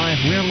Talk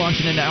Live. We're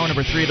launching into hour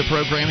number 3 of the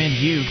program, and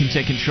you can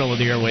take control of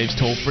the airwaves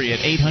toll-free at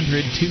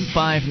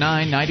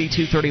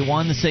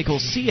 800-259-9231, the SACL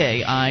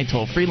CAI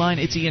toll-free line.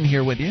 It's Ian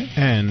here with you.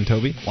 And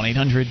Toby.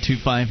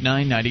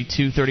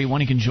 1-800-259-9231.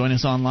 You can join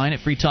us online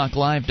at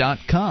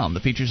freetalklive.com. The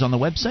features on the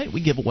website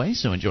we give away,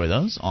 so enjoy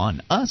those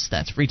on us.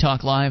 That's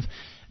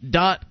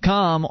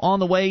freetalklive.com. On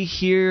the way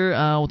here,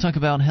 we'll talk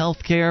about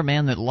health care. A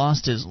man that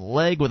lost his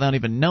leg without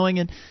even knowing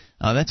it.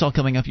 That's all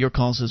coming up. Your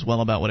calls as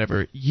well about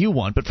whatever you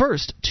want. But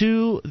first,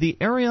 to the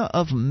area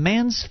of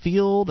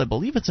Mansfield. I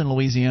believe it's in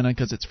Louisiana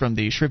because it's from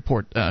the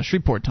Shreveport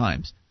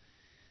Times.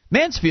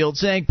 Mansfield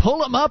saying,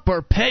 pull 'em up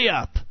or pay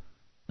up.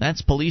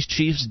 That's Police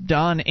Chief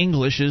Don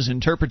English's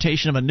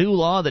interpretation of a new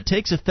law that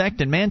takes effect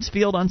in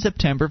Mansfield on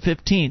September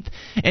 15th.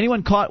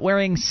 Anyone caught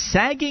wearing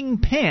sagging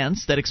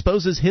pants that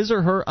exposes his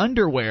or her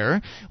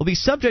underwear will be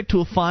subject to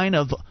a fine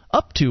of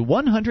up to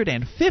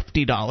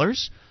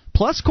 $150.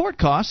 Plus court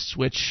costs,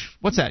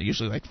 what's that,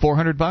 usually like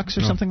 $400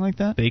 or something like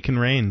that? They can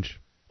range.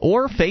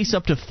 Or face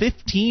up to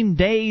 15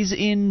 days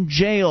in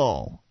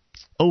jail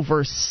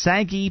over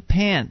saggy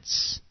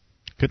pants.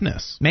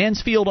 Goodness.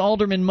 Mansfield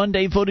aldermen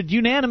Monday voted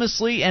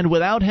unanimously and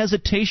without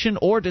hesitation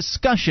or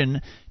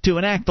discussion to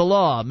enact the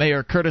law.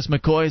 Mayor Curtis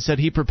McCoy said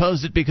he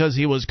proposed it because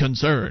he was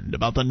concerned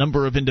about the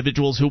number of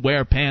individuals who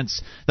wear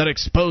pants that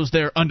expose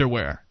their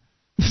underwear.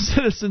 The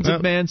citizens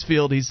of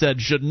Mansfield, he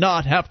said, should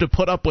not have to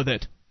put up with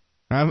it.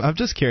 I'm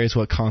just curious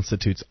what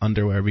constitutes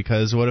underwear,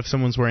 because what if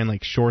someone's wearing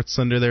like shorts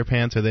under their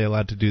pants? Are they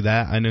allowed to do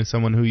that? I know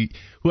someone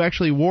who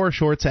actually wore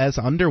shorts as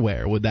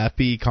underwear. Would that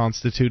be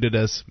constituted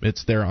as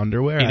it's their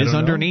underwear? It is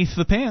underneath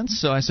the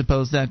pants, so I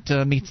suppose that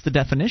meets the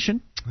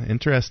definition.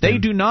 Interesting. They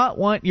do not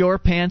want your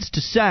pants to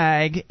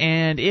sag,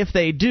 and if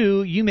they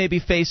do, you may be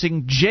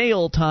facing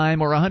jail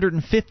time or a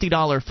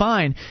 $150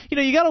 fine.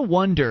 You got to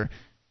wonder,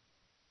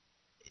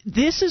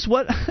 this is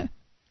what...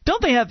 Don't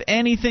they have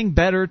anything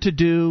better to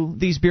do,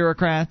 these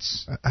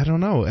bureaucrats? I don't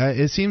know.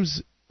 It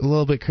seems a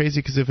little bit crazy,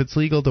 because if it's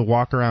legal to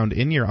walk around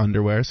in your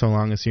underwear, so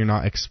long as you're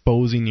not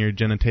exposing your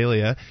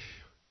genitalia,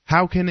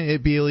 how can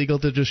it be illegal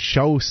to just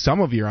show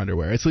some of your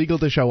underwear? It's legal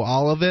to show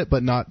all of it,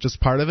 but not just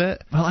part of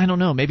it? Well, I don't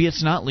know. Maybe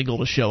it's not legal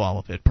to show all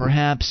of it.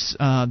 Perhaps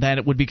that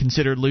it would be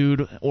considered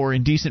lewd or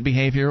indecent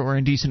behavior or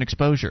indecent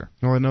exposure.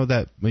 Well, I know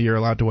that you're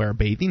allowed to wear a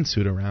bathing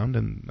suit around,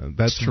 and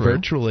that's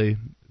virtually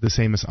the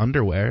same as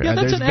underwear. Yeah,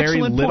 that's there's an very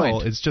excellent little.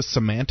 point. It's just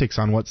semantics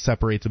on what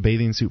separates a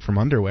bathing suit from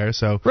underwear.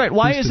 So right.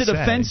 Why is it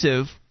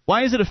offensive?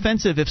 Why is it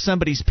offensive if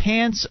somebody's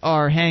pants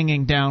are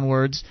hanging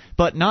downwards,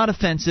 but not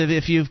offensive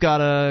if you've got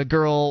a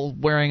girl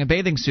wearing a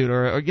bathing suit?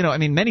 Or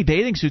many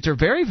bathing suits are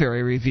very,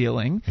 very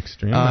revealing.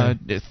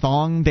 Extremely.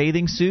 Thong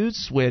bathing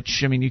suits,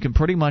 which, you can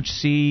pretty much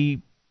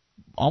see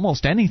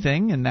almost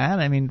anything in that.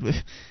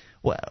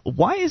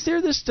 Why is there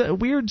this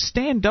weird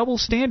double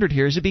standard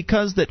here? Is it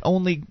because that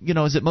only,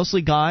 is it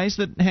mostly guys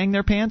that hang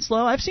their pants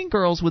low? I've seen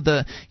girls with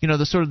the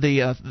sort of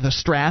the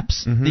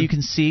straps that you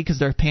can see because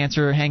their pants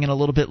are hanging a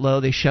little bit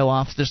low. They show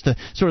off just the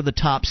sort of the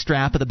top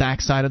strap of the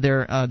backside of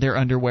their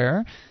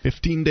underwear.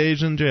 15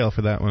 days in jail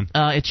for that one.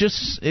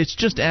 It's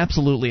just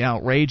absolutely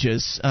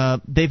outrageous.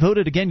 They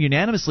voted again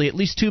unanimously. At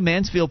least 2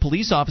 Mansfield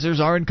police officers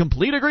are in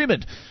complete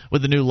agreement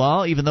with the new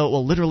law, even though it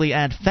will literally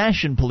add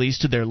fashion police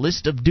to their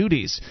list of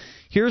duties.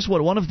 Here's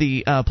what one of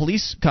the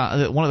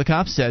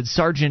cops said,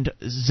 Sergeant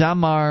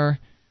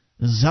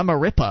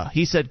Zamaripa.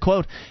 He said,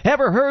 quote,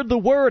 "Ever heard the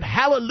word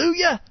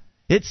hallelujah?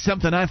 It's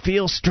something I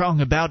feel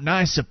strong about, and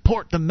I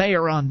support the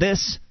mayor on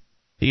this."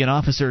 He and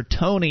Officer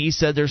Tony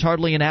said there's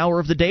hardly an hour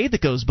of the day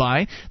that goes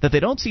by that they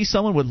don't see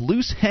someone with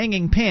loose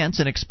hanging pants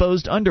and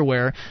exposed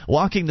underwear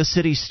walking the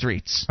city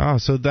streets. Oh,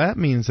 so that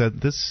means that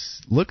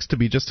this looks to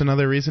be just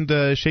another reason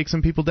to shake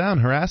some people down,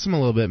 harass them a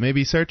little bit,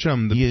 maybe search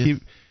them.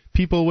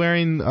 People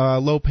wearing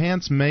low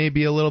pants may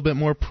be a little bit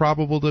more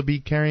probable to be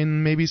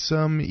carrying maybe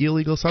some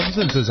illegal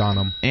substances on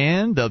them.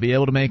 And they'll be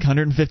able to make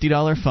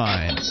 $150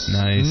 fines.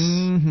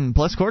 Nice.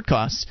 Plus court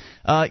costs.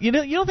 You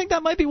don't think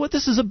that might be what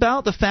this is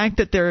about? The fact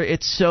that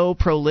it's so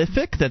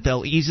prolific that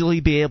they'll easily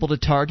be able to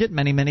target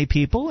many, many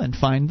people and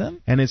find them?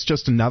 And it's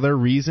just another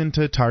reason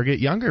to target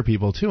younger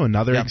people, too.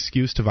 Another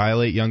excuse to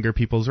violate younger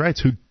people's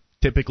rights who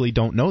typically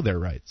don't know their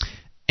rights.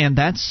 And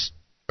that's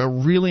a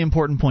really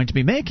important point to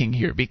be making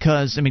here,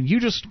 because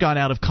you just got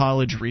out of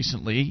college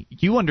recently.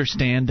 You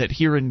understand that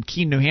here in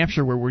Keene, New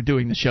Hampshire, where we're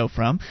doing the show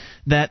from,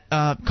 that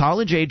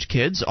college age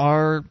kids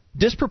are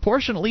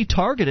disproportionately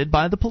targeted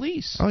by the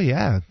police. Oh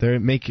yeah, they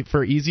make it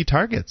for easy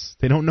targets.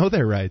 They don't know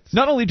their rights.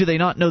 Not only do they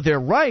not know their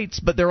rights,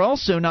 but they're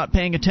also not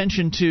paying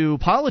attention to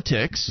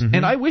politics.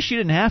 And I wish you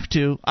didn't have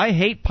to. I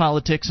hate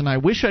politics, and I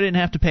wish I didn't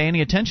have to pay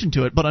any attention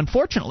to it. But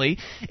unfortunately,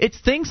 it's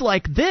things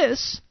like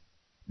this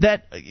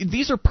that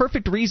these are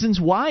perfect reasons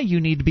why you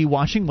need to be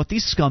watching what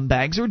these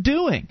scumbags are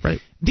doing.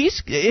 Right.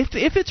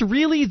 If it's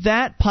really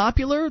that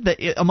popular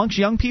amongst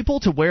young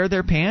people to wear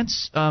their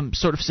pants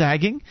sort of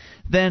sagging,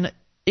 then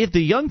if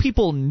the young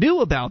people knew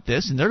about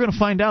this, and they're going to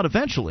find out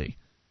eventually,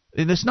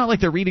 and it's not like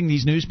they're reading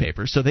these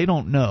newspapers, so they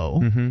don't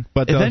know.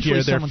 But they'll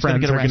eventually hear their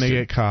friends are going to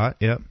get caught.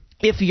 Yep.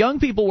 If young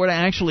people were to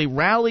actually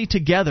rally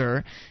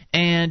together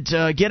and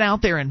get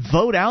out there and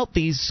vote out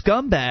these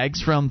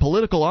scumbags from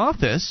political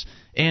office,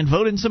 and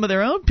vote in some of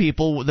their own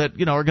people that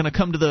are going to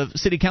come to the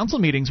city council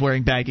meetings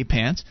wearing baggy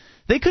pants,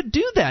 they could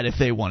do that if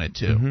they wanted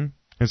to.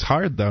 It's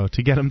hard, though,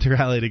 to get them to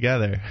rally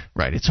together.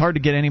 Right. It's hard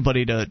to get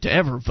anybody to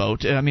ever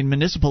vote.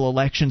 Municipal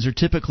elections are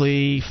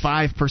typically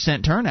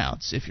 5%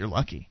 turnouts, if you're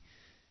lucky.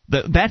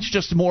 That's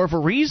just more of a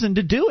reason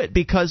to do it,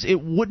 because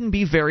it wouldn't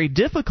be very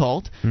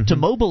difficult to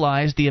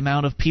mobilize the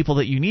amount of people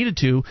that you needed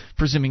to,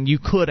 presuming you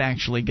could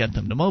actually get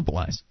them to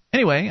mobilize.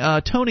 Anyway,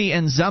 Tony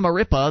and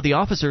Zamaripa, the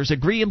officers,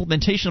 agree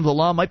implementation of the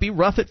law might be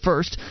rough at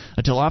first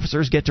until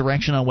officers get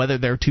direction on whether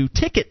they're to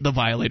ticket the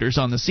violators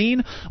on the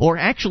scene or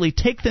actually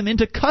take them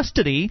into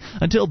custody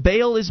until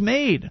bail is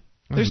made.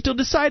 They're still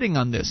deciding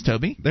on this,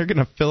 Toby. They're going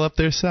to fill up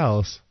their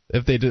cells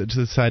if they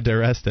decide to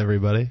arrest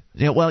everybody.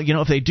 Yeah, well,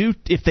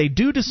 if they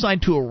do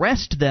decide to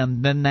arrest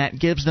them, then that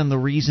gives them the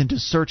reason to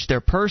search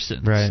their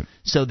persons. Right.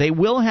 So they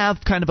will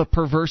have kind of a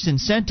perverse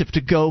incentive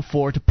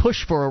to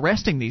push for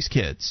arresting these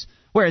kids.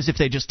 Whereas if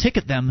they just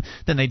ticket them,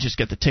 then they just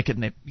get the ticket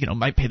and they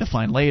might pay the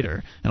fine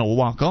later and it'll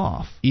walk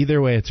off. Either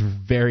way, it's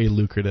very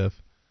lucrative.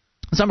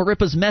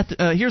 Zamaripa's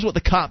here's what the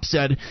cop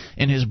said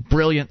in his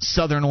brilliant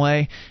Southern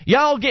way.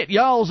 "Y'all get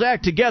y'all's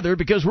act together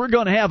because we're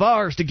going to have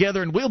ours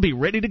together and we'll be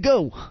ready to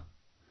go."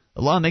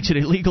 The law makes it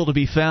illegal to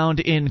be found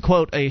in,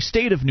 quote, a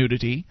state of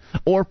nudity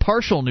or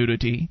partial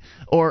nudity,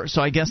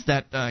 so I guess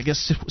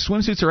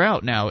swimsuits are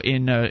out now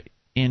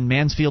in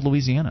Mansfield,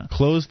 Louisiana.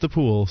 Close the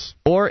pools.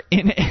 Or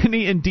in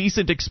any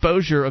indecent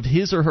exposure of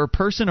his or her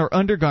person or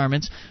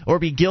undergarments, or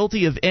be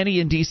guilty of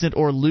any indecent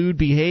or lewd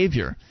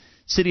behavior.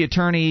 City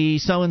Attorney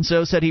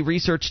so-and-so said he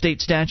researched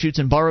state statutes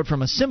and borrowed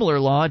from a similar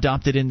law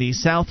adopted in the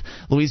South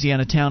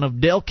Louisiana town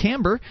of Del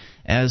Camber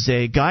as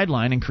a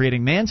guideline in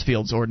creating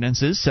Mansfield's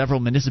ordinances. Several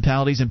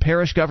municipalities and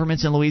parish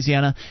governments in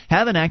Louisiana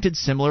have enacted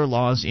similar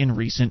laws in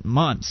recent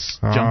months.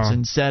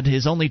 Johnson said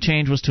his only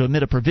change was to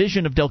omit a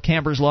provision of Del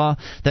Camber's law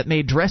that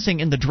made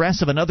dressing in the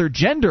dress of another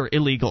gender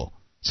illegal.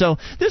 So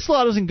this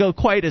law doesn't go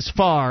quite as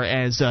far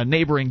as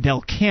neighboring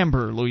Del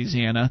Camber,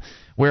 Louisiana,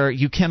 where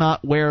you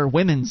cannot wear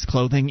women's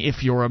clothing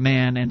if you're a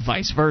man and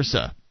vice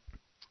versa.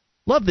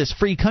 Love this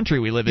free country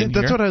we live in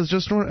here. That's what I was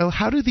just wondering.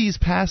 How do these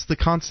pass the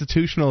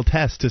constitutional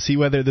test to see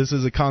whether this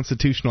is a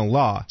constitutional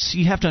law? So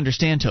you have to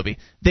understand, Toby,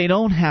 they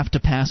don't have to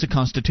pass a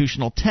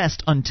constitutional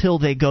test until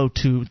they go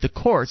to the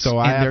courts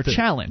and they're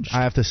challenged.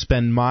 I have to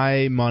spend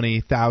my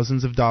money,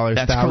 thousands of dollars,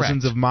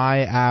 thousands of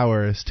my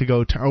hours to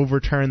go to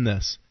overturn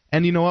this.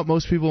 And you know what?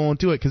 Most people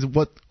won't do it because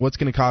what's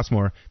going to cost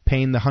more?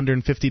 Paying the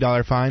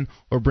 $150 fine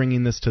or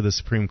bringing this to the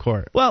Supreme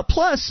Court? Well,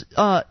 plus,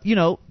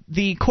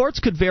 the courts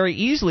could very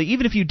easily,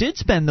 even if you did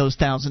spend those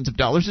thousands of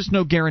dollars, there's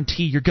no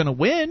guarantee you're going to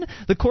win.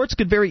 The courts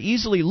could very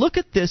easily look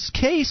at this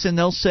case and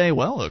they'll say,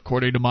 well,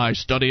 according to my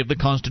study of the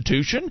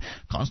Constitution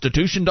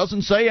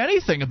doesn't say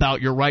anything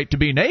about your right to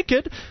be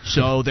naked,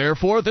 so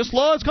therefore this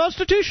law is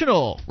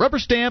constitutional. Rubber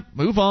stamp,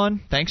 move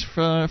on. Thanks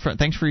for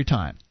your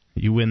time.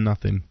 You win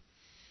nothing.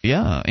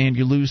 Yeah, and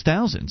you lose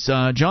thousands.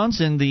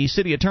 Johnson, the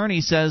city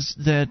attorney, says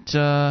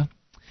that,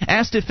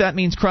 asked if that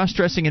means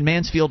cross-dressing in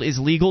Mansfield is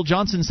legal,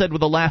 Johnson said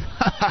with a laugh,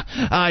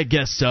 I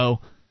guess so.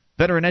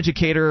 Veteran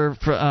educator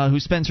who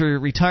spends her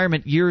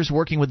retirement years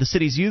working with the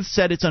city's youth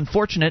said it's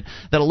unfortunate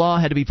that a law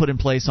had to be put in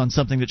place on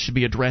something that should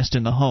be addressed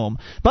in the home.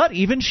 But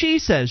even she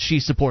says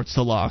she supports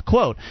the law.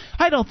 Quote,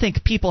 I don't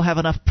think people have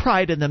enough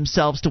pride in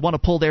themselves to want to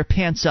pull their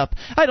pants up.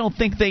 I don't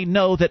think they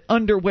know that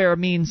underwear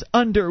means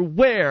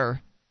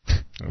underwear.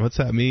 What's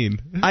that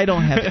mean? I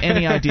don't have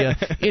any idea.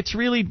 It's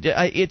really,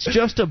 it's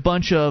just a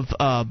bunch of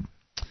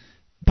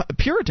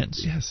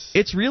Puritans. Yes.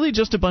 It's really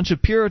just a bunch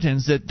of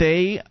Puritans that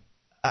they...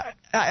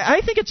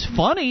 I think it's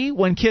funny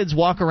when kids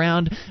walk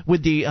around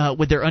with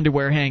their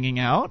underwear hanging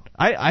out.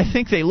 I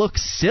think they look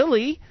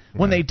silly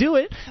when they do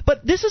it.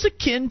 But this is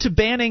akin to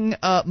banning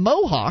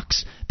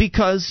mohawks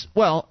because,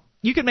 well,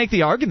 you can make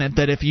the argument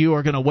that if you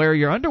are going to wear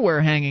your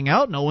underwear hanging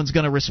out, no one's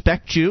going to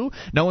respect you,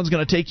 no one's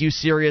going to take you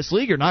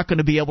seriously, you're not going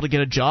to be able to get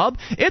a job.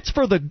 It's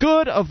for the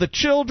good of the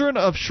children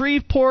of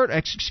Shreveport.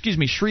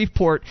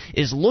 Shreveport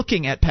is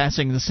looking at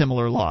passing the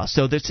similar law,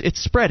 so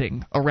it's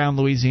spreading around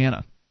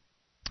Louisiana.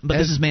 But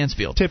this is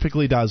Mansfield.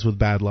 Typically does with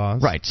bad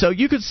laws. Right. So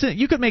you could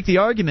make the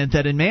argument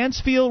that in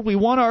Mansfield we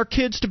want our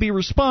kids to be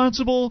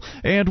responsible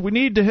and we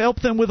need to help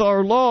them with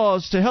our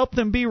laws to help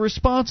them be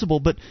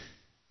responsible. But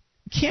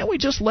can't we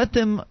just let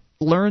them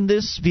learn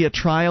this via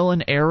trial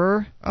and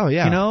error? Oh,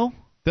 yeah. You know?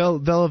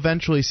 They'll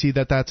eventually see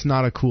that that's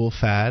not a cool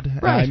fad.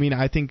 Right. I mean,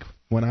 I think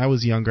when I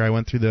was younger, I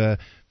went through the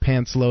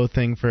pants low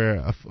thing for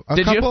a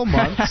couple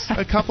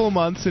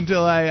months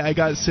until I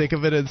got sick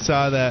of it and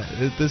saw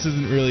that this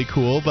isn't really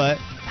cool, but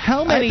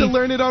I had to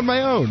learn it on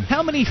my own.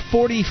 How many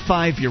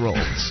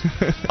 45-year-olds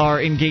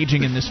are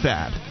engaging in this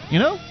fad? You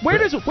know,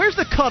 where's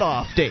the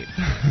cutoff date?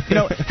 You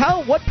know,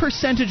 what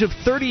percentage of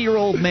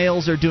 30-year-old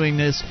males are doing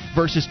this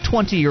versus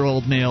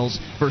 20-year-old males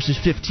versus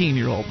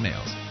 15-year-old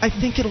males? I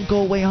think it'll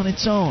go away on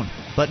its own.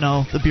 But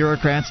no, the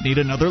bureaucrats need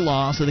another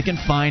law so they can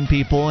fine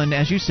people and,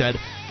 as you said,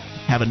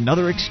 have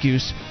another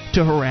excuse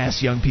to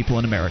harass young people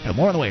in America.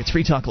 More on the way. It's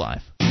Free Talk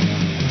Live.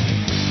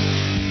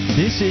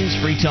 This is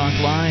Free Talk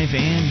Live,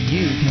 and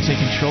you can take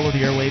control of the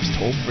airwaves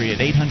toll-free at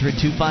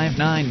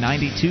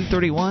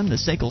 800-259-9231, the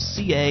SACL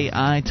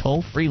CAI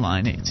toll-free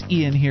line. It's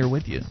Ian here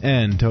with you.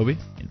 And Toby.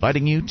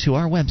 Inviting you to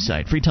our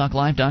website,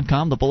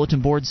 freetalklive.com. The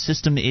bulletin board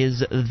system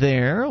is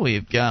there.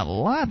 We've got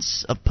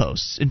lots of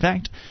posts. In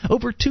fact,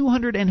 over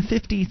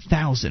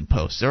 250,000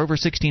 posts. There are over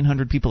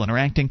 1,600 people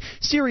interacting.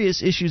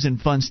 Serious issues and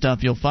fun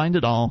stuff. You'll find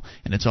it all,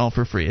 and it's all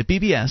for free at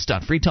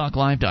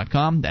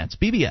bbs.freetalklive.com. That's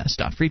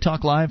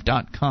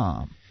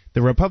bbs.freetalklive.com.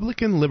 The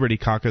Republican Liberty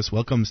Caucus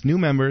welcomes new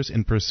members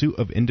in pursuit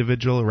of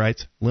individual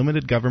rights,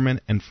 limited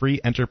government, and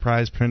free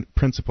enterprise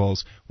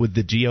principles with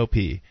the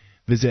GOP.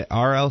 Visit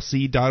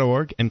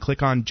rlc.org and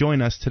click on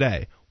Join Us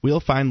today. We'll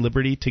find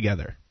liberty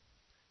together.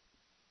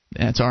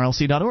 That's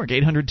rlc.org,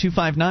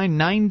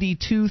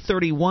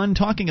 800-259-9231,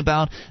 talking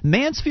about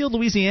Mansfield,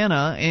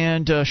 Louisiana,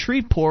 and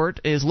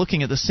Shreveport is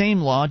looking at the same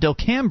law.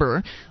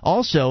 Delcamber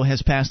also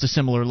has passed a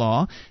similar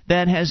law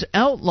that has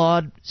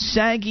outlawed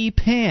saggy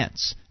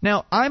pants.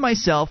 Now, I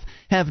myself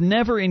have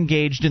never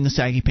engaged in the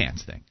saggy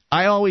pants thing.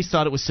 I always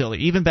thought it was silly,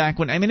 even back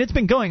when, I mean, it's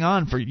been going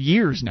on for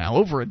years now,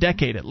 over a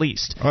decade at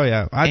least. Oh,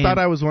 yeah. I thought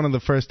I was one of the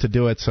first to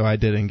do it, so I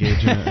did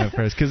engage in it at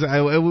first, because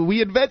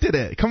we invented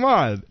it. Come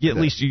on. Yeah, at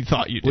least you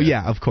thought you did. Well,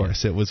 yeah, of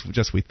course. It was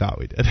just we thought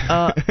we did.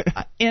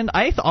 And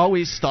I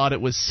always thought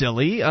it was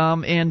silly,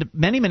 and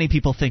many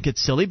people think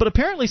it's silly, but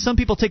apparently some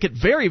people take it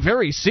very,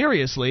 very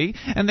seriously,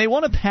 and they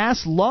want to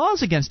pass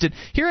laws against it.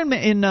 Here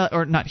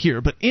or not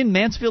here, but in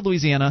Mansfield,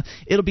 Louisiana,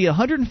 it'll be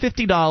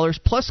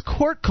 $150 plus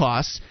court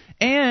costs,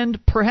 and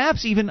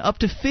perhaps even up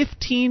to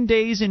 15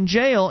 days in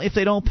jail if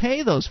they don't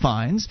pay those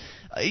fines.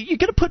 You're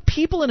going to put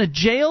people in a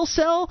jail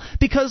cell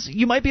because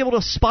you might be able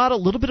to spot a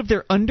little bit of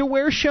their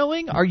underwear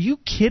showing? Are you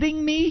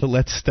kidding me? But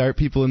let's start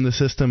people in the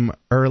system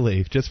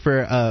early, just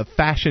for a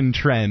fashion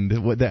trend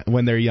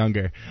when they're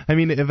younger. I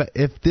mean,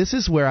 if this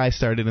is where I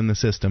started in the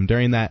system,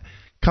 during that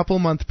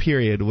couple-month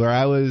period where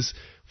I was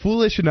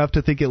foolish enough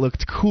to think it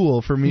looked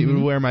cool for me to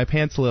wear my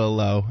pants a little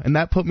low, and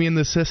that put me in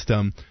the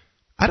system,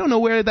 I don't know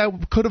where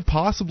that could have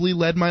possibly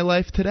led my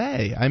life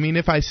today. I mean,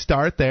 if I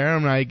start there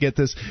and I get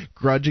this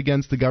grudge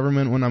against the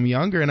government when I'm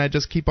younger and I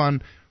just keep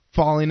on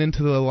falling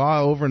into the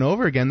law over and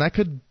over again, that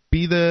could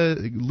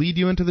lead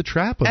you into the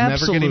trap of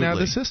never getting out of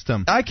the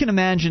system. I can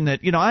imagine that,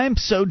 I am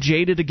so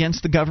jaded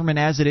against the government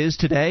as it is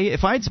today.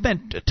 If I'd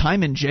spent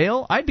time in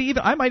jail, I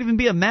might even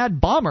be a mad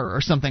bomber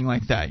or something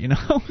like that,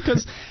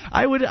 because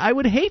I would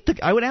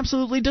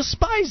absolutely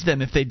despise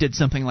them if they did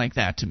something like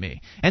that to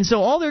me. And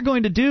so all they're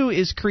going to do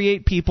is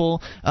create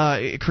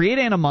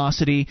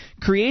animosity,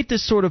 create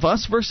this sort of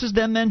us versus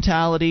them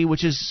mentality,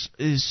 which is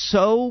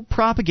so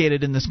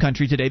propagated in this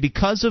country today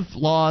because of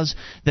laws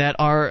that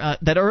are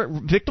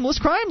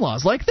victimless crime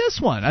laws like this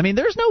one. I mean,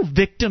 there's no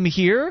victim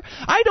here.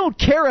 I don't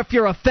care if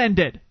you're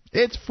offended.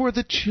 It's for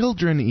the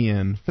children,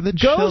 Ian. For the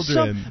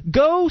children.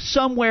 Go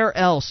somewhere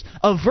else.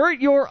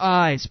 Avert your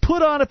eyes.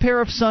 Put on a pair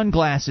of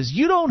sunglasses.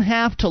 You don't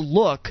have to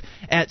look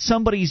at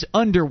somebody's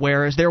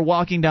underwear as they're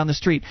walking down the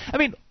street. I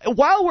mean,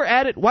 while we're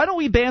at it, why don't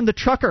we ban the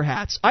trucker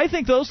hats? I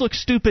think those look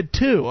stupid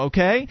too,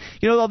 okay?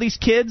 You know, all these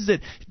kids that...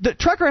 The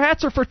trucker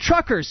hats are for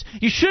truckers.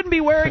 You shouldn't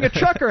be wearing a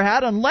trucker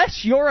hat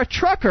unless you're a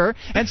trucker,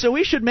 and so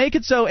we should make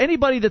it so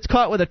anybody that's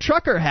caught with a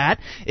trucker hat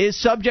is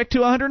subject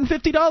to a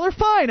 $150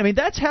 fine. I mean,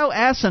 that's how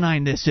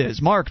asinine this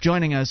is. Mark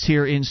joining us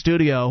here in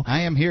studio.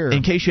 I am here.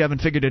 In case you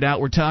haven't figured it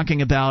out, we're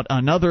talking about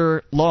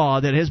another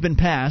law that has been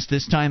passed,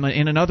 this time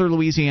in another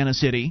Louisiana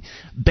city,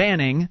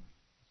 banning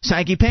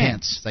saggy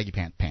pants. Saggy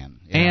pant.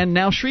 Yeah. And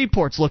now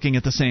Shreveport's looking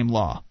at the same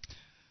law.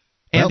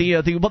 And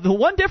the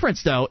one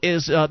difference, though,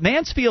 is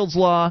Mansfield's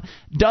law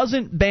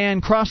doesn't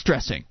ban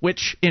cross-dressing,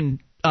 which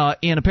in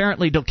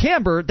apparently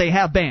Docamber they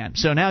have banned.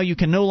 So now you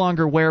can no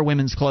longer wear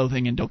women's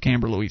clothing in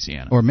Docamber,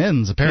 Louisiana. Or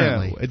men's,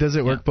 apparently. Yeah. Does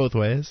it work both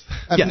ways?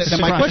 Yes.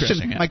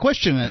 My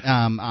question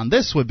on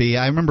this would be,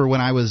 I remember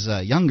when I was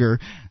younger,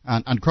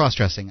 on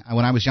cross-dressing,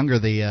 when I was younger,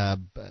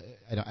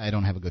 I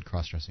don't have a good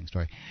cross-dressing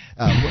story.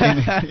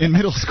 In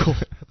middle school,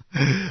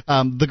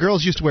 the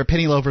girls used to wear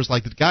penny loafers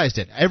like the guys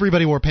did.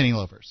 Everybody wore penny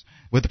loafers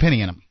with the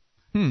penny in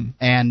them.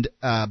 And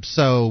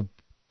so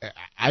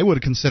I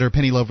would consider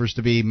penny loafers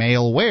to be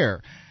male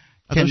wear.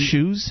 Are those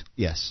shoes?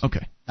 Yes.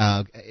 Okay.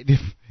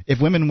 If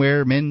women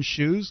wear men's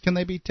shoes, can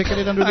they be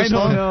ticketed under this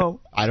law?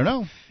 I don't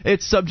know.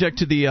 It's subject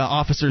to the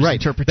officer's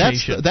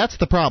interpretation. That's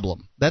the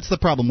problem. That's the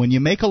problem. When you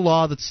make a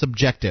law that's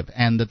subjective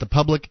and that the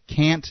public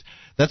can't,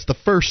 that's the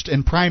first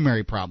and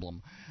primary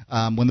problem.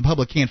 When the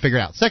public can't figure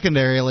it out.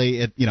 Secondarily,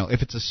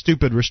 if it's a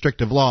stupid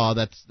restrictive law,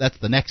 that's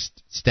the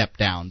next step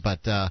down.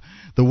 But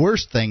the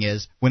worst thing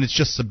is when it's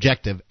just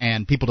subjective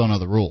and people don't know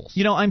the rules.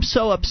 You know, I'm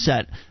so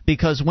upset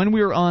because when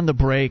we were on the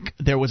break,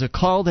 there was a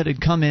call that had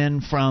come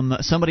in from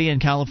somebody in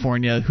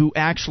California who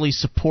actually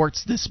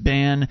supports this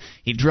ban.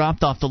 He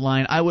dropped off the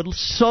line. I would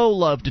so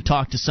love to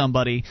talk to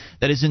somebody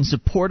that is in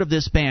support of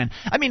this ban.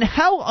 I mean,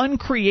 how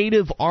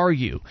uncreative are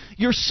you?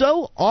 You're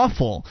so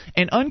awful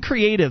and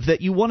uncreative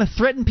that you want to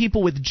threaten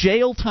people with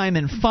jail time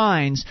and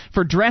fines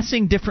for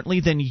dressing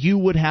differently than you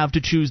would have to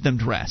choose them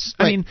dress.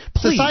 Right. I mean,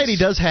 please. Society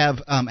does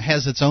have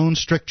has its own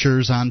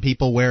strictures on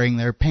people wearing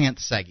their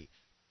pants saggy.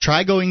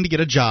 Try going to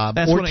get a job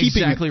or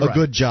keeping a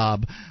good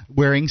job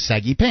wearing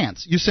saggy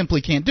pants. You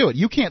simply can't do it.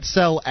 You can't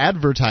sell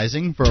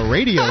advertising for a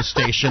radio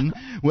station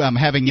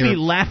having you be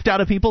laughed out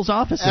of people's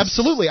offices.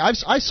 Absolutely. I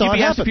saw it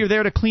happen. If you're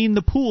there to clean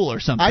the pool or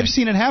something. I've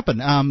seen it happen.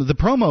 The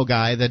promo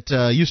guy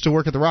that used to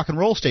work at the rock and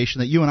roll station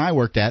that you and I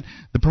worked at,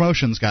 the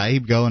promotions guy,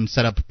 he'd go and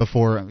set up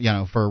before,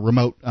 for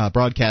remote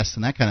broadcasts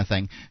and that kind of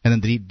thing, and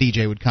then the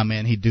DJ would come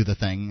in, he'd do the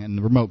thing, and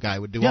the remote guy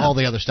would do all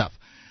the other stuff.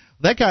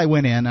 That guy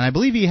went in, and I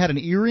believe he had an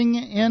earring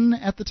in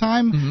at the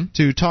time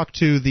to talk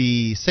to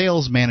the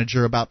sales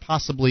manager about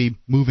possibly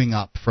moving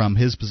up from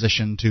his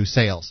position to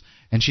sales.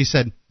 And she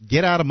said,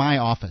 "Get out of my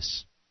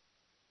office."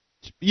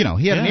 He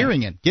had an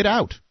earring in. Get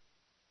out.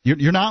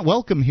 You're not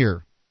welcome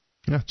here.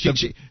 Yeah.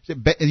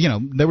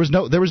 There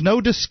was no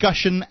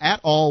discussion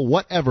at all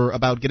whatever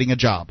about getting a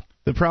job.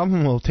 The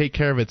problem will take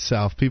care of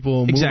itself. People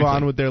will move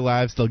on with their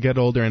lives. They'll get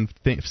older and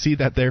see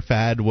that their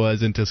fad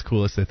wasn't as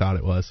cool as they thought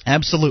it was.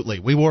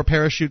 Absolutely. We wore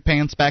parachute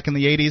pants back in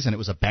the 80s, and it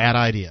was a bad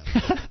idea.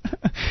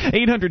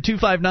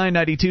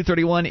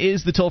 800-259-9231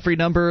 is the toll-free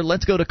number.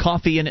 Let's go to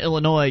Coffee in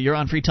Illinois. You're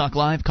on Free Talk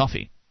Live.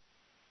 Coffee.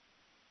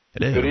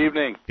 Hello. Good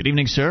evening. Good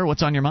evening, sir.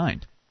 What's on your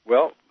mind?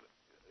 Well,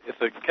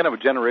 it's a kind of a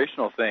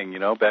generational thing.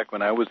 Back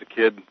when I was a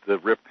kid, the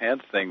ripped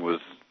pants thing was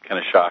kind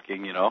of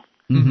shocking,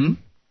 Mm-hmm.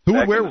 Who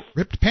would wear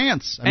ripped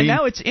pants? I mean,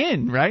 now it's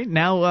in, right?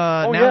 Now,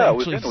 it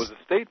was in. It was a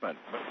statement.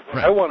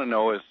 What I want to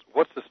know is,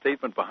 what's the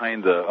statement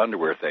behind the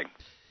underwear thing?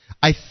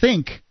 I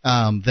think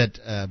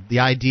that the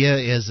idea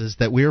is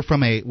that we're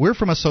from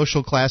a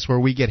social class where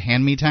we get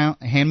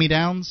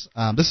hand-me-downs.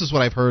 This is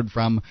what I've heard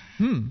from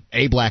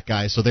a black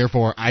guy, so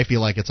therefore I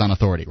feel like it's on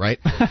authority, right?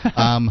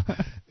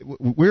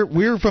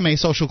 We're from a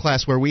social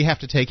class where we have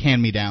to take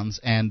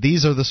hand-me-downs, and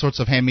these are the sorts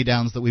of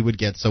hand-me-downs that we would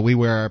get, so we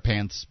wear our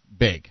pants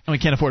big. And we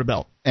can't afford a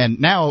belt.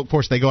 And now, of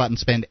course, they go out and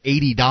spend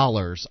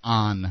 $80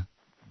 on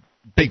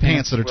big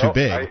pants that are too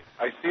big.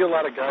 I see a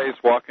lot of guys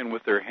walking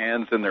with their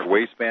hands in their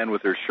waistband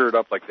with their shirt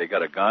up like they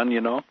got a gun,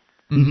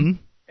 Mm-hmm.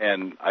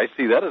 And I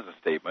see that as a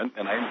statement,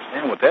 and I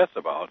understand what that's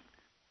about.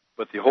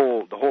 But the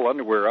whole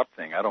underwear up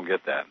thing, I don't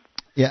get that.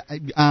 Yeah.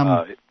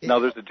 Now,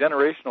 there's a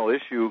generational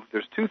issue.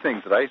 There's two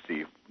things that I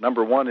see.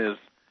 Number one is,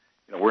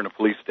 we're in a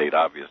police state,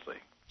 obviously.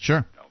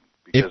 Sure.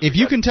 If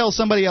you can tell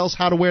somebody else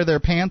how to wear their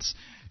pants,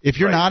 if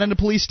you're not in a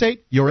police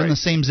state, you're in the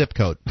same zip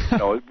code.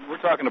 No,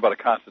 we're talking about a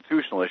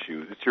constitutional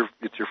issue. It's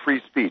your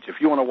free speech. If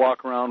you want to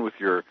walk around with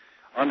your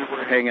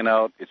underwear hanging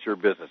out, it's your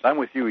business. I'm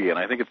with you, Ian.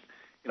 I think it's,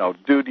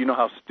 dude, you know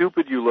how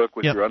stupid you look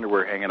with your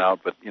underwear hanging out,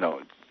 but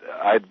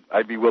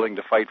I'd be willing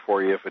to fight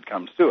for you if it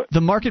comes to it.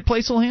 The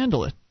marketplace will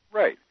handle it.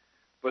 Right.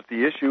 But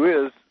the issue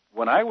is,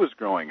 when I was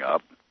growing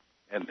up,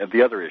 and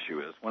the other issue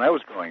is, when I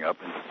was growing up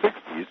in the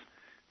 60s,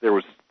 there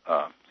was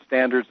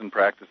standards and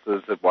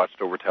practices that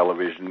watched over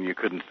television. You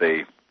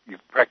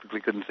practically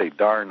couldn't say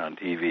darn on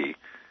TV.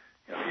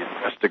 You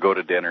dressed to go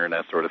to dinner and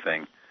that sort of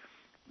thing.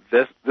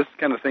 This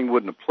kind of thing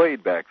wouldn't have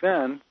played back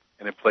then,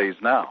 and it plays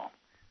now.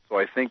 So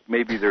I think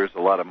maybe there's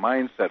a lot of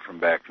mindset from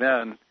back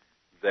then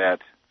that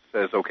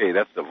says, okay,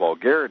 that's the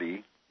vulgarity,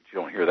 but you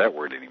don't hear that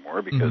word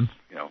anymore because,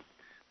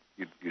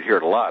 you'd hear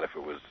it a lot if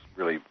it was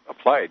really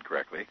applied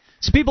correctly.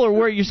 So people are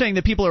worried. You're saying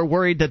that people are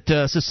worried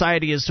that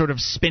society is sort of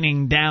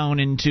spinning down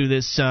into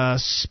this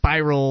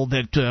spiral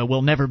that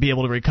we'll never be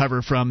able to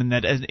recover from, and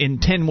that in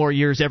 10 more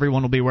years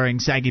everyone will be wearing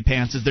saggy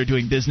pants as they're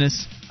doing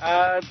business?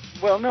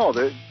 Well, no.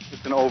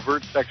 It's an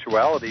overt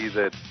sexuality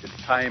that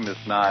its time is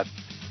not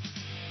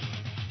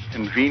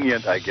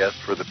convenient, I guess,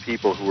 for the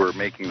people who are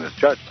making this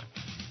judgment.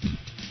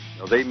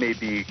 They may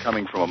be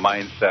coming from a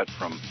mindset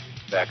from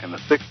back in the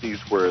 60s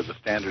where the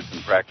standards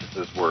and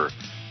practices were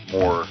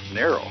more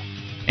narrow.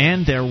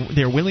 And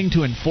they're willing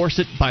to enforce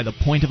it by the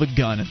point of a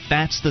gun.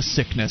 That's the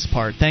sickness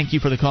part. Thank you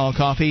for the call,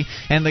 Coffee.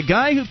 And the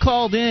guy who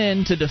called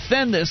in to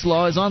defend this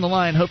law is on the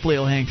line. Hopefully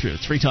he'll hang through.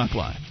 It's Free Talk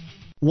Live.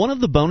 One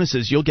of the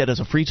bonuses you'll get as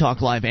a Free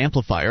Talk Live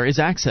amplifier is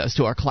access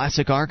to our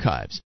classic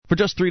archives. For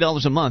just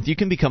 $3 a month, you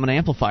can become an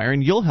amplifier,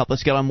 and you'll help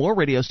us get on more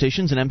radio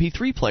stations and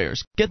MP3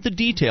 players. Get the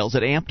details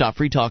at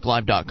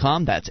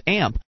amp.freetalklive.com. That's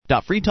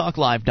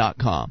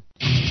amp.freetalklive.com.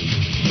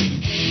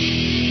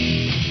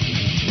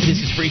 This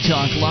is Free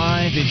Talk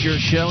Live. It's your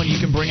show, and you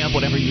can bring up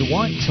whatever you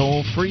want.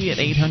 Toll free at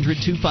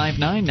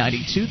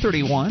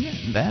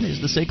 800-259-9231. That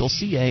is the SACL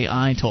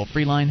CAI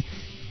toll-free line.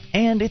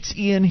 And it's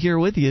Ian here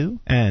with you.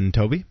 And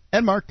Toby.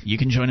 And Mark. You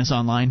can join us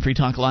online,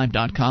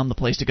 freetalklive.com, the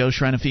place to go.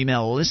 Shrine of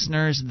Female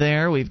Listeners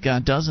there. We've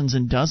got dozens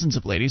and dozens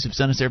of ladies who've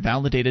sent us their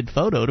validated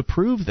photo to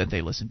prove that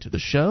they listen to the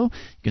show.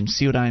 You can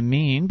see what I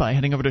mean by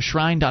heading over to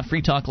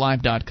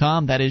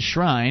shrine.freetalklive.com. That is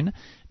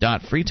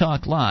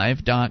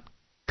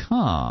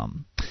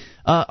shrine.freetalklive.com.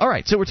 All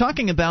right, so we're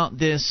talking about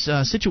this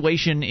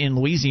situation in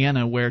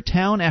Louisiana where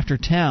town after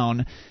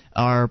town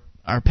are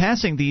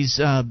passing these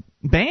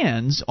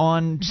bans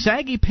on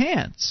saggy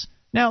pants.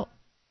 Now,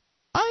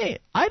 I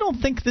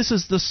don't think this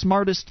is the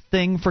smartest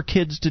thing for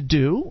kids to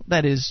do.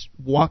 That is,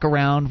 walk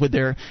around with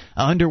their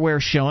underwear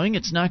showing.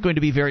 It's not going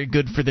to be very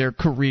good for their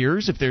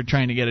careers if they're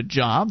trying to get a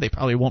job. They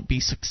probably won't be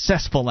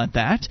successful at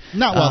that.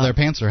 Not while their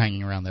pants are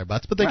hanging around their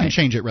butts, but they can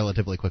change it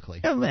relatively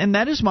quickly. And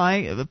that is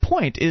my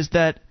point, is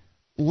that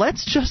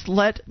let's just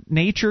let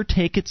nature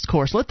take its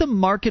course. Let the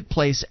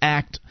marketplace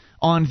act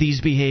on these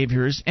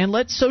behaviors, and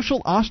let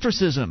social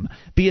ostracism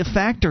be a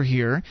factor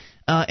here,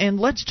 and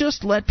let's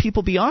just let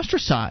people be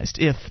ostracized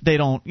if they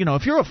don't,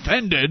 if you're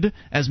offended,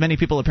 as many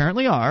people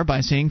apparently are, by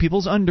seeing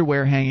people's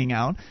underwear hanging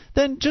out,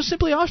 then just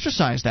simply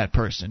ostracize that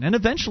person, and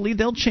eventually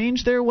they'll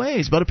change their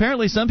ways. But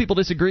apparently some people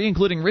disagree,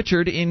 including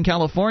Richard in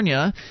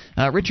California.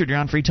 Richard, you're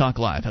on Free Talk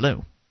Live.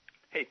 Hello.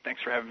 Hey,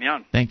 thanks for having me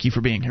on. Thank you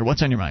for being here.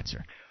 What's on your mind,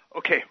 sir?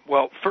 Okay,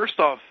 well, first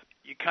off,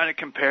 you kind of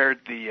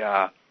compared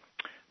the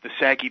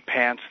saggy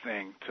pants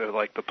thing to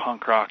like the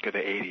punk rock of the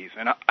 80s,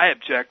 and I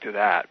object to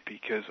that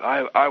because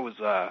I was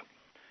a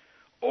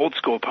old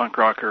school punk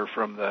rocker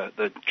from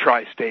the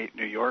tri-state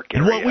New York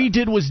area. And what we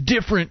did was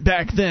different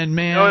back then,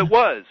 man. No, it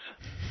was.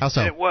 How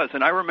so? It was,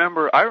 and I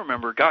remember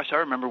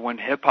when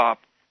hip hop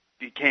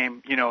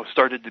became,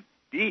 started to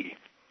be.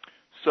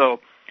 So,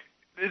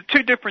 there's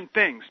two different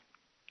things.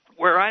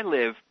 Where I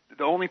live,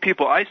 the only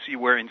people I see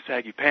wearing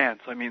saggy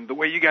pants, I mean, the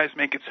way you guys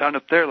make it sound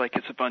up there like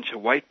it's a bunch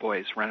of white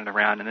boys running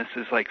around, and this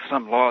is like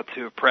some law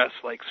to oppress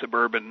like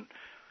suburban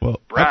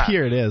brats. Up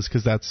here it is,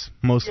 because that's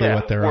mostly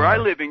what they're where I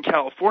live in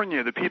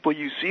California, the people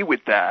you see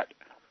with that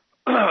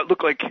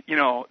look like,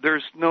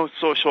 there's no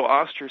social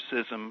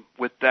ostracism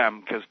with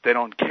them because they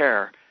don't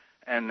care,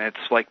 and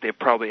it's like they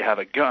probably have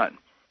a gun.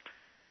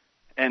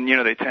 And,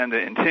 they tend to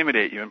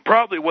intimidate you. And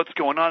probably what's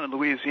going on in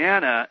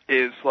Louisiana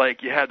is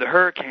like you had the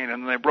hurricane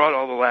and then they brought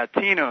all the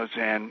Latinos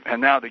in, and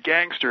now the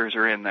gangsters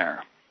are in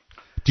there.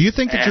 Do you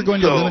think that you're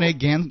going to eliminate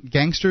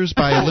gangsters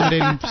by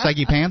eliminating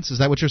saggy pants? Is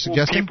that what you're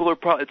suggesting? Well,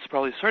 it's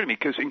probably starting me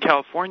because in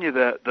California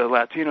the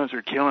Latinos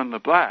are killing the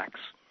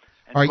blacks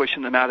and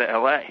pushing them out of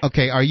L.A.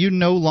 Okay, are you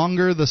no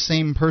longer the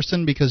same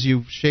person because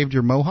you've shaved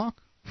your mohawk?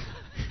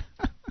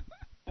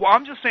 Well,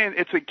 I'm just saying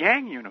it's a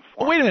gang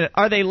uniform. Wait a minute.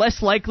 Are they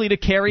less likely to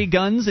carry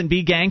guns and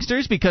be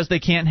gangsters because they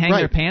can't hang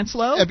their pants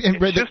low?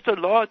 It's just a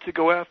law to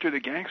go after the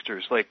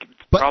gangsters. But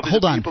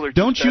hold on.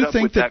 Don't you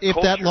think that if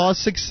that law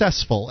is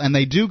successful and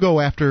they do go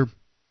after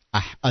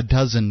a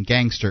dozen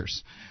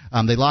gangsters,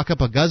 they lock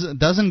up a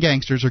dozen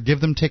gangsters or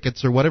give them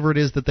tickets or whatever it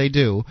is that they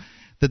do,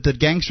 that the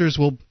gangsters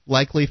will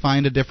likely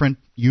find a different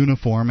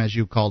uniform, as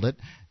you called it,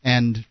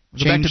 and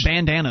go back to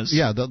bandanas.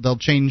 Yeah, they'll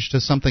change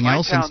to something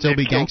else and still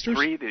be gangsters?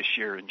 My town, they've killed 3 this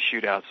year in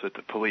shootouts with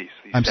the police,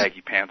 these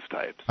saggy pants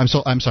types.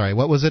 I'm sorry,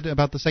 what was it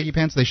about the saggy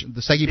pants? The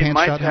saggy pants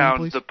shot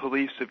down the police? In my town, the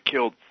police have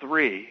killed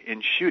 3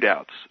 in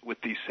shootouts with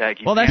these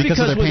saggy pants. Well, because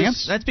of their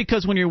pants? That's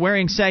because when you're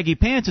wearing saggy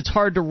pants, it's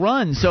hard to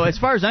run. So as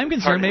far as I'm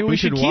concerned, maybe we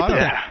should keep it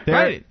that.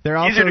 Right. They're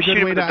also a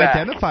good way to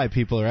identify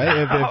people,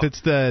 right? No. If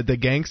it's the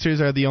gangsters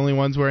are the only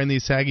ones wearing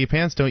these saggy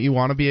pants, don't you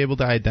want to be able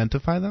to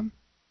identify them?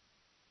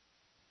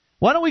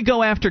 Why don't we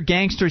go after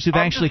gangsters who've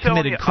actually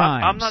committed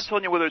crimes? I'm not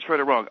telling you whether it's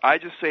right or wrong. I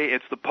just say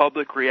it's the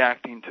public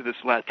reacting to this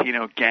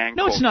Latino gang culture.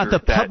 No, it's not the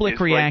public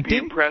reacting. Like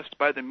being pressed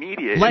by the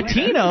media.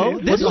 Latino?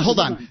 Hold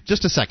on,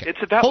 just a second.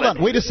 It's about hold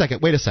on, wait a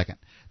second.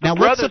 Now,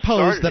 let's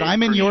suppose that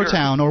I'm in your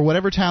town or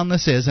whatever town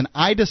this is, and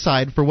I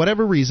decide for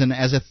whatever reason,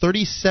 as a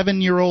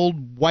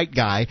 37-year-old white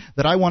guy,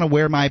 that I want to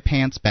wear my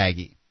pants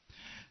baggy.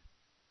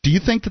 Do you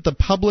think that the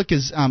public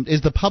is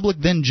the public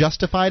then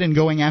justified in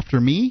going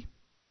after me?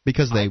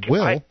 Because they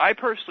will. I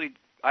personally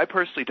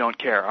don't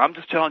care. I'm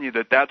just telling you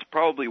that that's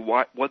probably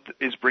what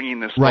is bringing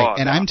this law. Right,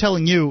 and I'm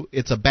telling you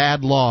it's a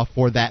bad law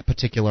for that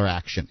particular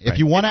action. If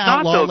you want to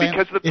outlaw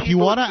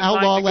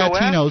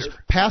Latinos,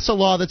 pass a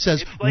law that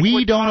says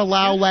we don't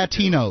allow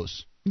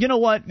Latinos. You know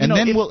what?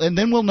 Then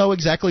we'll know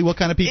exactly what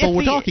kind of people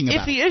we're talking about.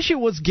 If the issue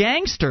was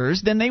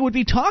gangsters, then they would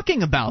be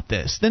talking about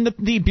this. Then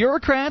the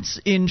bureaucrats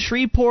in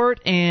Shreveport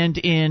and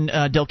in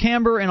Del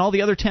Camber and all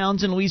the other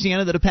towns in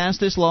Louisiana that have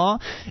passed this law,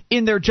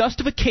 in their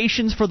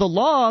justifications for the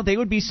law, they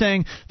would be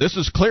saying, this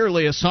is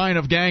clearly a sign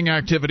of gang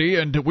activity,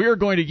 and we're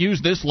going to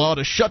use this law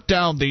to shut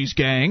down these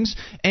gangs.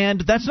 And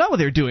that's not what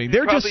they're doing.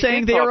 They're just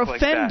saying they are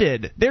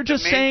offended. Like they're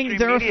just saying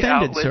they're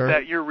offended, sir.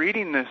 That you're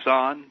reading this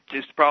on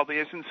just probably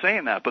isn't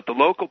saying that, but the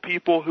local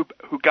people who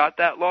got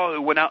that law, who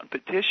went out and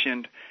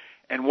petitioned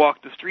and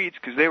walked the streets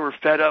because they were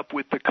fed up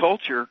with the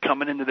culture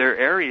coming into their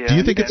area. Do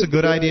you think it's a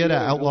good idea to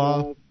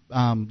outlaw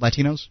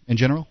Latinos in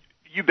general?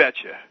 You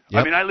betcha.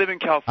 Yep. I mean, I live in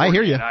California. I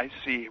hear you. And I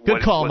see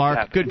Good call, Mark.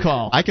 Happening. Good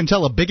call. I can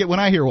tell a bigot when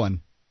I hear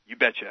one. You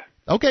betcha.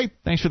 Okay.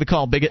 Thanks for the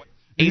call, bigot.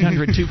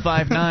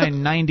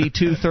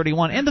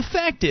 800-259-9231. And the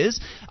fact is,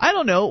 I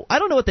don't know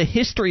what the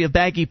history of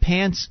baggy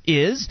pants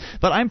is,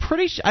 but I'm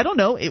pretty sure, I don't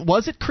know,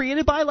 was it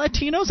created by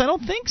Latinos? I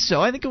don't think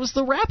so. I think it was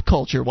the rap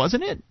culture,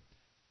 wasn't it?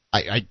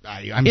 I'm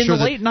in sure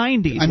the late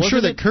 90s. I'm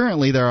sure that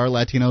currently there are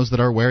Latinos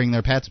that are wearing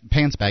their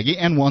pants baggy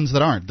and ones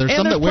that aren't. There's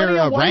some that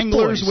wear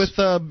Wranglers with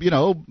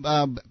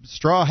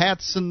straw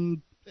hats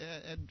and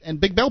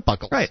big belt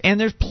buckles. Right, and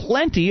there's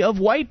plenty of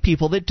white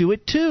people that do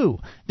it too.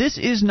 This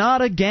is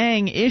not a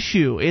gang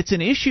issue. It's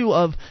an issue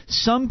of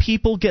some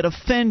people get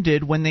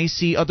offended when they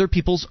see other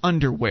people's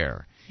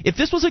underwear. If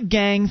this was a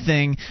gang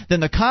thing, then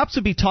the cops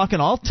would be talking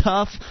all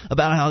tough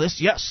about how this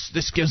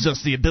gives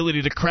us the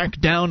ability to crack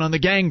down on the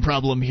gang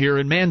problem here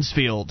in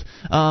Mansfield.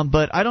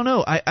 But I don't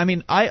know.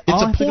 It's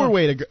a poor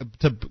way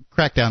to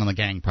crack down on the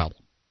gang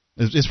problem,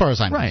 as far as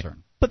I'm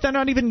concerned. But they're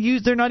not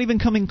even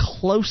coming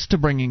close to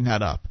bringing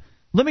that up.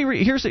 Let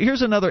me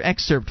here's another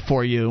excerpt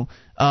for you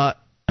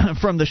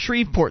from the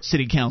Shreveport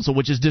City Council,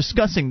 which is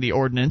discussing the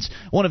ordinance.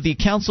 One of the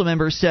council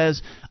members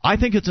says, "I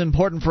think it's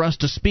important for us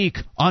to speak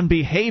on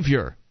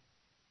behavior."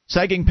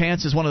 Sagging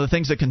pants is one of the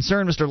things that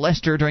concern Mr.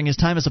 Lester during his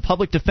time as a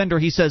public defender.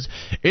 He says,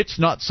 "It's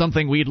not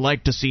something we'd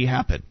like to see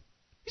happen."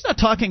 He's not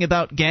talking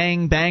about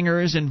gang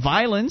bangers and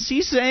violence.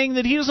 He's saying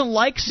that he doesn't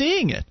like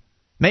seeing it.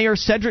 Mayor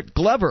Cedric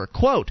Glover,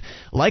 quote,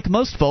 "Like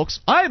most folks,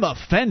 I'm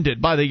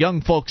offended by the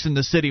young folks in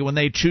the city when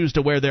they choose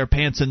to wear their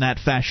pants in that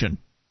fashion."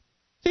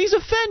 He's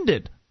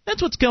offended.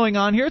 That's what's going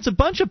on here. It's a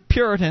bunch of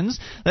Puritans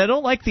that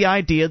don't like the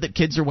idea that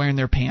kids are wearing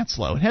their pants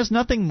low. It has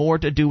nothing more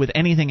to do with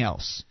anything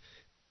else.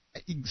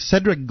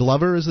 Cedric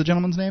Glover is the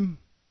gentleman's name?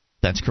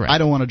 That's correct. I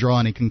don't want to draw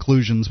any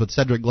conclusions, but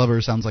Cedric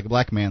Glover sounds like a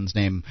black man's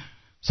name.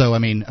 So, I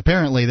mean,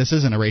 apparently this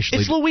isn't a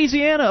racially... It's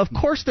Louisiana. Of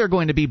course there are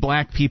going to be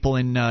black people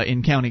in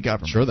county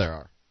government. Sure there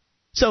are.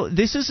 So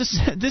this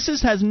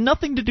has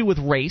nothing to do with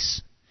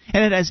race,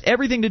 and it has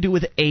everything to do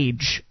with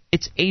age.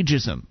 It's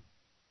ageism.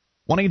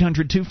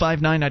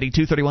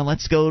 1-800-259-9231.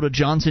 Let's go to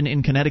Johnson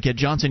in Connecticut.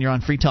 Johnson, you're on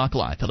Free Talk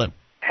Live. Hello.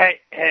 Hey,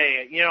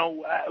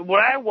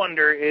 what I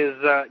wonder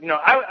is, I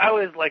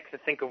always like to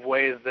think of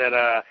ways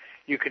that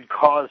you could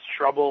cause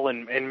trouble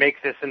and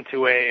make this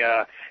into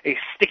a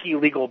sticky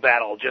legal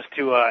battle just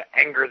to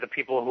anger the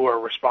people who are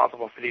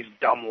responsible for these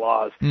dumb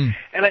laws. And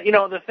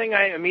the thing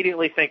I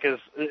immediately think is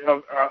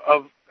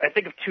I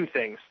think of two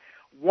things.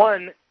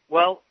 One,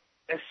 well,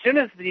 as soon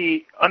as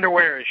the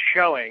underwear is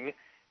showing,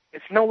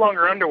 it's no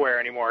longer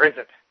underwear anymore, is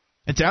it?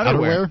 It's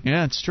outerwear.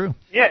 Yeah, it's true.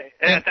 Yeah,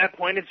 and at that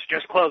point, it's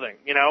just clothing,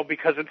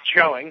 because it's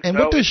showing. And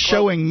what does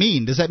showing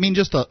mean? Does that mean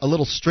just a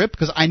little strip?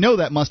 Because I know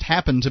that must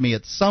happen to me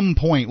at some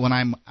point when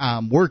I'm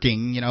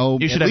working,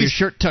 You should have your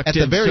shirt tucked in,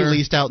 at the very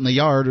least out in the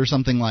yard or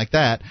something like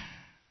that.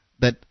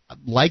 That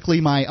likely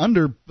my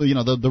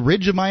the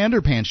ridge of my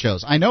underpants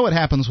shows. I know it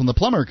happens when the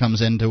plumber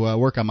comes in to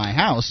work on my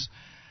house.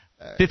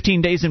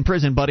 15 days in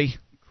prison, buddy.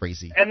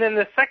 Crazy. And then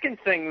the second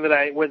thing that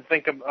I would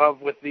think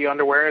of with the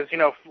underwear is,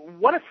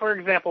 what if, for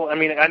example,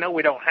 I know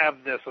we don't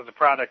have this as a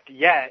product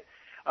yet,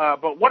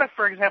 but what if,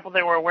 for example,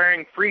 they were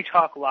wearing Free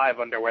Talk Live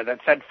underwear that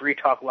said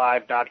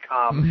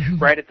freetalklive.com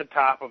right at the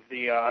top of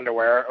the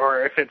underwear,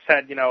 or if it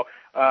said,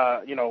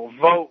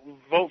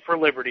 vote for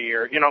liberty,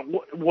 or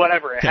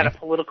whatever. It had a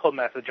political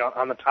message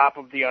on the top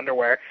of the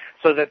underwear,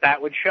 so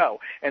that would show,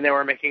 and they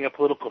were making a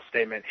political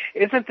statement.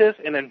 Isn't this,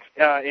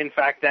 in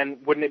fact, then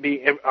wouldn't it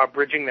be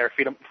abridging their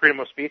freedom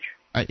of speech?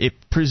 It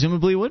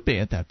presumably would be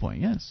at that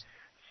point, yes.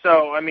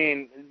 So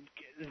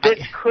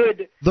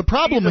could. The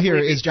problem here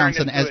is, turned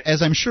Johnson, into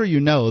as I'm sure you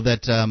know,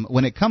 that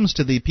when it comes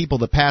to the people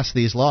that pass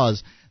these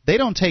laws, they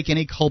don't take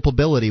any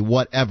culpability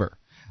whatever.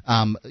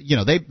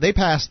 They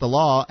pass the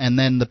law, and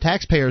then the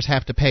taxpayers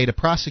have to pay to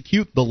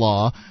prosecute the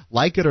law,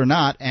 like it or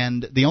not,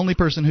 and the only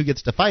person who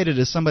gets to fight it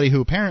is somebody who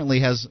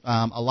apparently has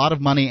a lot of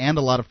money and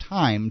a lot of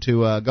time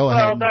to go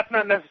ahead. Well, that's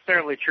not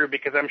necessarily true,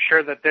 because I'm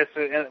sure that this,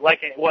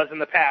 like it was in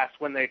the past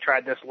when they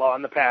tried this law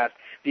in the past,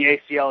 the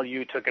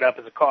ACLU took it up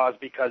as a cause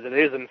because it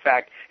is, in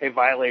fact, a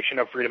violation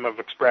of freedom of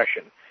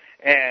expression.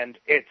 And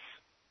it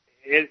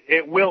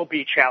will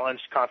be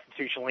challenged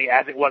constitutionally,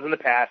 as it was in the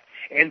past,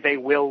 and they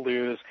will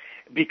lose,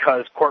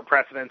 because court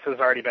precedence has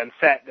already been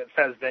set that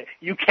says that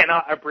you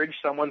cannot abridge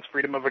someone's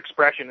freedom of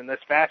expression in this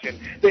fashion.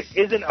 This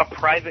isn't a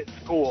private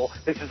school.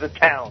 This is a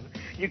town.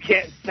 You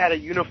can't set a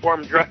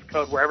uniform dress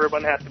code where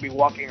everyone has to be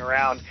walking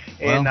around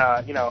in,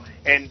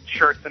 in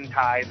shirts and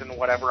ties and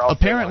whatever else.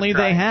 Apparently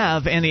they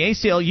have, and the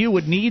ACLU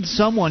would need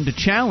someone to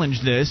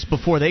challenge this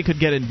before they could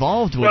get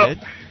involved with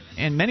it.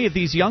 And many of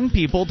these young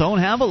people don't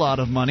have a lot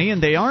of money, and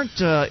they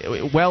aren't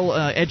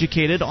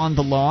educated on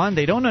the law, and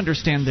they don't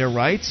understand their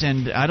rights.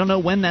 And I don't know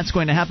when that's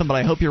going to happen, but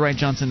I hope you're right,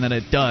 Johnson, that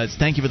it does.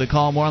 Thank you for the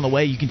call. More on the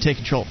way. You can take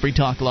control. Free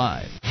Talk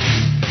Live. The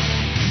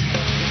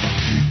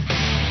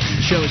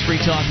show is Free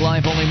Talk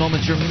Live. Only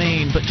moments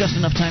remain, but just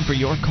enough time for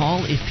your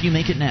call if you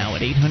make it now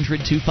at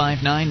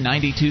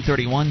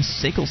 800-259-9231.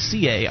 SACL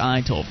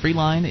CAI toll-free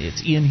line.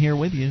 It's Ian here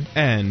with you.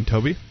 And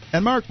Toby.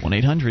 And Mark.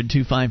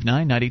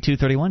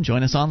 1-800-259-9231.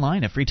 Join us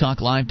online at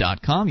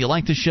freetalklive.com. You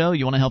like the show,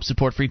 you want to help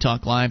support Free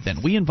Talk Live,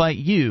 then we invite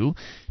you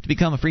to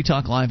become a Free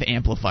Talk Live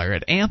amplifier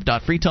at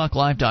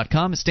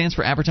amp.freetalklive.com. It stands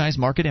for Advertise,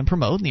 Market, and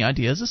Promote, and the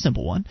idea is a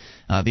simple one.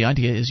 The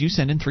idea is you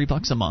send in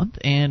 $3 a month,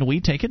 and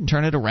we take it and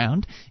turn it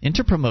around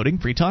into promoting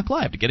Free Talk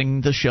Live, to getting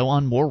the show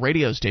on more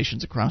radio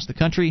stations across the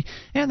country,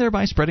 and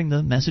thereby spreading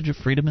the message of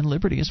freedom and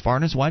liberty as far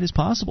and as wide as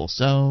possible.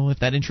 So if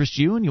that interests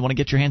you and you want to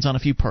get your hands on a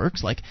few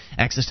perks, like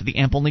access to the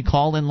AMP-only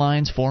call-in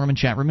lines, forum and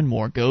chat room, and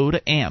more, go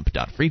to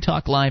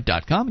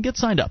amp.freetalklive.com and get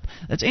signed up.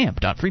 That's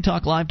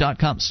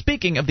amp.freetalklive.com.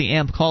 Speaking of the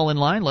AMP call-in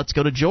line, let's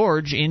go to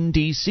George in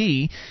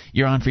D.C.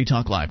 You're on Free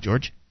Talk Live,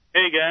 George.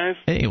 Hey, guys.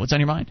 Hey, what's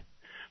on your mind?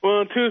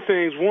 Well, two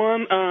things.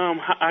 One,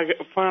 I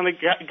finally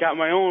got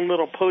my own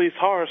little police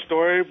horror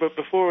story, but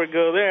before we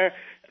go there,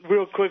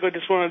 real quick, I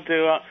just wanted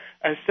to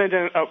I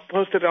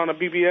posted on a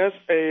BBS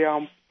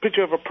a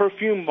picture of a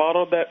perfume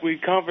bottle that we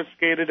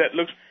confiscated that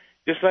looks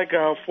just like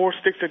 4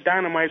 sticks of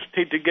dynamite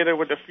taped together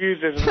with the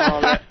fuses and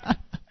all that.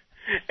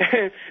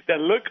 And the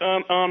look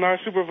on our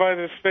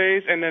supervisor's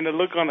face and then the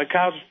look on the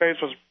cop's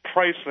face was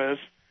priceless.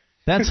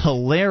 That's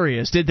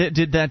hilarious.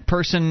 Did that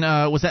person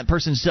was that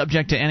person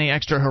subject to any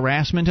extra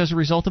harassment as a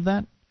result of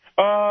that?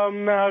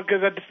 No,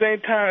 because at the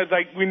same time, it's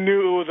like we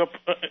knew it was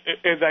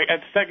it's like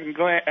at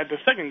the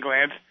second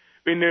glance,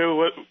 we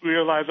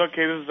realized,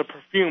 okay, this is a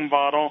perfume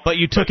bottle. But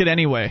you took it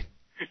anyway.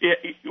 Yeah,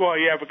 well,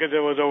 yeah, because it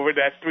was over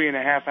that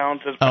 3.5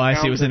 ounces. Oh, I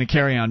see. It was in a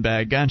carry-on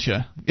bag.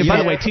 Gotcha. Yeah. By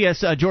the way,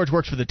 George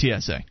works for the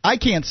TSA. I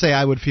can't say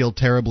I would feel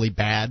terribly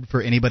bad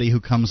for anybody who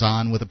comes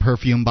on with a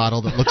perfume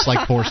bottle that looks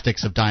like 4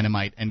 sticks of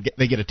dynamite and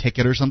they get a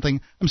ticket or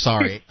something. I'm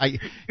sorry. She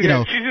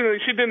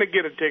didn't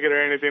get a ticket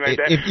or anything like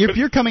that. If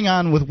you're coming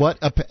on with what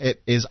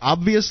it is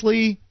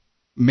obviously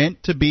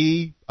meant to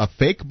be a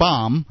fake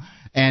bomb,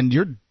 and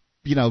you're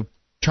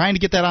trying to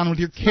get that on with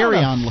your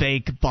carry-on,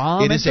 fake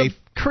bomb. It is a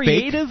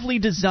creatively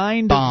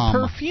designed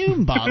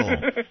perfume bottle.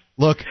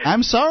 Look,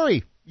 I'm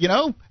sorry.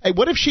 Hey,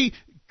 what if she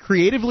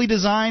creatively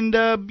designed,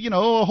 a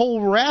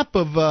whole wrap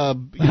of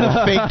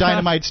fake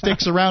dynamite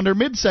sticks around her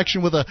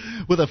midsection with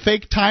a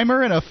fake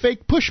timer and a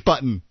fake push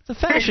button? It's a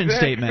fashion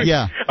statement.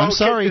 Yeah, I'm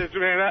sorry.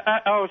 Man,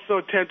 I was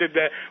so tempted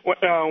that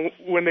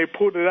when they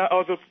pulled it out, I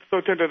was so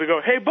tempted to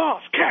go, "Hey,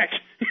 boss, catch!"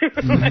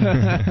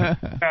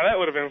 Now that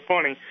would have been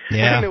funny.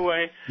 Yeah.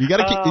 Anyway,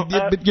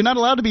 but you're not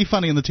allowed to be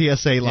funny in the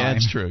TSA line. Yeah,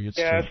 it's true.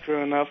 That's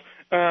true enough.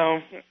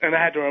 And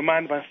I had to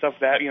remind myself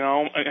that,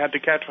 I had to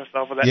catch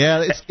myself with that.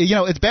 Yeah,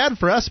 it's bad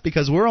for us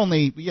because we're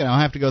only,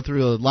 have to go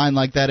through a line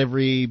like that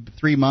every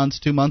 3 months,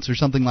 2 months or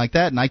something like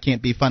that, and I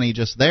can't be funny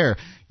just there.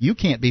 You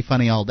can't be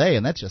funny all day,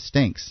 and that just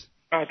stinks.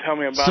 Oh, tell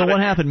me about it. So what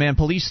happened, man?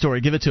 Police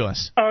story. Give it to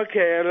us.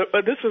 Okay,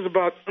 this was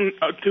about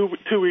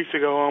 2 weeks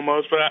ago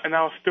almost, and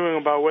I was stewing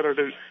about whether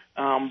to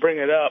bring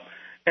it up.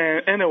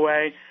 And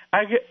anyway,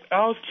 I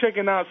was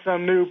checking out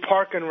some new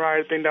park and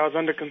ride thing that was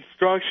under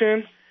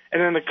construction. And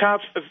then the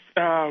cops,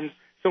 some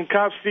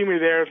cops see me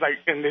there,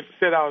 and they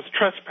said I was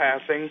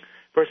trespassing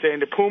per se,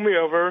 and they pulled me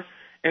over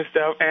and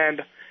stuff.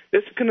 And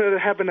this couldn't have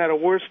happened at a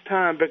worse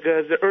time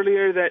because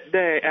earlier that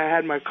day I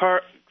had my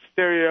car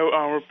stereo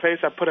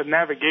replaced. I put a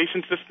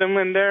navigation system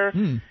in there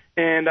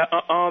and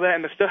all that,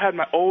 and I still had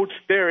my old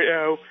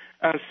stereo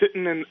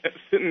sitting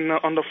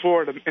on the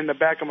floor in the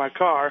back of my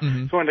car.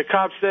 Mm-hmm. So when the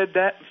cops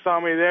saw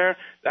me there,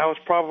 that was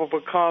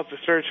probable cause to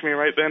search me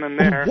right then and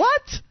there.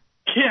 What?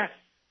 Yeah.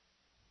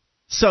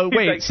 So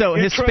wait, a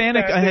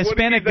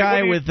Hispanic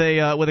guy with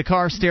a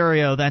car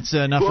stereo, that's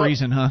enough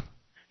reason, huh?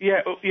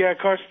 Yeah,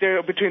 car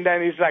stereo between that,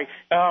 and he's like,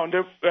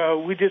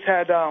 we just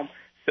had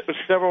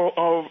several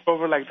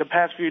over like the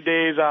past few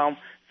days.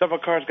 Several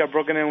cars got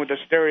broken in with their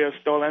stereo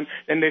stolen,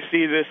 and they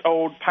see this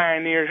old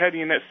Pioneer head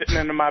unit sitting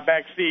in my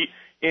back seat.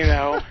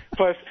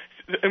 Plus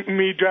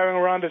me driving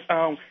around this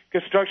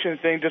construction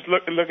thing, just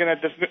looking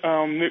at this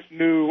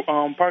new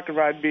parking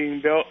ride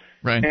being built.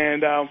 Right.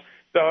 And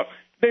so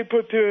they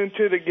put two and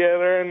two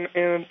together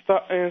and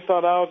thought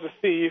I was a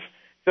thief.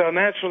 So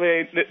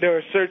naturally, they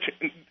were searching.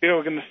 They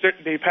were going to search.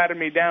 They patted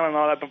me down and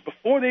all that. But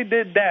before they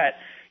did that,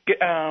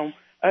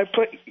 I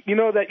put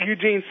that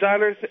Eugene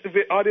Seiler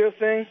audio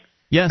thing.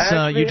 Yes,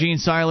 Eugene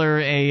Seiler,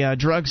 a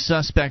drug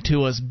suspect who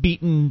was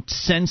beaten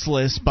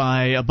senseless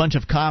by a bunch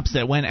of cops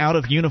that went out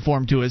of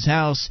uniform to his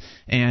house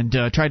and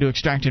tried to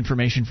extract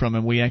information from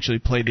him. We actually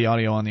played the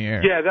audio on the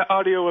air. Yeah, that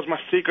audio was my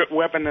secret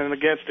weapon and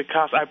against the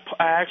cops. I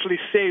actually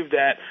saved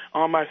that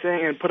on my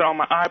thing and put it on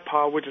my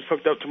iPod, which is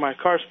hooked up to my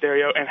car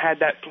stereo, and had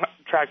that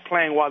track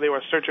playing while they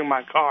were searching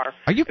my car.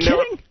 Are you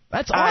kidding?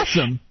 That's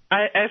awesome.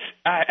 I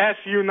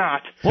ask you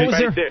not. What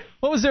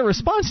was their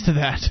response to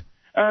that?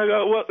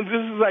 Well, this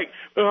is like,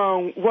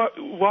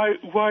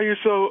 why you're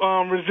so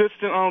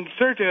resistant on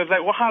searching? It's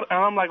like,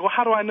 and I'm like, well,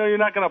 how do I know you're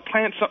not going to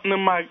plant something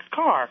in my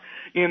car?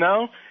 I mean,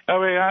 I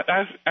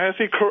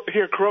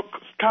hear corrupt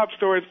cop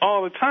stories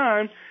all the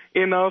time.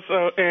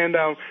 So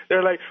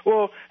they're like,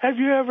 well, have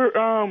you ever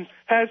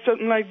had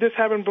something like this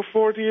happen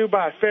before to you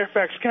by a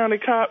Fairfax County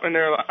cop? And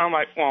I'm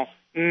like, well,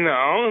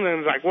 no. And then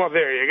it's like, well,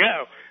 there you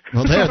go.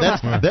 Well,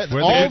 that's all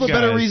the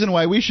better reason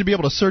why we should be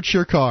able to search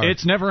your car.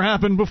 It's never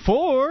happened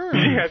before.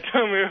 Yeah,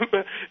 tell me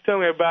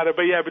about it.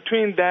 But yeah,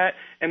 between that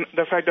and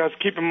the fact that I was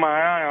keeping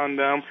my eye on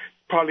them,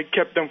 probably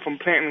kept them from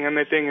planting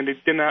anything, and they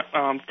did not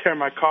tear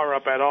my car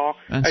up at all.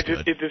 That's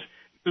good. It just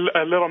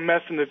a little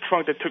mess in the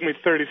trunk that took me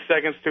 30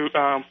 seconds to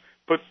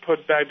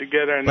put back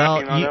together. And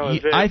well, that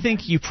was it. I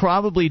think you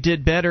probably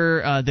did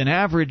better than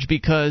average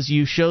because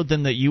you showed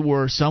them that you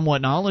were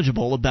somewhat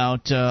knowledgeable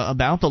about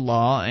the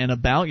law and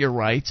about your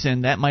rights,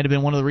 and that might have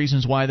been one of the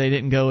reasons why they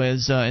didn't go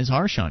as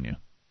harsh on you.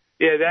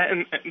 Yeah, that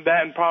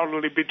and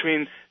probably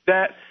between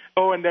that.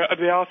 Oh, and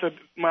they also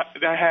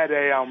I had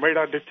a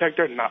radar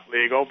detector, not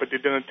legal, but they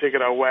didn't take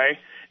it away,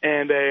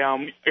 and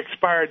a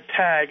expired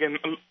tag, and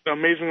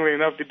amazingly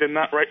enough, they did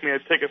not write me a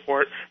ticket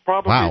for it,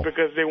 probably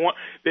because they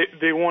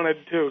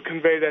wanted to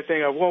convey that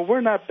thing of, well, we're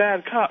not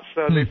bad cops,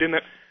 so they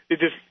didn't. They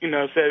just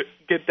said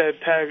get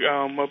that tag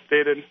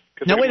updated.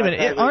 Now wait a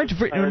minute,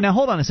 now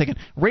hold on a second.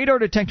 Radar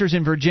detectors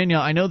in Virginia,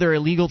 I know they're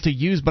illegal to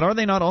use, but are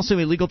they not also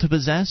illegal to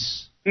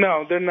possess?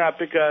 No, they're not,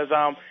 because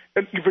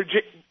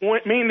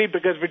mainly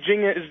because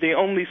Virginia is the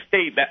only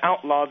state that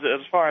outlaws it,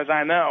 as far as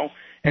I know.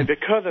 And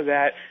because of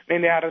that,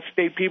 many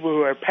out-of-state people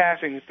who are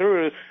passing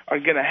through are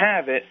going to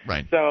have it.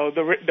 Right. So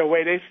the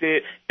way they see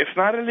it, it's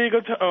not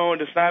illegal to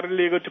own, it's not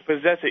illegal to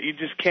possess it. You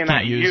just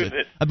cannot use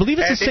it. I believe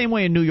it's the same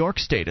way in New York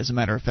State, as a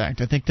matter of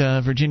fact. I think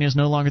Virginia is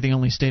no longer the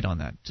only state on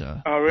that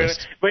Oh, really?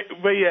 list. But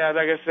yeah,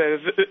 like I said,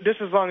 just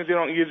as long as you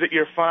don't use it,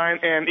 you're fine.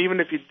 And even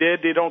if you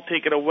did, they don't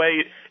take it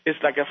away. It's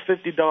like a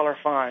 $50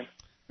 fine.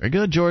 Very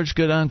good, George.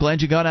 Good. I'm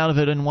glad you got out of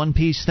it in one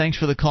piece. Thanks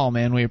for the call,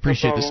 man. We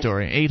appreciate the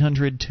story.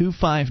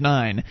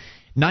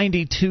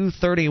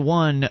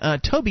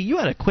 800-259-9231. Toby, you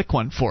had a quick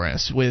one for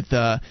us with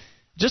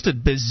just a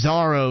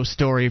bizarro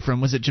story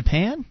from, was it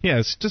Japan? Yeah,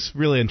 it's just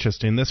really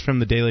interesting. This from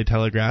the Daily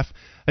Telegraph.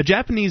 A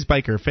Japanese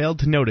biker failed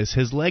to notice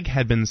his leg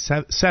had been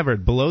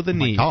severed below the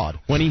knee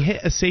when he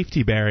hit a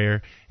safety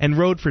barrier and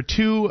rode for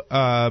 2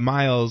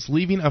 miles,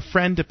 leaving a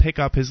friend to pick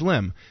up his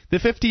limb. The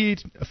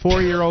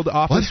 54-year-old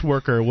office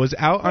worker was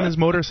out on his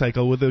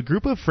motorcycle with a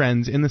group of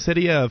friends in the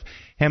city of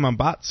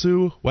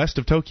Hamamatsu, west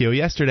of Tokyo,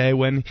 yesterday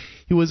when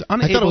he was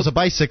unable... I thought it was a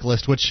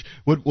bicyclist, which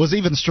was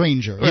even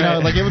stranger.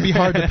 Right. It would be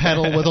hard to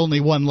pedal with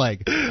only one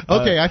leg.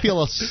 Okay, I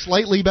feel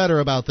slightly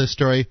better about this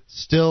story.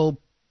 Still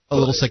a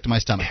little sick to my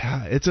stomach.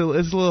 Yeah, it's a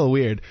little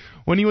weird.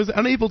 When he was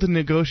unable to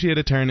negotiate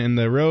a turn in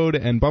the road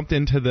and bumped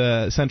into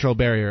the central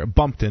barrier,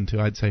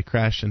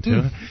 crashed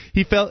into,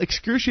 he felt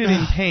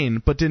excruciating pain,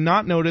 but did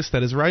not notice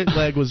that his right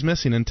leg was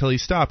missing until he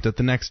stopped at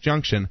the next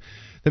junction.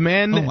 The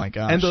man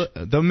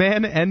the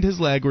man and his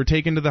leg were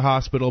taken to the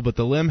hospital, but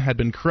the limb had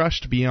been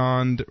crushed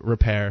beyond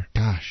repair.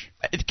 Gosh.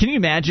 Can you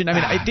imagine? I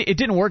mean, it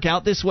didn't work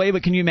out this way,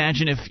 but can you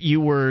imagine if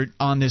you were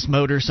on this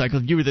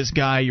motorcycle, if you were this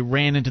guy, you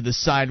ran into the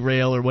side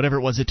rail or whatever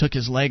it was that took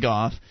his leg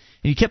off,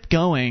 and you kept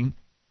going,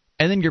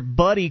 and then your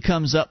buddy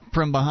comes up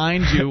from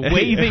behind you,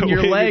 waving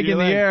your leg in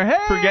the air. Hey!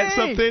 Forget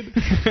something?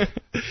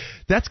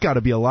 That's got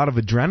to be a lot of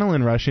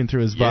adrenaline rushing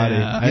through his body.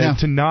 Yeah.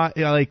 To not,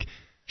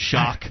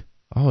 shock.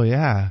 Oh,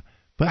 yeah.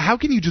 But how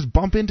can you just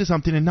bump into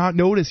something and not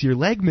notice your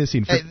leg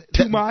missing for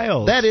 2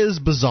 miles? That is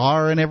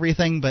bizarre and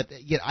everything, but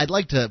I'd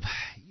like to...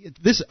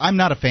 I'm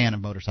not a fan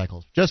of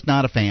motorcycles. Just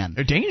not a fan.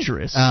 They're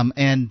dangerous.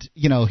 And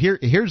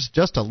here's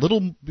just a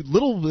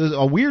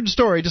a weird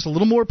story, just a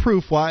little more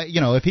proof why,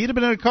 if he'd have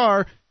been in a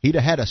car, he'd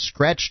have had a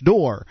scratched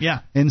door. Yeah.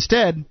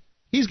 Instead,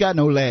 he's got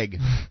no leg.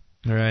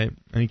 All right,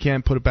 and he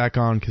can't put it back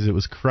on because it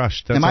was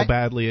crushed. That's how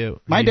badly it.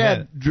 My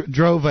dad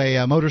drove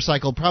a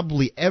motorcycle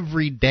probably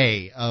every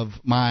day of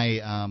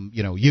my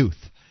youth,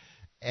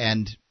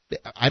 and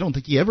I don't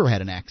think he ever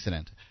had an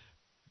accident.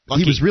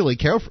 he was really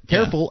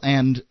careful,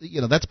 and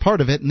that's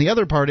part of it. And the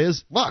other part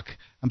is luck.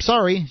 I'm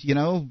sorry,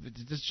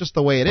 it's just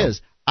the way it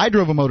is. I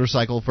drove a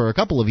motorcycle for a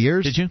couple of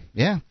years. Did you?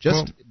 Yeah,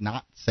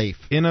 not safe.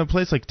 In a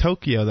place like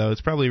Tokyo, though, it's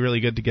probably really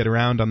good to get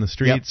around on the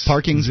streets. Yep,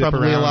 parking's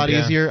probably a lot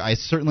easier. I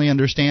certainly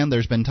understand.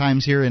 There's been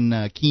times here in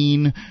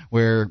Keene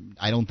where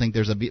I don't think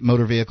there's a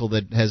motor vehicle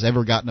that has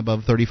ever gotten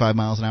above 35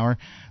 miles an hour,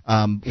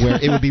 where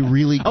it would be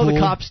really cool. The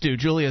cops do.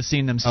 Julia's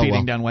seen them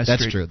speeding down West Street.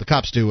 That's true. The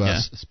cops do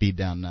speed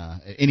down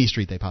any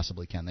street they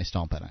possibly can. They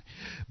stomp at it.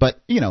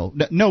 But,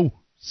 no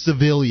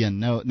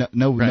civilian, no.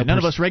 Right, none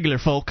of us regular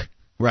folk.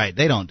 Right,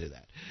 they don't do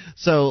that.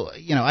 So,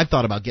 I've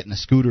thought about getting a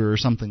scooter or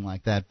something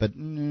like that, but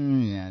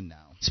no.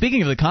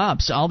 Speaking of the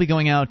cops, I'll be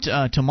going out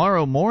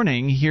tomorrow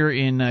morning here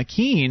in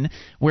Keene,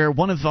 where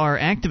one of our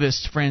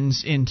activist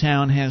friends in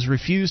town has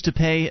refused to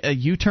pay a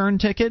U-turn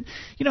ticket.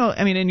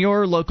 In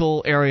your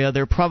local area,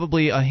 there are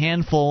probably a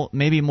handful,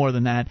 maybe more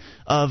than that,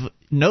 of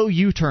no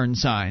U-turn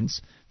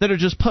signs that are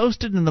just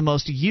posted in the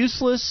most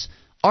useless,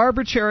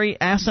 arbitrary,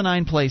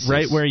 asinine places.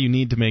 Right where you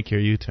need to make your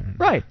U-turn.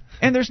 Right.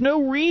 And there's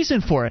no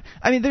reason for it.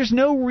 There's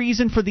no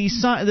reason for the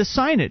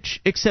signage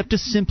except to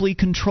simply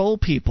control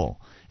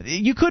people.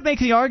 You could make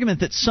the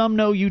argument that some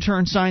no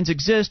U-turn signs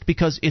exist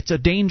because it's a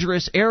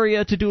dangerous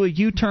area to do a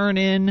U-turn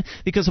in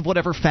because of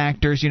whatever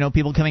factors,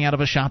 people coming out of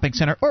a shopping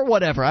center or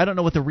whatever. I don't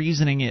know what the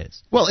reasoning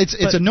is. Well,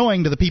 it's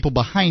annoying to the people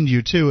behind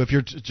you, too, if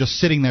you're just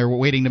sitting there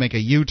waiting to make a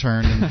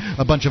U-turn and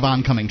a bunch of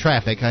oncoming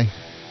traffic. I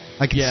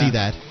can see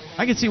that.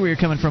 I can see where you're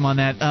coming from on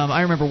that.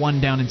 I remember one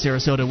down in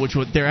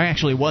Sarasota, there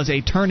actually was a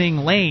turning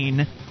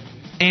lane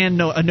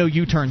and a no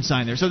U-turn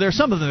sign there. So there are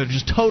some of them that are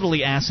just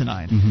totally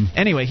asinine. Mm-hmm.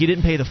 Anyway, he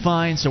didn't pay the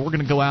fine, so we're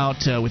going to go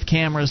out with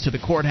cameras to the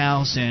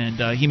courthouse,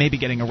 and he may be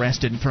getting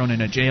arrested and thrown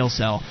in a jail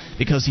cell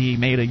because he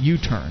made a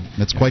U-turn.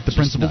 That's quite the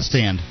principled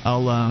stand.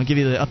 I'll give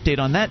you the update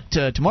on that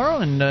tomorrow,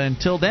 and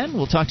until then,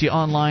 we'll talk to you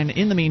online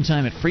in the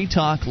meantime at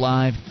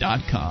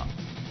freetalklive.com.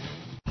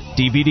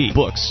 DVD,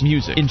 books,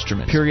 music,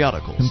 instruments,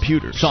 periodicals,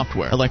 computers,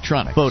 software,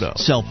 electronics, photo,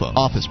 cell phone,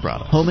 office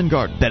product, home and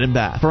garden, bed and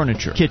bath,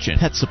 furniture, kitchen,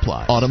 pet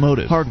supply,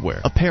 automotive,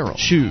 hardware, apparel,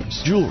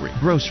 shoes, jewelry,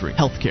 grocery,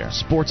 healthcare,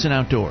 sports and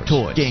outdoors,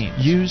 toys, games,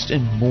 used,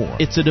 and more.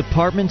 It's a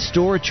department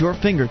store at your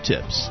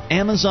fingertips.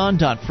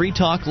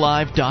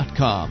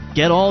 Amazon.freetalklive.com.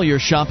 Get all your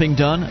shopping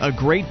done, a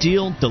great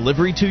deal,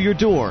 delivery to your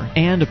door,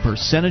 and a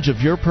percentage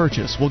of your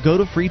purchase will go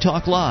to Free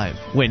Talk Live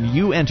when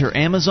you enter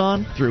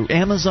Amazon through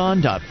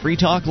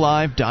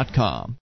Amazon.freetalklive.com.